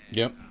 And,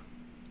 yep.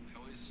 I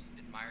always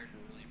admired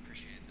and really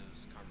appreciated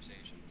those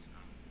conversations.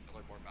 I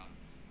learned more about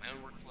my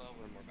own workflow,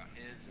 learned more about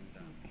his, and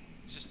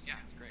it's just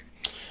it's great.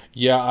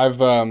 Yeah,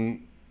 I've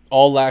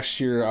all last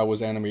year I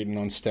was animating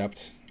on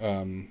stepped,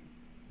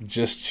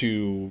 just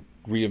to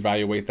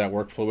reevaluate that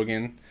workflow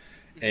again.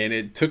 And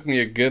it took me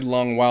a good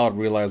long while to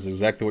realize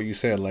exactly what you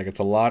said. Like, it's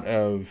a lot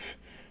of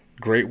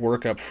great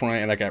work up front,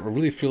 and I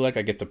really feel like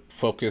I get to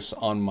focus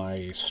on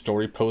my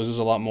story poses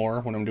a lot more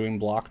when I'm doing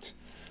blocked.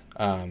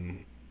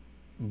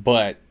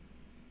 But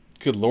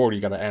good Lord,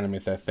 you got to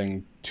animate that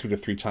thing 2 to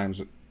 3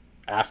 times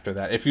after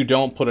that. If you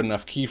don't put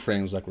enough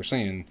keyframes, like we're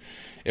saying,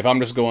 if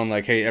I'm just going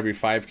like, hey, every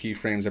 5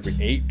 keyframes, every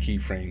 8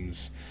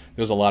 keyframes,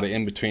 there's a lot of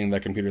in between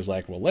that computer's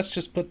like, well, let's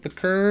just put the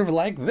curve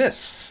like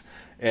this.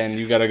 And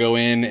you got to go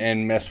in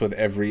and mess with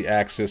every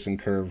axis and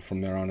curve from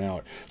there on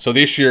out. So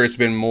this year it's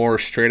been more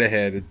straight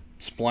ahead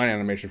spline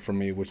animation for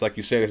me, which, like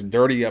you said, is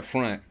dirty up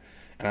front.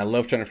 And I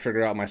love trying to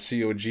figure out my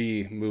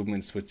COG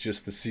movements with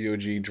just the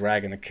COG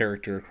dragging a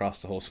character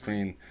across the whole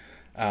screen.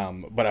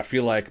 But I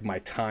feel like my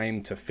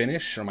time to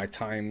finish or my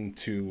time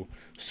to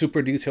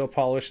super detail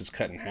polish is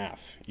cut in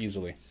half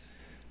easily.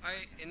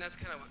 And that's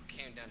kind of what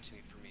came down to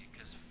me for me,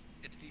 because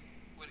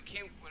what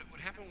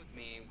happened with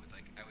me with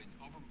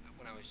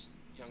when I was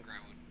younger,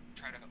 I would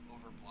try to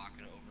overblock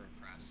and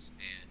overimpress,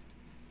 and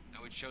I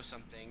would show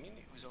something and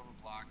it was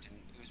overblocked and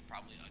it was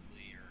probably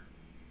ugly or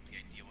the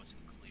idea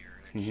wasn't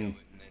clear, and I'd show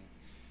it, and then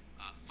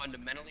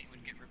fundamentally it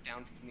would get ripped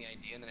down from the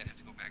idea, and then I'd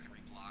have to go back and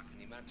reblock, and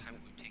the amount of time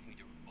it would take me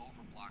to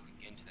overblock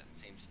again to that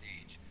same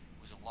stage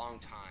was a long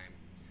time,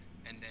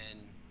 and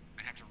then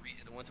I'd have to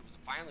once it was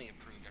finally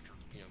approved after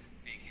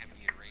big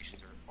heavy iterations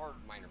or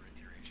minor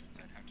iterations,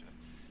 I'd have to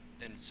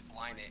then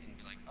spline it and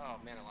be like, oh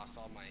man, I lost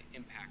all my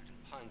impact and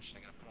punch, and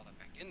I gotta put all that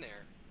back in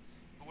there.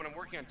 But when I'm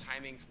working on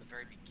timing from the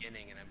very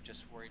beginning and I'm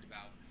just worried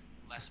about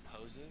less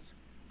poses,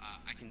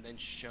 I can then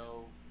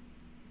show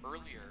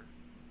earlier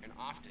and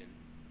often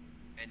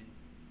and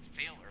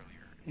fail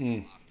earlier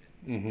and fail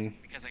often,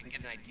 because I can get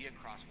an idea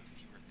across with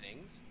fewer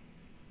things,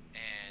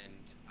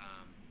 and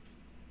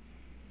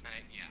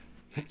I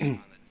just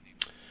found that to be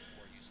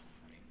more useful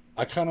for me.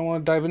 I kind of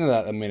want to dive into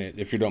that a minute,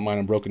 if you don't mind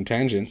a broken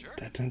tangent. Sure.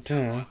 Da, da, da. I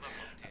love broken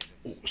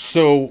tangents.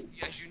 So,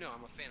 as you know,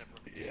 I'm a fan of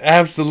broken tangents.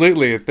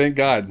 Absolutely, thank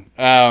God.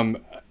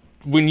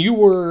 when you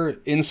were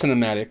in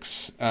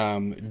cinematics,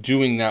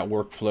 doing that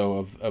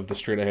workflow of the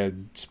straight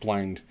ahead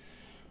splined,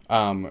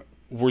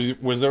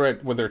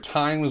 were there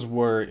times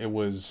where it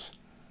was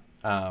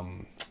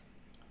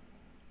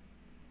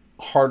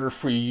harder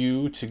for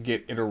you to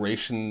get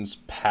iterations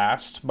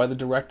passed by the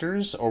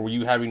directors, or were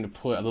you having to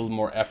put a little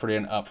more effort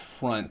in up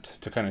front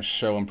to kind of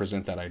show and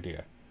present that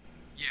idea?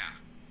 Yeah.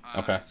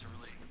 Okay. It's a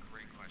really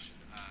great question.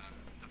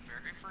 The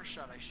very first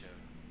shot I showed,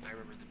 I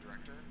remember the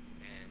director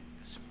and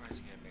the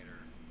supervising animator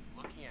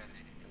looking at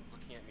it and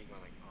looking at me going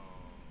like,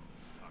 oh,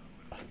 fuck.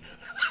 What am I doing?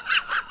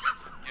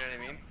 You know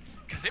what I mean?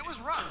 Because it was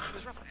rough. It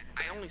was rough.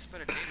 I only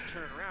spent a day to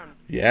turn it around.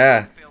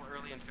 Yeah. Fail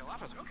early and fail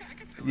often. I was like, okay, I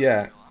can fail Yeah.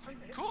 early and fail often.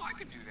 Cool, I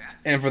can do that.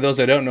 And for those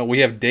that don't know, we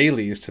have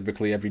dailies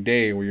typically every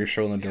day where you're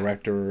showing the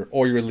director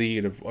or your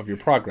lead of your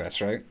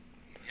progress, right?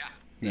 Yeah.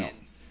 No.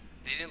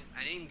 And I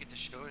didn't even get to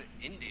show it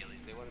in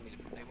dailies. They wanted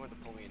to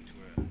pull me into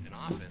an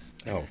office.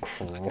 Oh,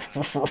 Because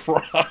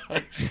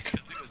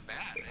it was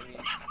bad. I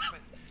mean,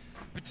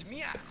 but to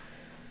me,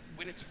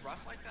 when it's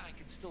rough like that, I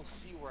can still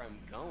see where I'm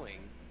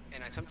going.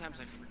 And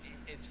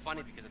it's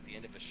funny because at the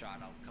end of a shot,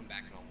 I'll come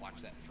back and I'll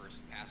watch that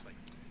first pass. Like,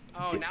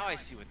 oh, now I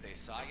see what they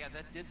saw. Yeah,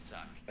 that did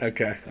suck.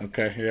 Okay,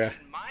 yeah.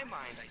 In my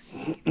mind, I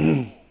see the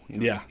goal.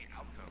 Yeah. I see the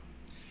outcome.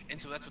 And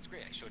so that's what's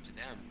great. I show it to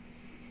them.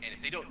 And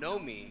if they don't know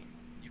me,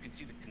 you can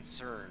see the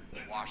concern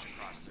wash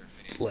across their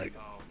face. Like,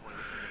 oh, boy,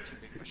 this is too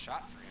big of a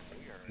shot for him.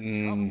 We are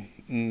in trouble.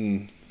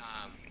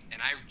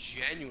 And I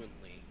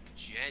genuinely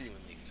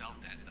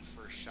felt that in the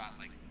first shot.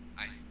 Like,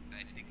 I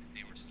think that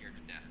they were scared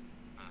to death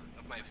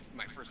of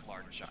my first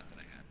large shot that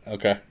I had.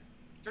 Okay.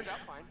 Turned out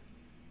fine.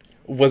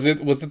 Was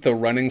it the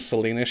running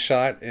Selena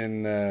shot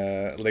in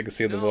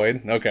Legacy of the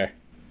Void? Okay.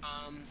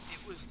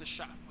 It was the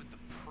shot with the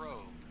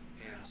probe.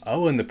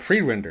 In the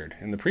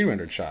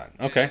pre-rendered shot.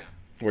 Okay. Yeah.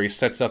 Where he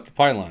sets up the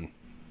pylon.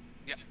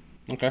 Yeah.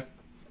 Okay.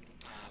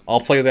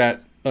 I'll play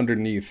that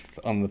underneath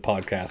on the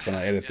podcast when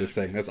I edit this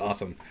thing. That's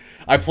awesome.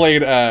 I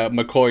played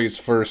McCoy's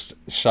first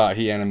shot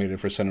he animated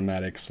for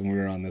cinematics when we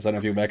were on this. I don't know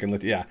if you go back and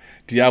look. Yeah,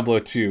 Diablo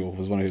 2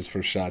 was one of his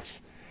first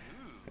shots.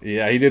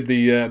 Yeah, he did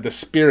the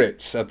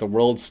spirits at the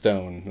World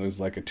Stone. It was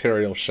like a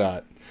territorial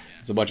shot.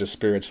 There's a bunch of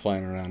spirits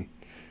flying around.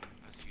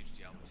 I was a huge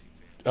Diablo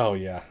 2 fan. Oh,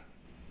 yeah.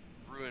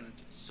 Ruined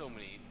so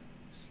many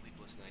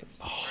sleepless nights.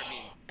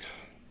 God.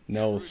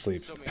 No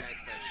sleep. So many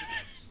nights that I shouldn't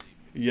have to sleep.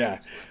 Yeah.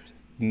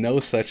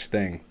 No such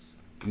thing.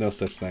 No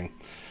such thing.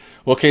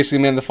 Well, Casey,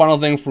 man, the final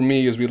thing for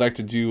me is we like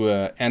to do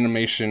an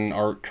animation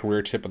art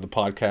career tip of the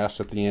podcast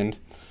at the end.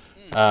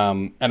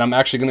 And I'm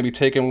actually going to be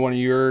taking one of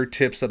your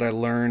tips that I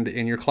learned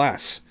in your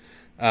class.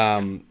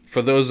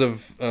 For those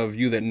of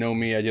you that know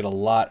me, I did a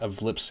lot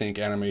of lip sync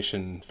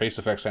animation, face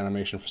effects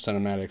animation for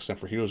cinematics and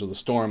for Heroes of the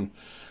Storm.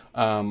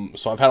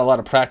 So I've had a lot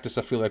of practice,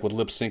 I feel like, with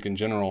lip sync in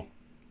general.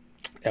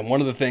 And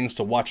one of the things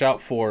to watch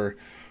out for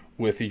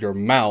with your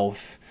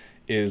mouth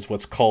is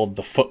what's called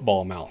the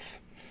football mouth.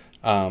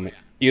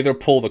 Either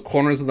pull the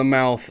corners of the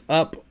mouth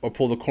up or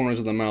pull the corners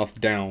of the mouth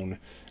down.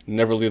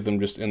 Never leave them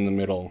just in the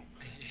middle.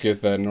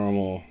 Get that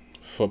normal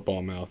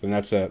football mouth. And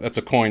that's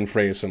a coin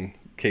phrase from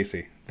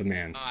Casey, the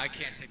man. Oh, I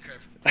can't take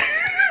credit for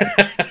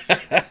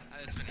that.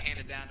 It's been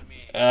handed down to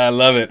me. I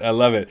love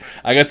it.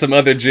 I got some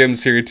other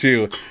gems here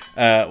too.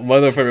 One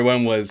of them for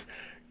everyone was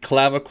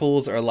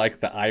clavicles are like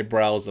the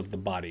eyebrows of the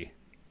body.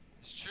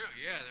 It's true,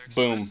 yeah, they're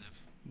expressive.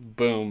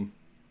 Boom.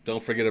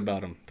 Don't forget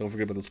about them. Don't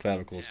forget about those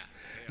clavicles.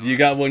 Yeah, You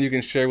got one you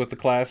can share with the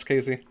class,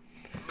 Casey?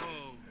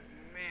 Oh,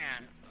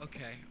 man.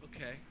 Okay.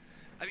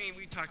 I mean,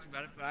 we talked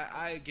about it, but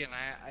I feel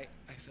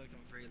like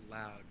I'm a very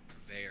loud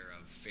purveyor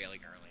of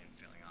failing early and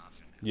failing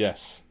often.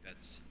 Yes.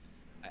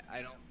 I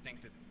don't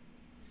think that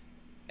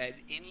at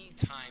any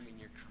time in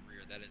your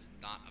career that is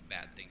not a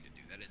bad thing to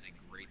do. That is a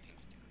great thing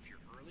to do. If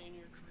you're early in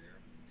your career,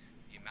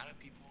 the amount of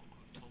people who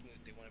have told me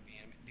that they want to be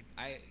animated,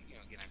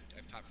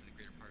 I've taught for the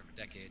greater part of a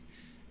decade,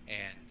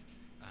 and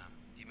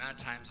the amount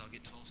of times I'll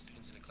get 12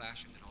 students in a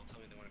classroom that all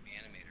tell me they want to be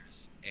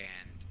animators,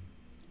 and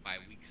by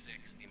week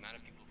 6, the amount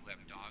of people who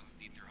have dogs that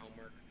eat their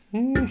homework,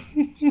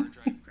 hard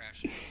drive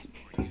crashes,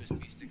 or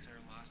USB sticks that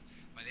are lost,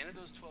 by the end of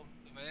the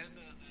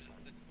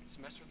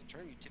semester of the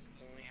term, you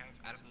typically only have,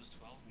 out of those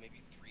 12,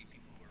 maybe 3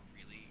 people who are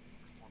really,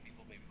 or 4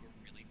 people maybe who are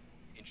really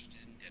interested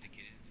and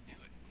dedicated to do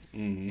it.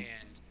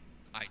 And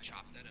I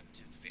chop that up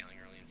to failing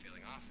early and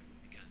failing often,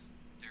 because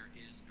there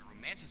is a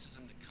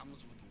romanticism that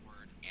comes with the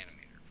word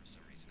animator for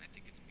some reason. I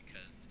think it's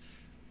because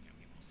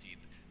people see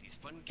these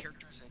fun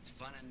characters and it's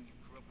fun, and you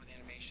grew up with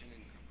animation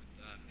and grew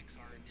up with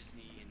Pixar and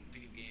Disney and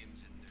video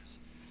games, and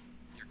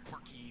they're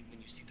quirky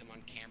when you see them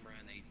on camera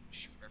and they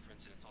shoot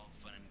reference and it's all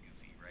fun and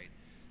goofy, right?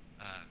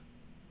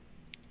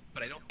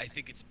 But I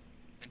think it's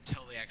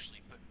until they actually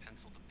put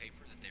pencil to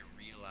paper that they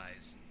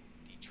realize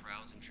the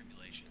trials and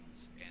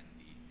tribulations and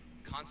the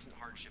constant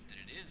hardship that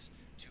it is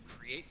to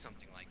create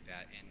something like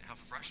that, and how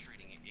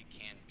frustrating it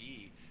can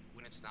be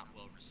when it's not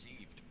well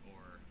received,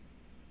 or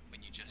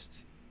when you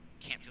just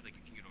can't feel like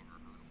you can get over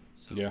a hurdle.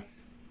 So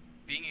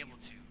being able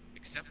to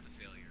accept the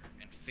failure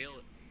and fail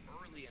it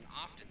early and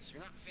often, so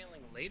you're not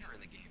failing later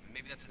in the game. And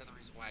maybe that's another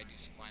reason why I do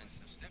spline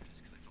instead of step, is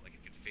because I felt like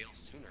I could fail fail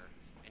sooner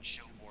and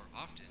show more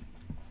often,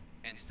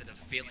 instead of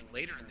failing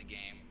later in the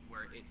game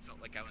where it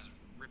felt like I was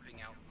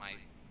ripping out my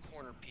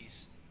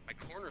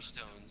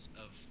cornerstones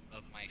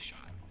of my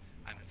shot.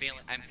 I'm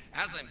failing.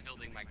 As I'm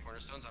building my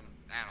cornerstones, I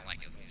don't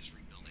like it. Let me just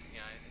rebuild it.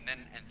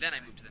 And then I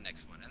move to the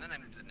next one, and then I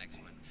move to the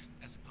next one,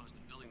 as opposed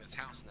to building this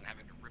house and then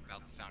having to rip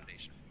out the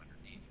foundation from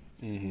underneath.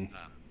 Mm-hmm.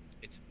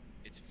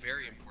 It's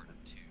very important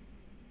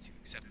to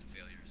accept the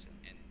failures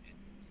and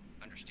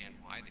understand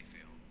why they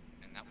failed,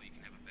 and that way you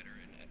can have a better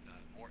and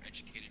a more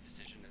educated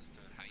decision as to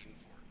how you move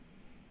forward.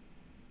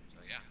 So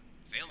yeah,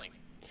 failing.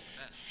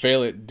 Best.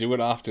 Fail it. Do it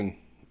often.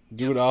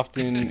 Do it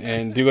often,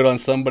 and do it on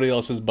somebody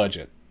else's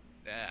budget.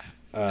 Yeah,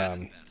 that's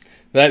the best.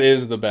 That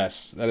is the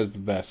best. That is the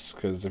best,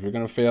 because if you're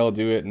gonna fail,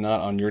 do it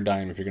not on your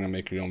dime. If you're gonna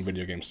make your own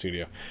video game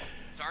studio,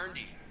 it's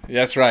R&D.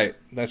 That's right.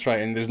 That's right.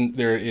 And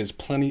there is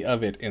plenty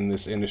of it in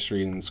this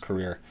industry, in this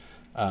career.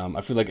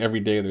 I feel like every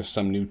day there's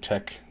some new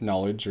tech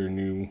knowledge or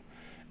new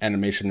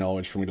animation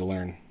knowledge for me to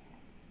learn.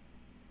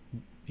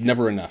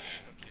 Never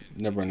enough.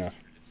 Never enough.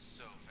 It's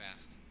so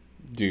fast.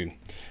 Dude.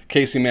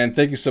 Casey, man,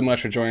 thank you so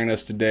much for joining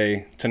us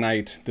today,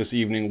 tonight, this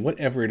evening,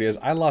 whatever it is.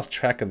 I lost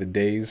track of the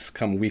days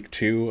come week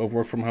 2 of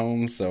work from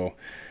home, so,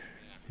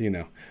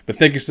 But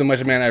thank you so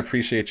much, man. I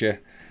appreciate you.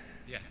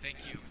 Yeah,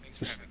 thank you. Thanks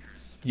for having me,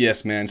 Chris.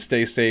 Yes, man.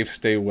 Stay safe,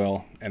 stay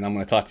well, and I'm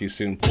going to talk to you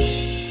soon.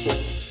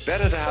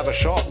 Better to have a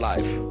short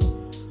life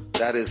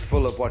that is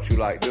full of what you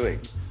like doing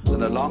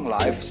than a long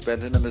life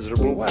spent in a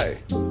miserable way.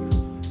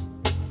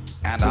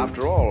 And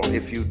after all,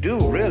 if you do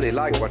really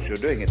like what you're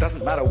doing, it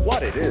doesn't matter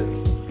what it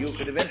is, you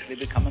could eventually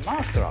become a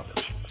master of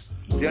it.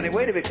 The only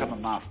way to become a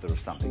master of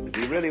something is to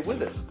be really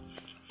with it.